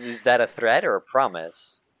 is that a threat or a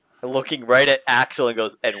promise? Looking right at Axel and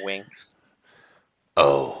goes and winks.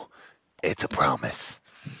 Oh, it's a promise.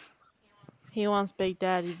 He wants Big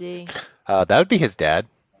Daddy D. That would be his dad.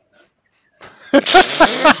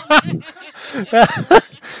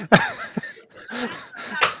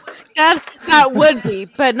 That would be,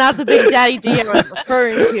 but not the Big Daddy D I was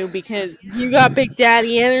referring to, because you got Big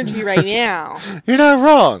Daddy energy right now. You're not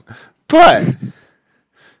wrong, but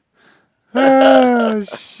oh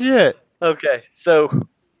shit. Okay, so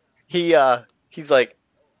he's like,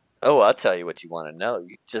 "Oh, I'll tell you what you want to know.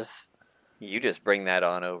 You just bring that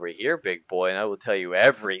on over here, big boy, and I will tell you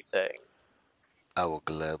everything." I will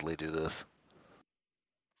gladly do this.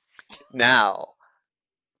 Now,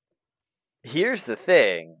 here's the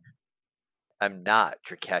thing. I'm not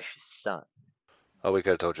Drakesh's son. Oh, we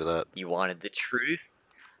could have told you that. You wanted the truth?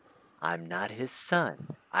 I'm not his son.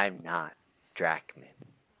 I'm not Drachmond.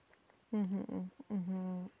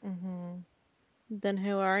 Then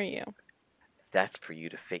who are you? That's for you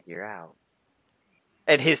to figure out.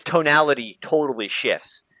 And his tonality totally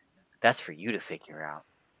shifts. That's for you to figure out.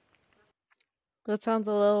 That sounds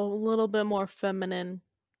a little bit more feminine.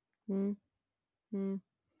 Am I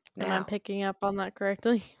Now, picking up on that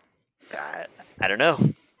correctly? I don't know.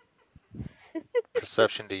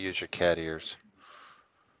 Perception to use your cat ears.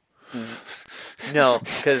 No,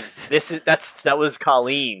 because that was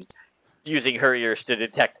Colleen using her ears to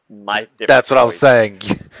detect my different That's what I was voice. saying.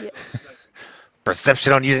 Yeah.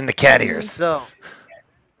 Perception on using the cat ears. So,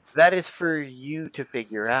 that is for you to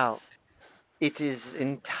figure out. It is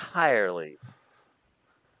entirely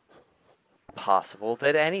possible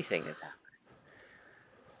that anything is happening.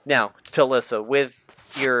 Now, Talissa, with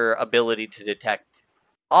your ability to detect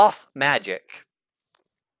off magic,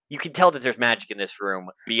 you can tell that there's magic in this room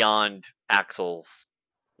beyond Axel's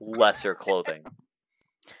lesser clothing.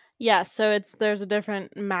 Yeah, so there's a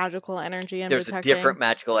different magical energy I'm There's detecting. a different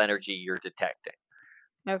magical energy you're detecting.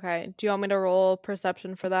 Okay. Do you want me to roll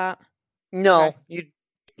perception for that? No, Okay.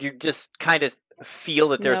 you just kind of feel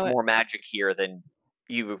that there's No, more magic here than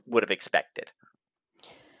you would have expected.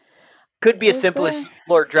 Could be as Is simple as there?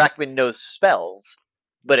 Lord Drachmond knows spells,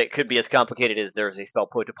 but it could be as complicated as there's a spell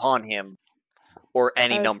put upon him, or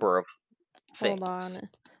any number of things. Hold on.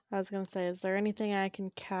 I was gonna say, is there anything I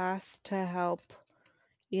can cast to help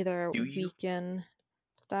either Do you- weaken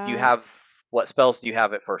that? You have what spells do you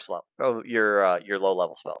have at first level? Oh, your low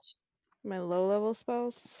level spells. My low level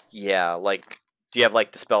spells? Yeah, like do you have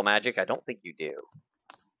like dispel magic? I don't think you do.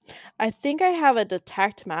 I think I have a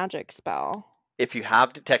detect magic spell. If you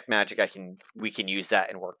have detect magic, we can use that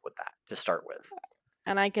and work with that to start with.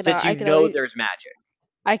 And I could Since I you could know always, there's magic.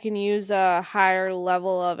 I can use a higher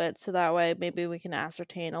level of it, so that way maybe we can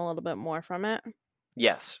ascertain a little bit more from it.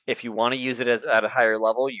 Yes, if you want to use it as at a higher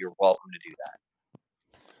level, you're welcome to do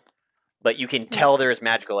that. But you can tell there's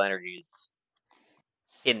magical energies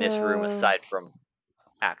in this room aside from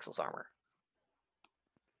Axel's armor.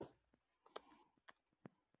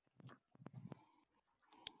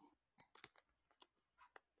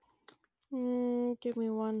 Give me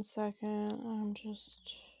 1 second. I'm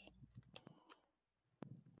just.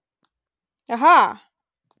 Aha!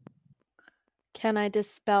 Can I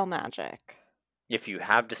dispel magic? If you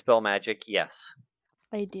have dispel magic, yes.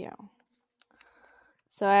 I do.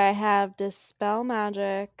 So I have dispel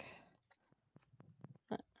magic.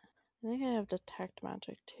 I think I have detect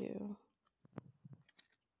magic too.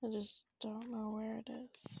 I just don't know where it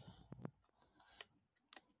is.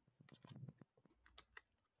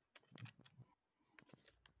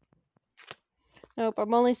 Nope,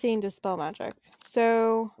 I'm only seeing dispel magic.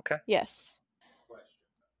 So, Okay. yes.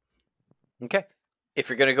 Okay. If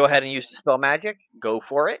you're going to go ahead and use dispel magic, go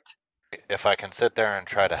for it. If I can sit there and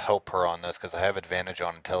try to help her on this, because I have advantage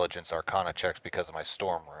on intelligence arcana checks because of my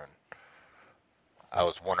storm rune. I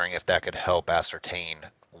was wondering if that could help ascertain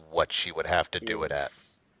what she would have to do it at.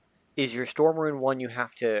 Is your storm rune one you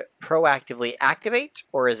have to proactively activate,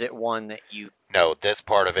 or is it one that you No, this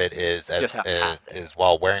part of it is just have passive? is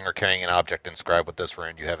while wearing or carrying an object inscribed with this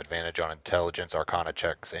rune, you have advantage on intelligence arcana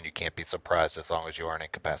checks, and you can't be surprised as long as you aren't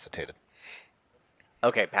incapacitated.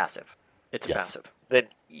 Okay, passive. It's a Yes. passive. then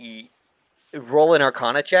roll an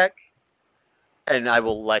Arcana check, and I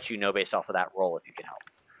will let you know based off of that roll if you can help.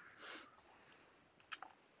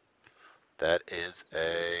 That is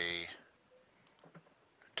a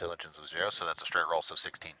intelligence of 0, so that's a straight roll, so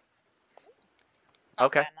 16.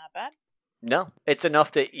 Okay. Not bad. No, it's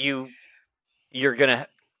enough that you're gonna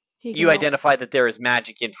He can you help. identify that there is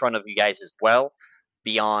magic in front of you guys as well,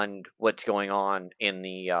 beyond what's going on in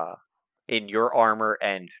the in your armor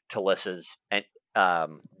and Talissa's and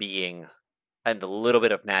being, and the little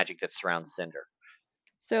bit of magic that surrounds Cinder.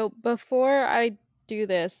 So before I do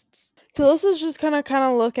this, Talissa's just kind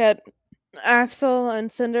of look at Axel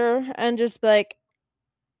and Cinder and just be like,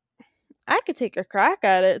 I could take a crack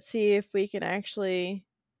at it, see if we can actually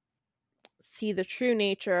see the true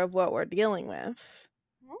nature of what we're dealing with.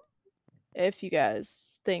 If you guys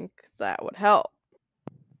think that would help.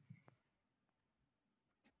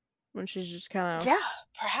 And she's just kind of... Yeah,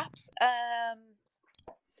 perhaps.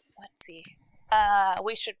 Let's see.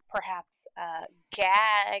 We should perhaps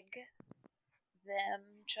gag them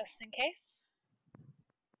just in case.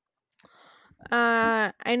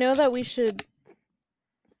 I know that we should...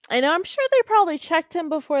 I'm sure they probably checked him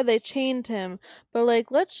before they chained him, but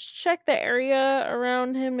like, let's check the area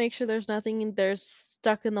around him, make sure there's nothing there's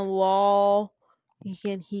stuck in the wall.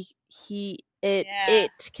 It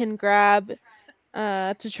can grab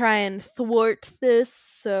to try and thwart this,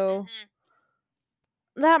 so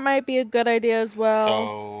that might be a good idea as well.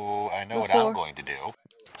 So, I know what I'm going to do.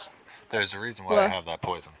 There's a reason why I have that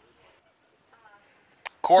poison.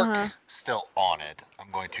 Cork still on it.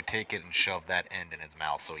 I'm going to take it and shove that end in his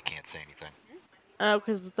mouth so he can't say anything. Oh,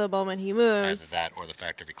 because the moment he moves... Either that or the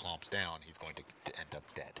fact if he clomps down, he's going to end up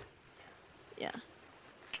dead. Yeah.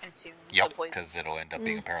 Consume Yep, because it'll end up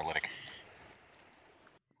being a paralytic.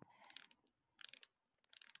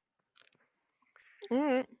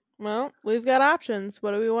 Alright. Well, we've got options.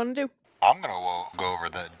 What do we want to do? I'm going to go over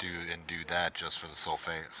that do that just for the sole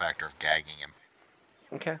factor of gagging him.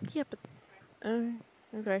 Okay. Yeah, but...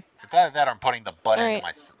 okay. It's either that or I'm putting the butt end of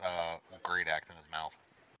my great axe in his mouth.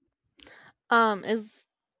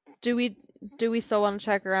 Do we still want to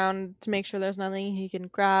check around to make sure there's nothing he can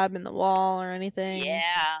grab in the wall or anything?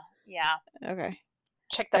 Yeah. Okay.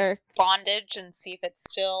 Check the bondage and see if it's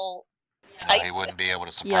still tight. No, he wouldn't be able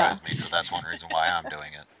to surprise me, so that's one reason why I'm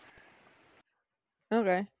doing it.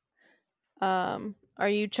 Okay. Are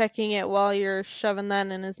you checking it while you're shoving that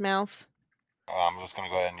in his mouth? I'm just going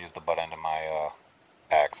to go ahead and use the butt end of my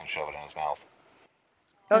axe and shove it in his mouth.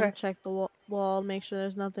 Okay. And check the wall, make sure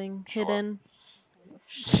there's nothing hidden.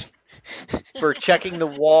 For checking the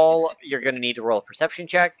wall, you're going to need to roll a perception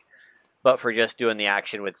check. But for just doing the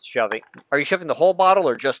action with shoving... Are you shoving the whole bottle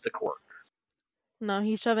or just the cork? No,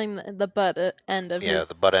 he's shoving the butt end of his... Yeah,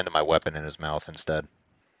 the butt end of my weapon in his mouth instead.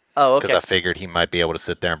 Oh, okay. Because I figured he might be able to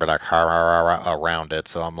sit there and be like, ha, ha, ha, ha, around it.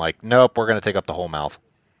 So I'm like, nope, we're going to take up the whole mouth.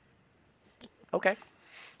 Okay.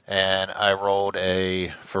 And I rolled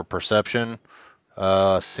for perception,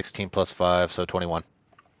 16 plus 5, so 21.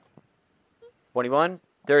 21.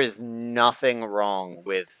 There is nothing wrong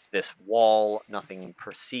with this wall, nothing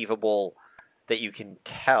perceivable that you can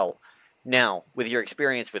tell. Now, with your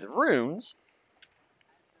experience with runes,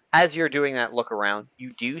 as you're doing that look around,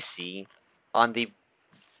 you do see on the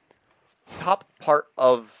top part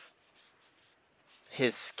of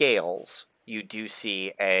his scales, you do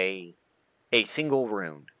see a single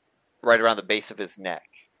rune right around the base of his neck.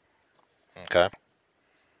 Okay.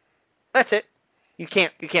 That's it. You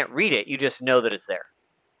can't read it. You just know that it's there.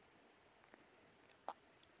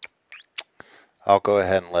 I'll go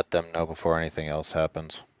ahead and let them know before anything else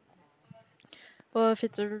happens. Well, if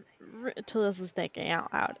it's Talissa's thinking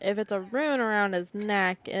out loud. If it's a rune around his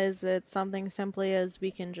neck, is it something simply as we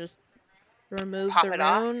can just remove Pop the it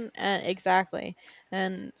rune? Exactly.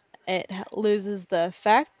 And it loses the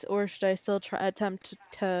effect, or should I still attempt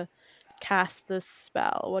to cast this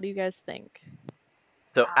spell? What do you guys think?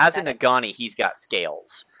 So as a Nagani, he's got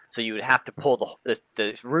scales. So you would have to pull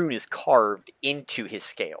the rune is carved into his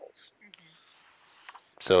scales.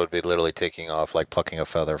 So it would be literally taking off, like plucking a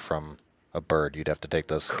feather from a bird. You'd have to take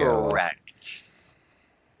those scales off. Correct.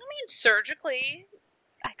 I mean, surgically,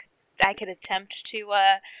 I could attempt to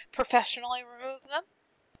professionally remove them.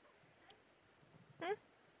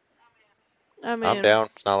 I mean, I'm down.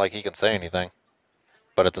 It's not like he can say anything.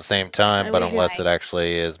 But at the same time, unless it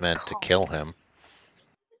actually is meant to kill him.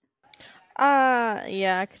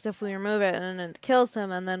 Yeah, because if we remove it and it kills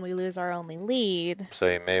him, and then we lose our only lead. So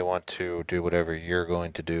you may want to do whatever you're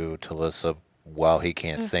going to do, Talissa, while he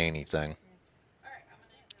can't say anything.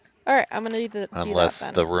 Alright, I'm gonna do that then.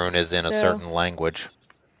 Unless the rune is in a certain language.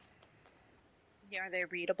 Are they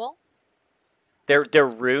readable? They're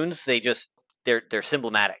runes. They're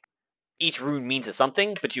symbolic. Each rune means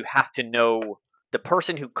something, but you have to know the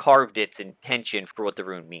person who carved its intention for what the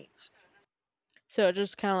rune means. So it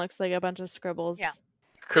just kind of looks like a bunch of scribbles. Yeah.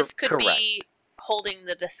 This could Correct. be holding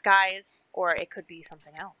the disguise, or it could be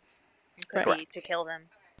something else. It could Right. be to kill them.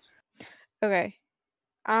 Okay.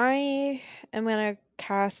 I am going to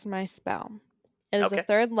cast my spell. It is Okay. a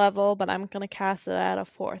 3rd level, but I'm going to cast it at a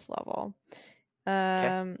 4th level.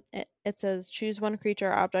 It says choose one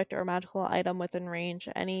creature, object, or magical item within range.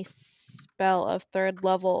 Any spell of 3rd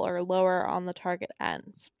level or lower on the target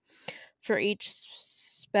ends. For each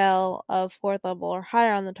spell of 4th level or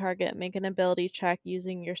higher on the target, make an ability check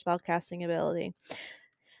using your spellcasting ability.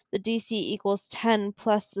 The DC equals 10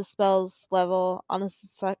 plus the spell's level. On a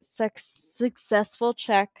successful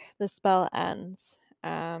check, the spell ends.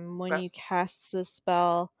 When Okay. you cast the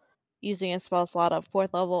spell using a spell slot of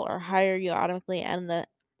 4th level or higher, you automatically end the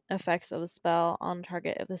effects of the spell on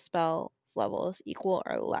target if the spell's level is equal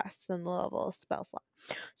or less than the level of spell slot.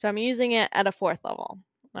 So I'm using it at a 4th level.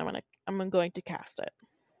 I'm going to cast it.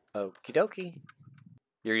 Okie dokie.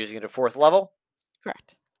 You're using it at 4th level?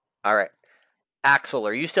 Correct. All right. Axel,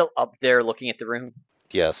 are you still up there looking at the room?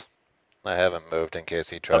 Yes. I haven't moved in case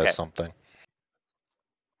he tries Okay. something.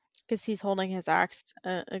 Because he's holding his axe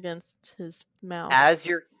against his mouth. As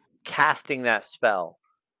you're casting that spell,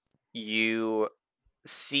 you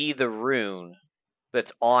see the rune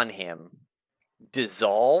that's on him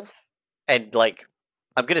dissolve, and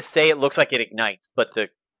I'm gonna say it looks like it ignites, but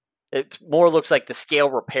it more looks like the scale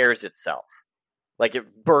repairs itself. Like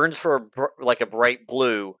it burns for a bright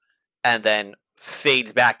blue, and then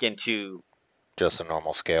fades back into Just a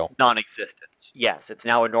normal scale. non-existence. Yes, it's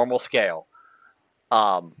now a normal scale.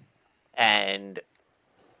 And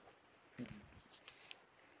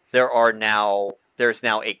there's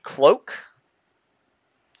now a cloak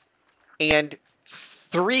and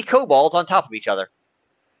 3 kobolds on top of each other.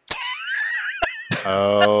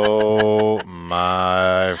 Oh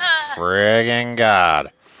my friggin'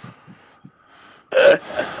 god.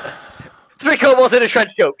 3 kobolds in a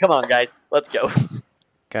trench coat. Come on, guys. Let's go.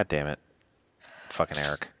 God damn it. Fucking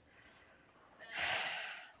Eric.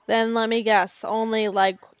 Then let me guess. Only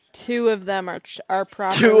like 2 of them are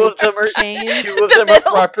properly 2 of them are chained. 2 of them are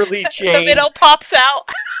properly chained. The middle pops out.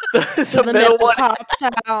 So the middle one pops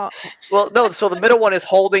out. Well, no. So the middle one is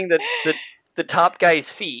holding the top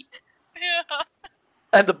guy's feet, Yeah.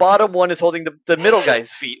 and the bottom one is holding the middle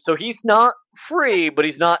guy's feet. So he's not free, but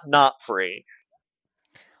he's not free.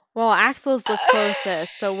 Well, Axel's the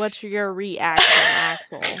closest. So what's your reaction,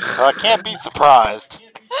 Axel? I can't be surprised.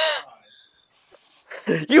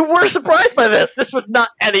 You were surprised by this. This was not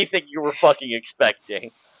anything you were fucking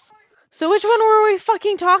expecting. So which one were we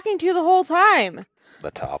fucking talking to the whole time?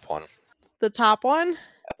 The top one. The top one?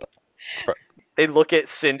 They look at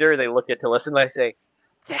Cinder, they look at Talissa, and they say,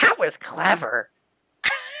 "That was clever.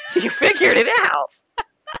 You figured it out.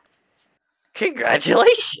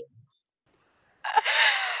 Congratulations.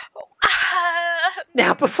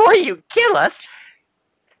 Now, before you kill us,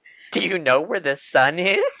 do you know where the sun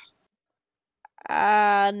is?"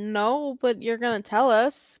 No, but you're gonna tell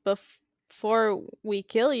us before we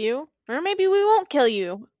kill you. Or maybe we won't kill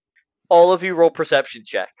you. All of you roll perception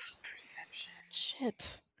checks. Perception.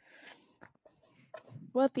 Shit.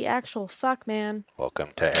 What the actual fuck, man? Welcome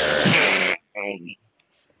to Eric.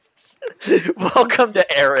 Welcome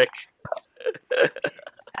to Eric.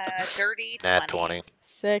 Dirty 20. Nat 20.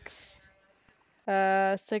 6.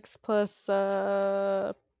 6 plus,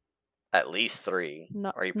 At least 3.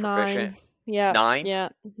 Are you 9. proficient? Yeah. 9? Yeah,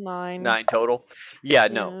 9. 9 total? Yeah,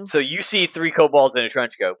 no. Yeah. So you see 3 kobolds in a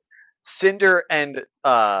trench coat. Cinder and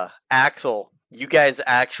Axel, you guys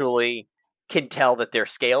actually can tell that their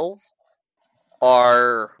scales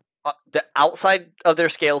are the outside of their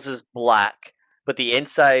scales is black, but the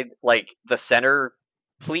inside, like the center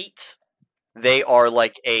pleats, they are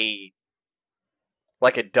like a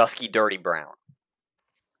dusky, dirty brown.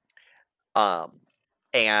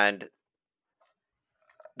 And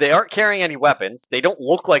they aren't carrying any weapons. They don't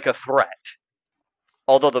look like a threat.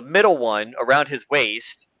 Although the middle one, around his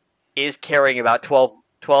waist, is carrying about 12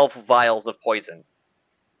 vials of poison.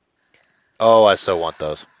 Oh, I so want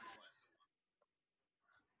those.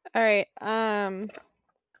 Alright,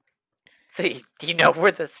 See, do you know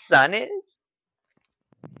where the sun is?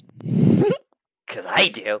 Because I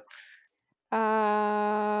do.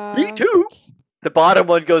 Me too. The bottom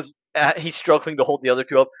one goes, he's struggling to hold the other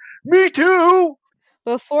 2 up. Me too!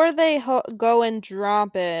 Before they go and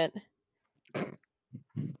drop it,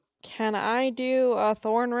 can I do a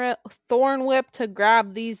thorn whip to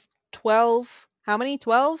grab these 12? How many?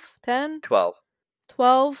 12? 10? 12.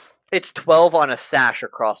 12 It's 12 on a sash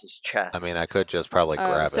across his chest. I mean, I could just probably Oh,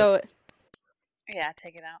 grab so it. Yeah,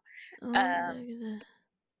 take it out. oh,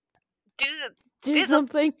 Do do do the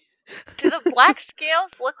something. do the black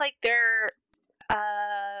scales look like they're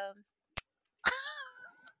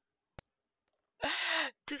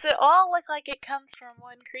does it all look like it comes from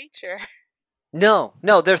one creature? No,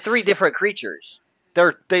 they're 3 different creatures.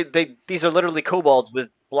 These are literally kobolds with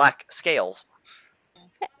black scales.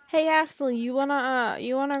 Hey Axel, you wanna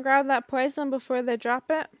grab that poison before they drop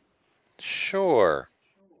it? Sure.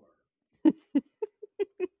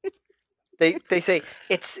 They say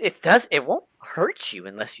it won't hurt you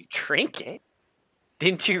unless you drink it.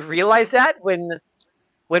 Didn't you realize that when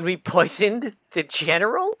we poisoned the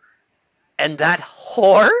general and that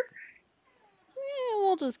whore?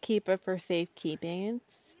 We'll just keep it for safekeeping.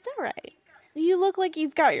 It's alright. You look like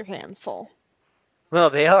you've got your hands full. Well,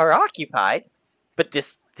 they are occupied, but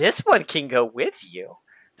this one can go with you.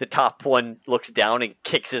 The top one looks down and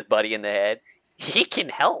kicks his buddy in the head. He can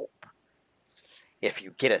help if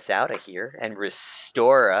you get us out of here and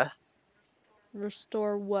restore us.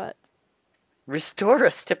 Restore what? Restore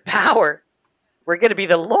us to power. We're gonna be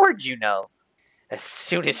the lord, you know. As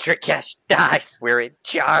soon as Drakesh dies, we're in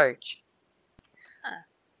charge.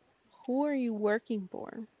 Who are you working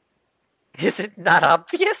for? Is it not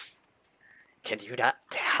obvious? Can you not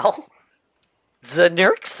tell?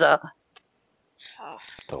 Zanurxa.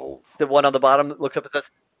 Oh. The one on the bottom looks up and says,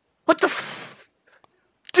 "What the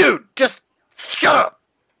Dude, just shut up!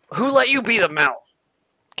 Who let you be the mouth?"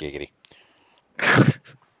 Giggity.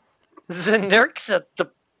 Zanurxa,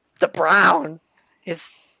 the brown,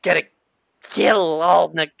 is gonna kill all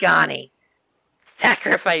Nagani.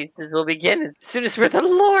 Sacrifices will begin as soon as we're the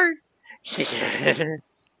Lord. And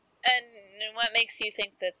what makes you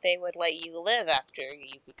think that they would let you live after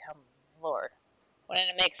you become Lord? Wouldn't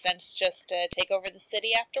it make sense just to take over the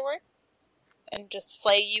city afterwards? And just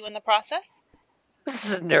slay you in the process?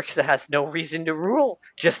 Zanurxa has no reason to rule,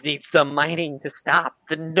 just needs the mining to stop.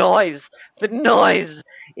 The noise!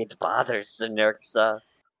 It bothers Zanurxa.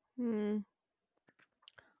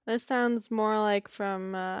 This sounds more like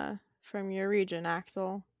from your region,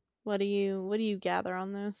 Axel. What do you gather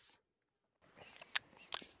on this?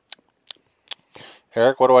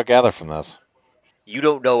 Eric, what do I gather from this? You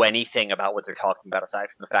don't know anything about what they're talking about aside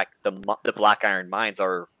from the fact that the Black Iron mines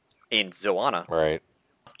are in Zoana. Right.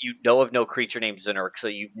 You know of no creature named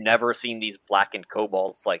Zanurxa. You've never seen these blackened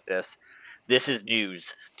kobolds like this. This is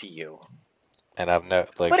news to you. And I've no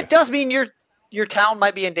But it does mean your town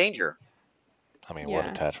might be in danger. I mean, Yeah. what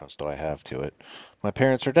attachments do I have to it? My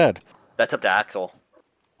parents are dead. That's up to Axel.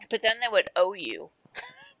 But then they would owe you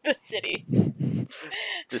the city.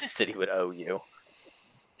 The city would owe you.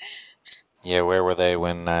 Yeah, where were they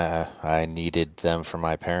when I needed them for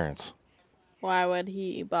my parents? Why would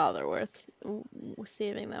he bother with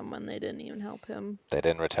saving them when they didn't even help him? They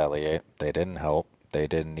didn't retaliate. They didn't help. They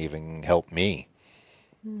didn't even help me.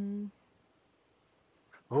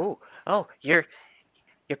 Oh, your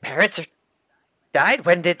parents are died?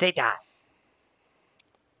 When did they die?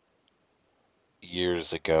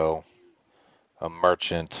 Years ago, a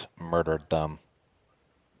merchant murdered them.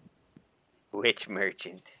 Which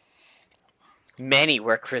merchant? Many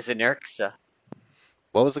work for Zanurxa.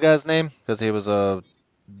 What was the guy's name? Because he was a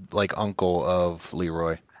uncle of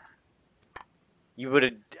Leroy. You would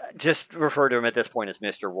have just referred to him at this point as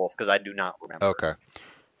Mr. Wolf, because I do not remember. Okay.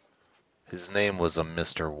 His name was a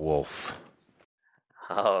Mr. Wolf.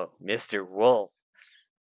 Oh, Mr. Wolf.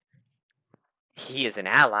 He is an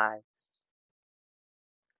ally.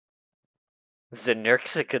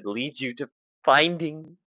 Zanurxa could lead you to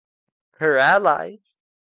finding her allies.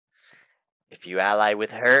 If you ally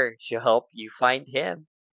with her, she'll help you find him.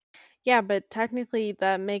 Yeah, but technically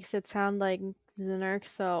that makes it sound like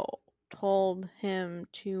Zanurxa told him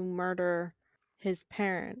to murder his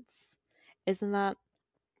parents. Isn't that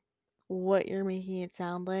what you're making it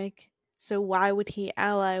sound like? So why would he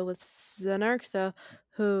ally with Zanurxa,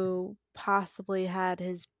 who possibly had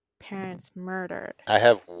his parents murdered? I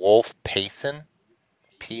have Wolf Payson.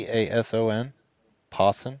 Pason.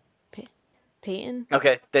 Pawson? Peyton?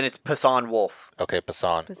 Okay, then it's Pasan Wolf. Okay,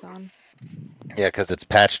 Pasan. Pasan. Yeah, because it's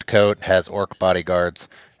patched coat, has orc bodyguards,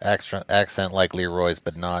 accent like Leroy's,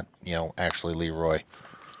 but not, actually Leroy.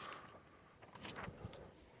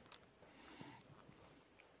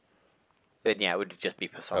 Then yeah, it would just be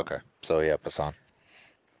Pasan. Okay, so yeah, Pasan.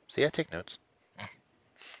 See, I take notes. I'm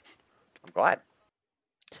glad.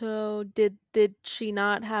 So did she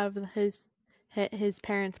not have his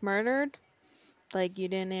parents murdered? Like, you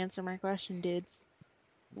didn't answer my question, dudes.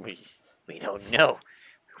 We don't know.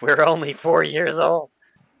 We're only 4 years old.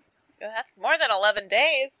 That's more than 11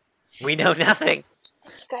 days. We know nothing. I think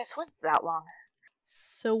you guys lived that long.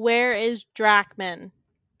 So where is Drachmond?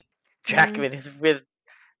 Drachmond is with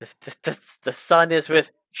the son is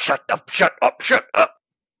with. Shut up! Shut up! Shut up!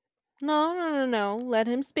 No. Let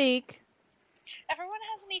him speak. Everyone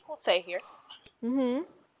has an equal say here. Mm-hmm.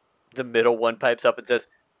 The middle one pipes up and says,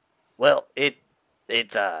 "Well, it's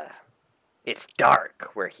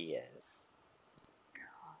dark where he is.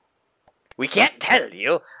 We can't tell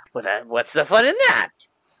you. What's the fun in that?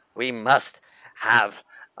 We must have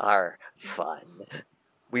our fun.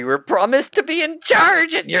 We were promised to be in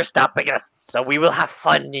charge, and you're stopping us. So we will have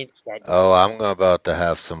fun instead." Oh, I'm about to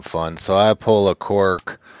have some fun. So I pull a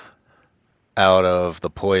cork out of the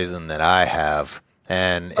poison that I have,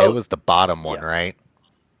 and it was the bottom one, yeah. right?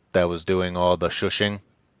 That was doing all the shushing.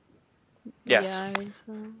 Yes. Yeah, I think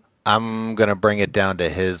so. I'm gonna bring it down to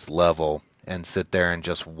his level and sit there and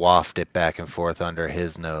just waft it back and forth under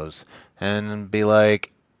his nose and be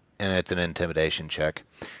like, and it's an intimidation check.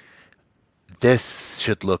 This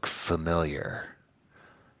should look familiar.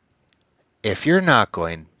 If you're not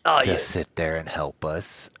going Oh, to yes. sit there and help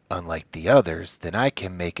us, unlike the others, then I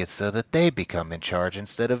can make it so that they become in charge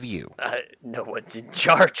instead of you. No one's in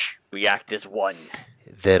charge. We act as one.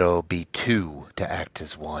 That'll be 2 to act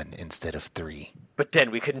as 1 instead of 3. But then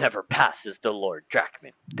we could never pass as the Lord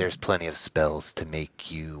Drachmond. There's plenty of spells to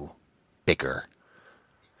make you bigger.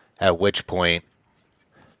 At which point,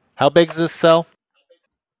 how big's this cell?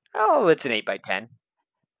 Oh, it's an 8x10.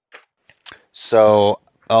 So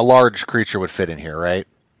a large creature would fit in here, right?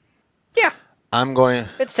 Yeah. I'm going.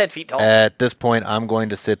 It's 10 feet tall. At this point, I'm going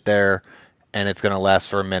to sit there, and it's going to last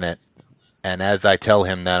for a minute. And as I tell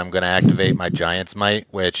him that, I'm going to activate my Giant's Might,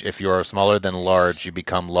 which, if you are smaller than large, you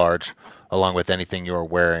become large, along with anything you are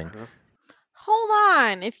wearing. Hold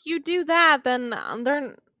on. If you do that, then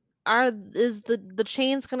is the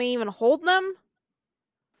chains gonna even hold them?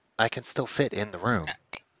 I can still fit in the room.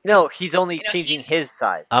 No, he's only You know, changing he's- his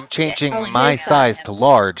size. I'm changing Oh, my his size size. to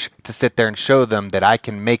large to sit there and show them that I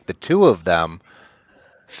can make the 2 of them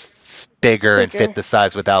bigger and fit Bigger. the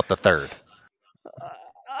size without the third.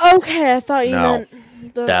 Okay, I thought you No,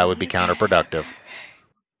 meant the. that would be okay. counterproductive.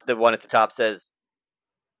 The one at the top says,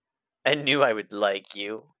 "I knew I would like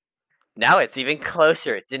you. Now it's even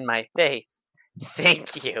closer. It's in my face.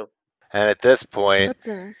 Thank you." And at this point, That's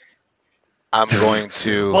nice. I'm going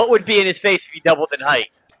to. What would be in his face if he doubled in height?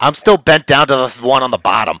 I'm still bent down to the one on the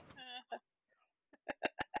bottom.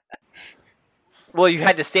 Well, you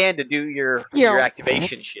had to stand to do your Yeah.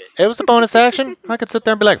 activation shit. It was a bonus action. I could sit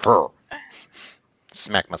there and be like, "Brr."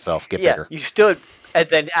 Smack myself, get Yeah, bigger. you stood, and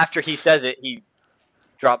then after he says it, you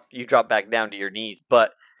drop back down to your knees.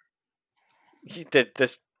 But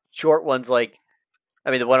the short one's like,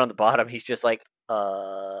 I mean, the one on the bottom, he's just like,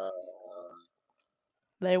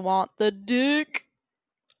 They want the dick.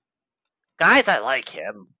 guys, I like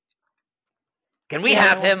him. Can we Yeah,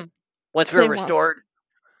 have they want- him once they we're want- restored?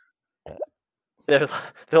 They're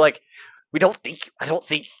like, I don't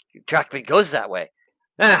think Drachmond goes that way.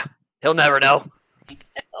 He'll never know.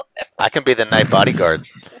 I can be the night bodyguard.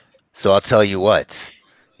 So I'll tell you what.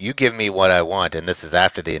 You give me what I want, and this is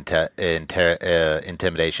after the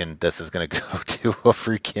intimidation. This is going to go to a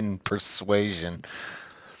freaking persuasion.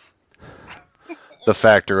 The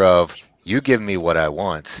factor of, you give me what I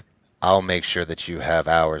want, I'll make sure that you have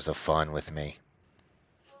hours of fun with me.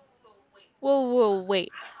 Whoa,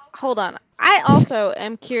 wait. Hold on. I also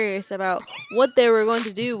am curious about what they were going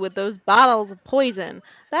to do with those bottles of poison.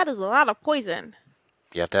 That is a lot of poison.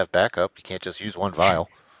 You have to have backup. You can't just use one vial.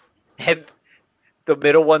 And the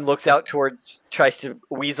middle one looks out towards, tries to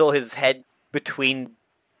weasel his head between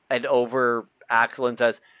and over Axel and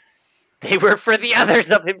says, "They were for the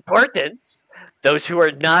others of importance, those who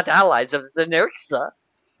are not allies of Xenurxa.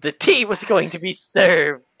 The tea was going to be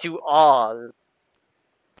served to all."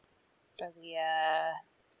 So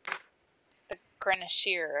the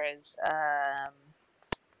Grenadier is a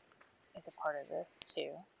part of this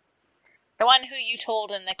too. The one who you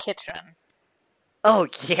told in the kitchen. Oh,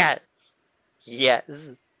 yes.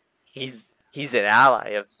 Yes. He's an ally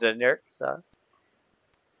of Xenurxa.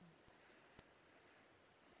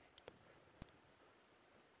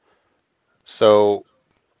 So,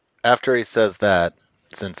 after he says that,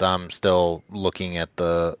 since I'm still looking at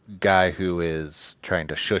the guy who is trying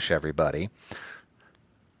to shush everybody,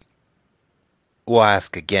 we'll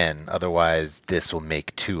ask again, otherwise this will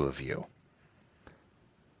make 2 of you.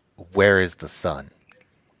 Where is the sun?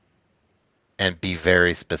 And be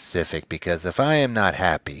very specific, because if I am not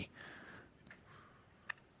happy,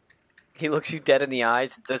 He looks you dead in the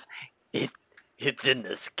eyes and says, It's in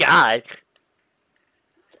the sky."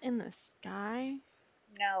 It's in the sky.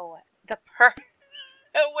 No,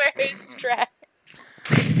 Where is Drac?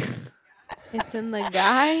 It's in the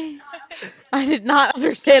guy? I did not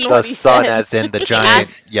understand The what he sun, said. as in the He giant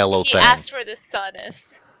asked. yellow He thing. asked where the sun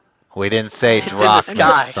is. We didn't say It's in the Drachmond's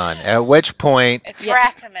sky. son. At which point, It's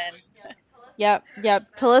Yeah. Drachmond. Yep.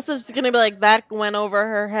 Talissa's just gonna be like, that went over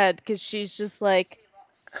her head because she's just like,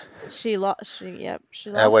 she lost it.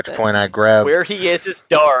 I grabbed. Where he is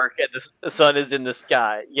dark, and the sun is in the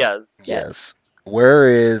sky. Yes. Yeah. Yes. Where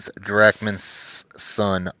is Drachmond's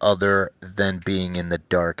son other than being in the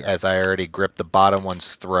dark? As I already gripped the bottom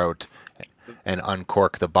one's throat and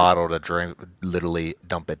uncork the bottle to drink, literally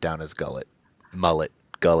dump it down his gullet, mullet,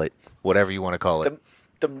 gullet, whatever you want to call it.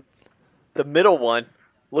 The middle one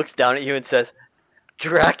looks down at you and says,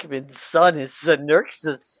 Drachmond's son is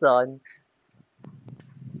Xenurx's son.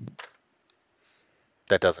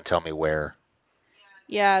 That doesn't tell me where.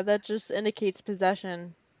 Yeah, that just indicates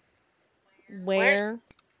possession. Where's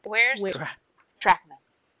Where's Where- Drachmond?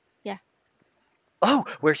 Oh,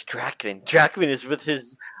 where's Drachmond? Drachmond is with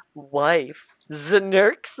his wife,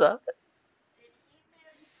 Xenurxa.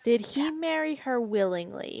 Did he marry her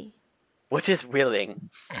willingly? What is willing?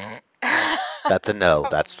 That's a no.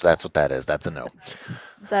 That's what that is. That's a no.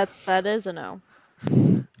 That is a no.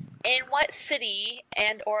 In what city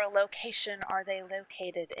and or location are they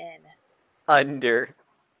located in? Under.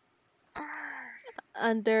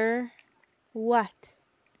 Under what?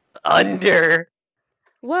 Under.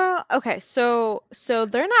 Well, okay, so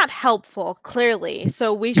they're not helpful, clearly.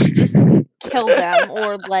 So we should just kill them,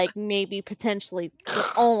 or like maybe potentially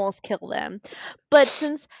almost kill them. But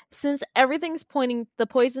since everything's pointing, the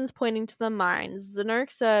poison's pointing to the mines,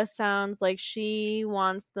 Xenurxa sounds like she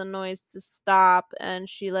wants the noise to stop, and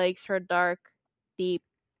she likes her dark, deep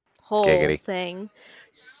hole Giggity. thing.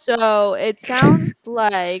 So it sounds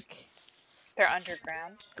like They're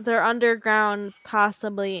underground. they're underground,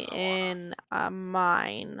 possibly in a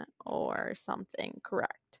mine or something,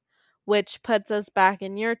 correct. Which puts us back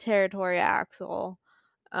in your territory, Axel.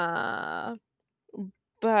 But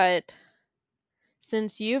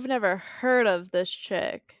since you've never heard of this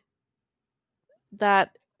chick,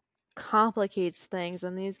 that complicates things,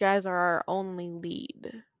 and these guys are our only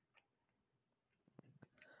lead.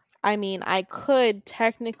 I mean, I could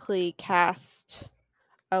technically cast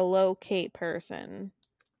a locate person.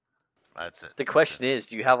 That's it. The question is,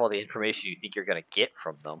 do you have all the information you think you're going to get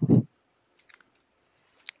from them?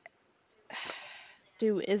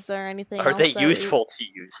 Is there anything Are else they that useful to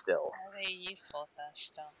you still? Are they useful to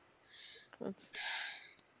us still?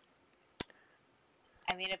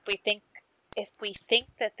 I mean, if we think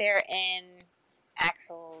that they're in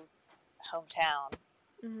Axel's hometown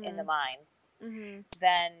in the mines,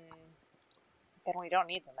 then we don't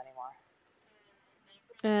need them anymore.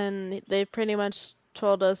 And they pretty much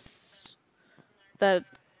told us that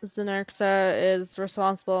Xenurxa is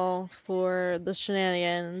responsible for the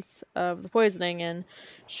shenanigans of the poisoning, and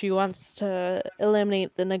she wants to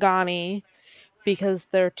eliminate the Nagani because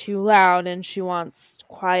they're too loud, and she wants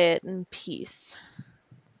quiet and peace.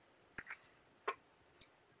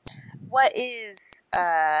 What is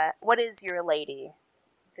your lady?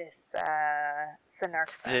 This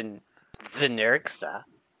Xenurxa. Xenurxa. Xenurxa.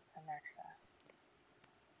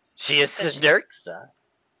 She is Does she- Xenurxa.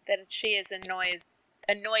 That she is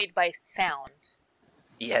annoyed by sound.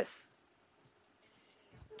 Yes.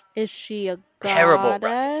 Is she a Terrible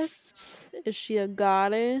goddess? Is she a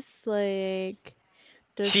goddess? Like,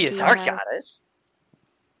 does She is our goddess.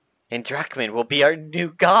 And Drachmond will be our new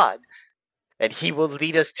god. And he will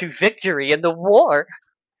lead us to victory in the war.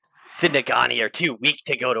 The Nagani are too weak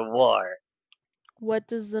to go to war. What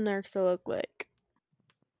does Xenurxa look like?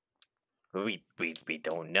 We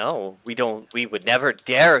don't know. We would never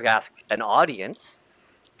dare ask an audience.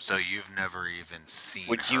 So you've never even seen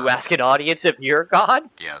Would her? you ask an audience of your god?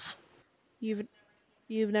 Yes. You've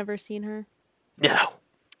never seen her? No.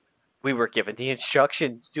 We were given the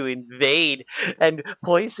instructions to invade and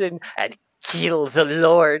poison and kill the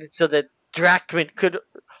Lord so that Drachmond could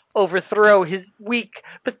overthrow his weak,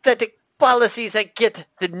 pathetic policies and get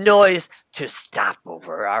the noise to stop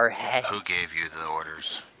over our heads. Who gave you the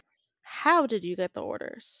orders? How did you get the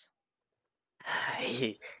orders?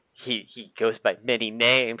 He goes by many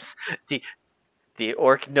names. The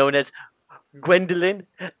orc known as Gwendolyn.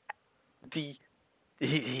 He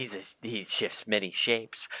shifts many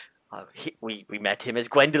shapes. We met him as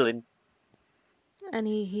Gwendolyn. And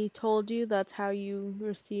he told you that's how you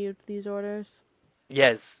received these orders?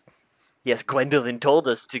 Yes, Gwendolyn told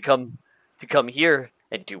us to come here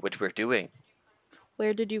and do what we're doing.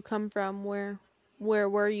 Where did you come from? Where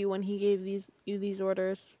were you when he gave you these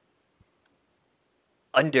orders?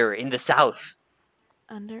 Under in the south.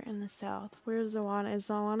 Under in the south. Where's Zawana? Is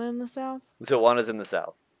Zawana in the south? Zawana's in the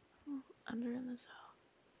south. Under in the south.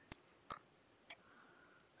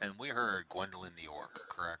 And we heard Gwendolyn the Orc,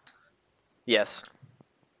 correct? Yes.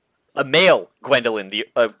 A male Gwendolyn the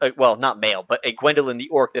well, not male, but a Gwendolyn the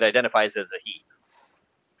Orc that identifies as a he.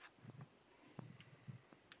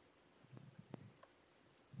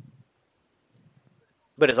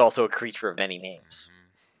 But is also a creature of many names.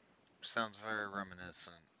 Sounds very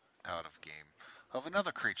reminiscent, out of game, of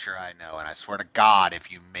another creature I know, and I swear to God,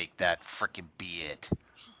 if you make that frickin' be it.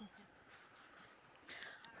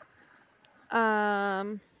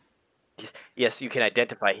 Yes, you can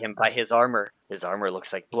identify him by his armor. His armor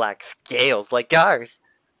looks like black scales like ours.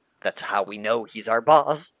 That's how we know he's our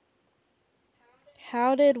boss.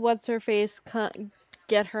 How did what's-her-face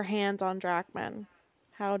get her hands on Drachmond?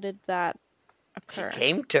 How did that He occur?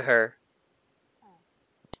 came to her.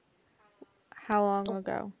 How long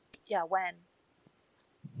ago? Yeah, when?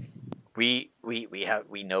 We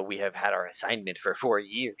know we have had our assignment for 4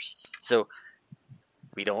 years, so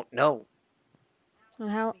we don't know. And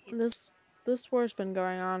how this war's been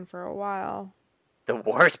going on for a while. The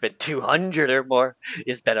war's been 200 or more.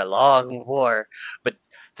 It's been a long war, but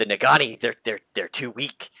the Nagani, they're too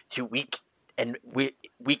weak, and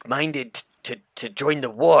weak-minded to join the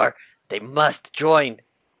war. They must join.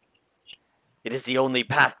 It is the only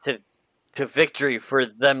path to victory for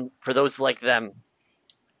them, for those like them,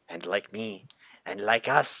 and like me, and like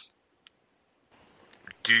us.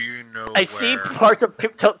 Do you know I see parts of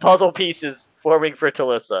puzzle pieces forming for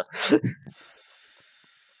Talissa.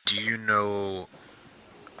 Do you know...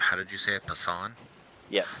 How did you say it? Pasan?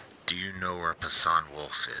 Yes. Do you know where Pasan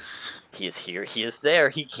Wolf is? He is here. He is there.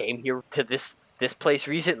 He came here to this place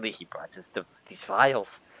recently. He brought us these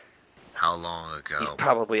files. How long ago? He's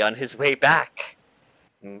probably on his way back.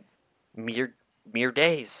 Mere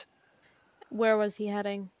days. Where was he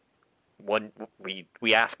heading?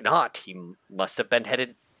 We ask not. He must have been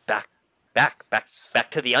headed back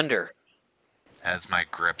to the under. As my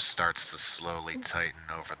grip starts to slowly tighten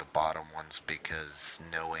over the bottom ones, because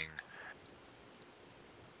knowing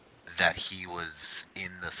that he was in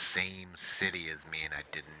the same city as me and I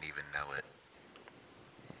didn't even know it.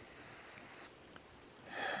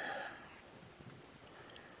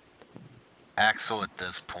 Axel at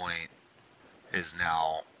this point is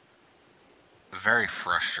now very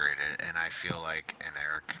frustrated, and I feel like, and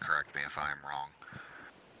Eric, correct me if I'm wrong,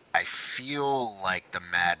 I feel like the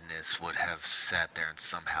madness would have sat there and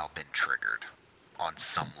somehow been triggered on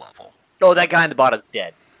some level. Oh, that guy in the bottom's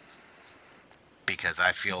dead. Because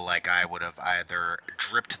I feel like I would have either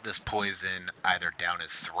dripped this poison either down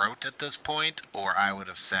his throat at this point, or I would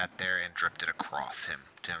have sat there and dripped it across him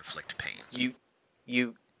to inflict pain.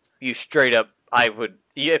 You straight up,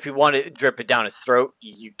 if you want to drip it down his throat,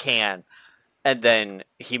 you can. And then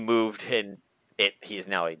he moved, and he's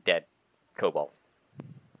now a dead kobold.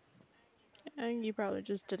 I think you probably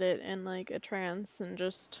just did it in like a trance and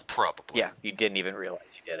just... Probably. Yeah, you didn't even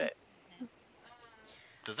realize you did it.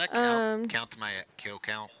 Does that count to my kill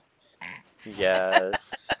count?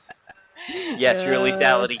 Yes. Yes, your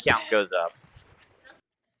lethality count goes up.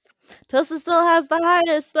 Tulsa still has the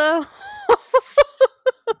highest though.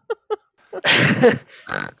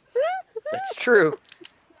 That's true.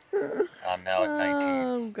 I'm now at 19.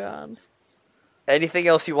 Oh god. Anything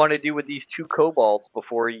else you want to do with these 2 kobolds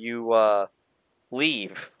before you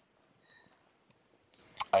leave?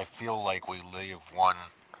 I feel like we leave one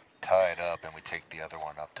tied up and we take the other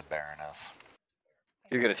one up to Baroness.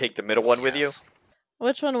 You're going to take the middle one with you? Yes.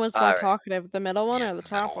 Which one was more Alright. talkative, the middle one Yeah, or the the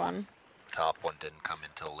top middle one? Top one didn't come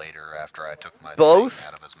until later after I took my Both? thing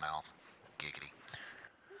out of his mouth. Giggity.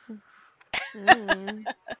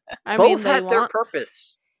 I Both mean, had their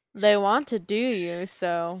purpose. they want to do you,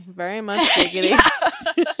 so very much giggity. Yeah.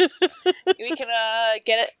 We can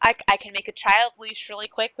get it. I can make a child leash really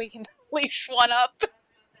quick. We can leash one up.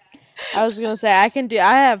 I was gonna say I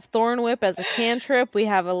have Thorn Whip as a cantrip. We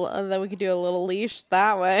have that we could do a little leash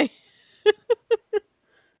that way.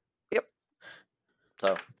 Yep.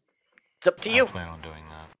 So it's up to you. I plan on doing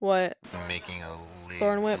that. What? Making a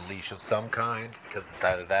Thorn whip. leash of some kind, because it's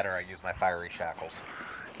either that or I use my fiery shackles.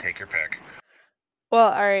 Take your pick.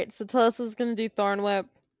 Well, all right. So Tellus's gonna do Thorn Whip,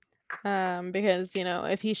 because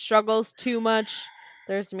if he struggles too much,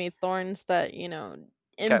 there's gonna be thorns that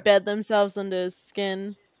embed themselves into his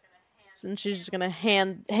skin. And she's just gonna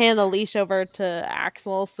hand the leash over to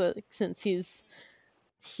Axel, so since he's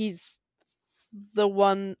the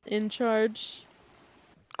one in charge.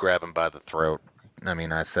 Grab him by the throat. I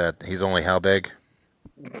mean, I said, he's only how big?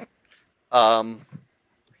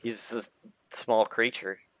 He's a small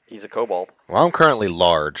creature. He's a kobold. Well, I'm currently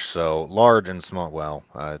large, so large and small. Well,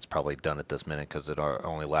 it's probably done at this minute because it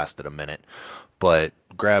only lasted a minute. But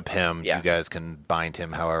grab him. Yeah. You guys can bind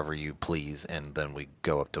him however you please, and then we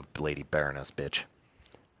go up to Lady Baroness, bitch.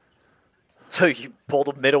 So you pull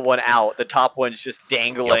the middle one out. The top one's just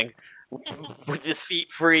dangling with his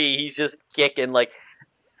feet free. He's just kicking like,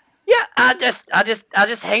 yeah. I'll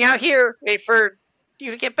just hang out here. Wait for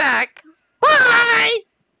you to get back. Bye.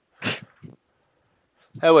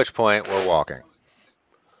 At which point, we're walking.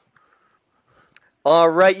 All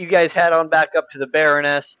right, you guys head on back up to the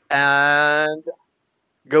Baroness and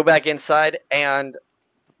go back inside, and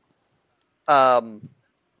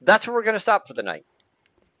that's where we're gonna stop for the night.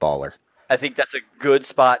 Baller. I think that's a good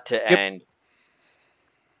spot to end.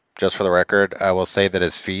 Just for the record, I will say that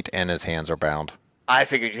his feet and his hands are bound. I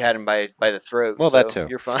figured you had him by the throat. Well, so that too.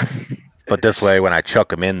 You're fine. But this way, when I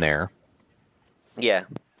chuck him in there, Yeah.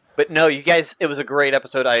 But no, you guys, it was a great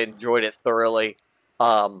episode. I enjoyed it thoroughly.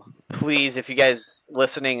 Please, if you guys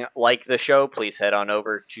listening like the show, please head on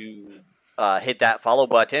over to hit that follow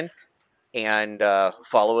button and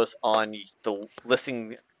follow us on the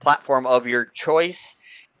listening platform of your choice.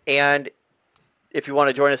 And if you want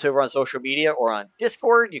to join us over on social media or on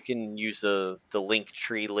Discord, you can use the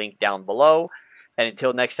Linktree link down below. And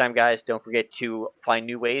until next time, guys, don't forget to find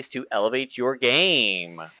new ways to elevate your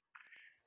game.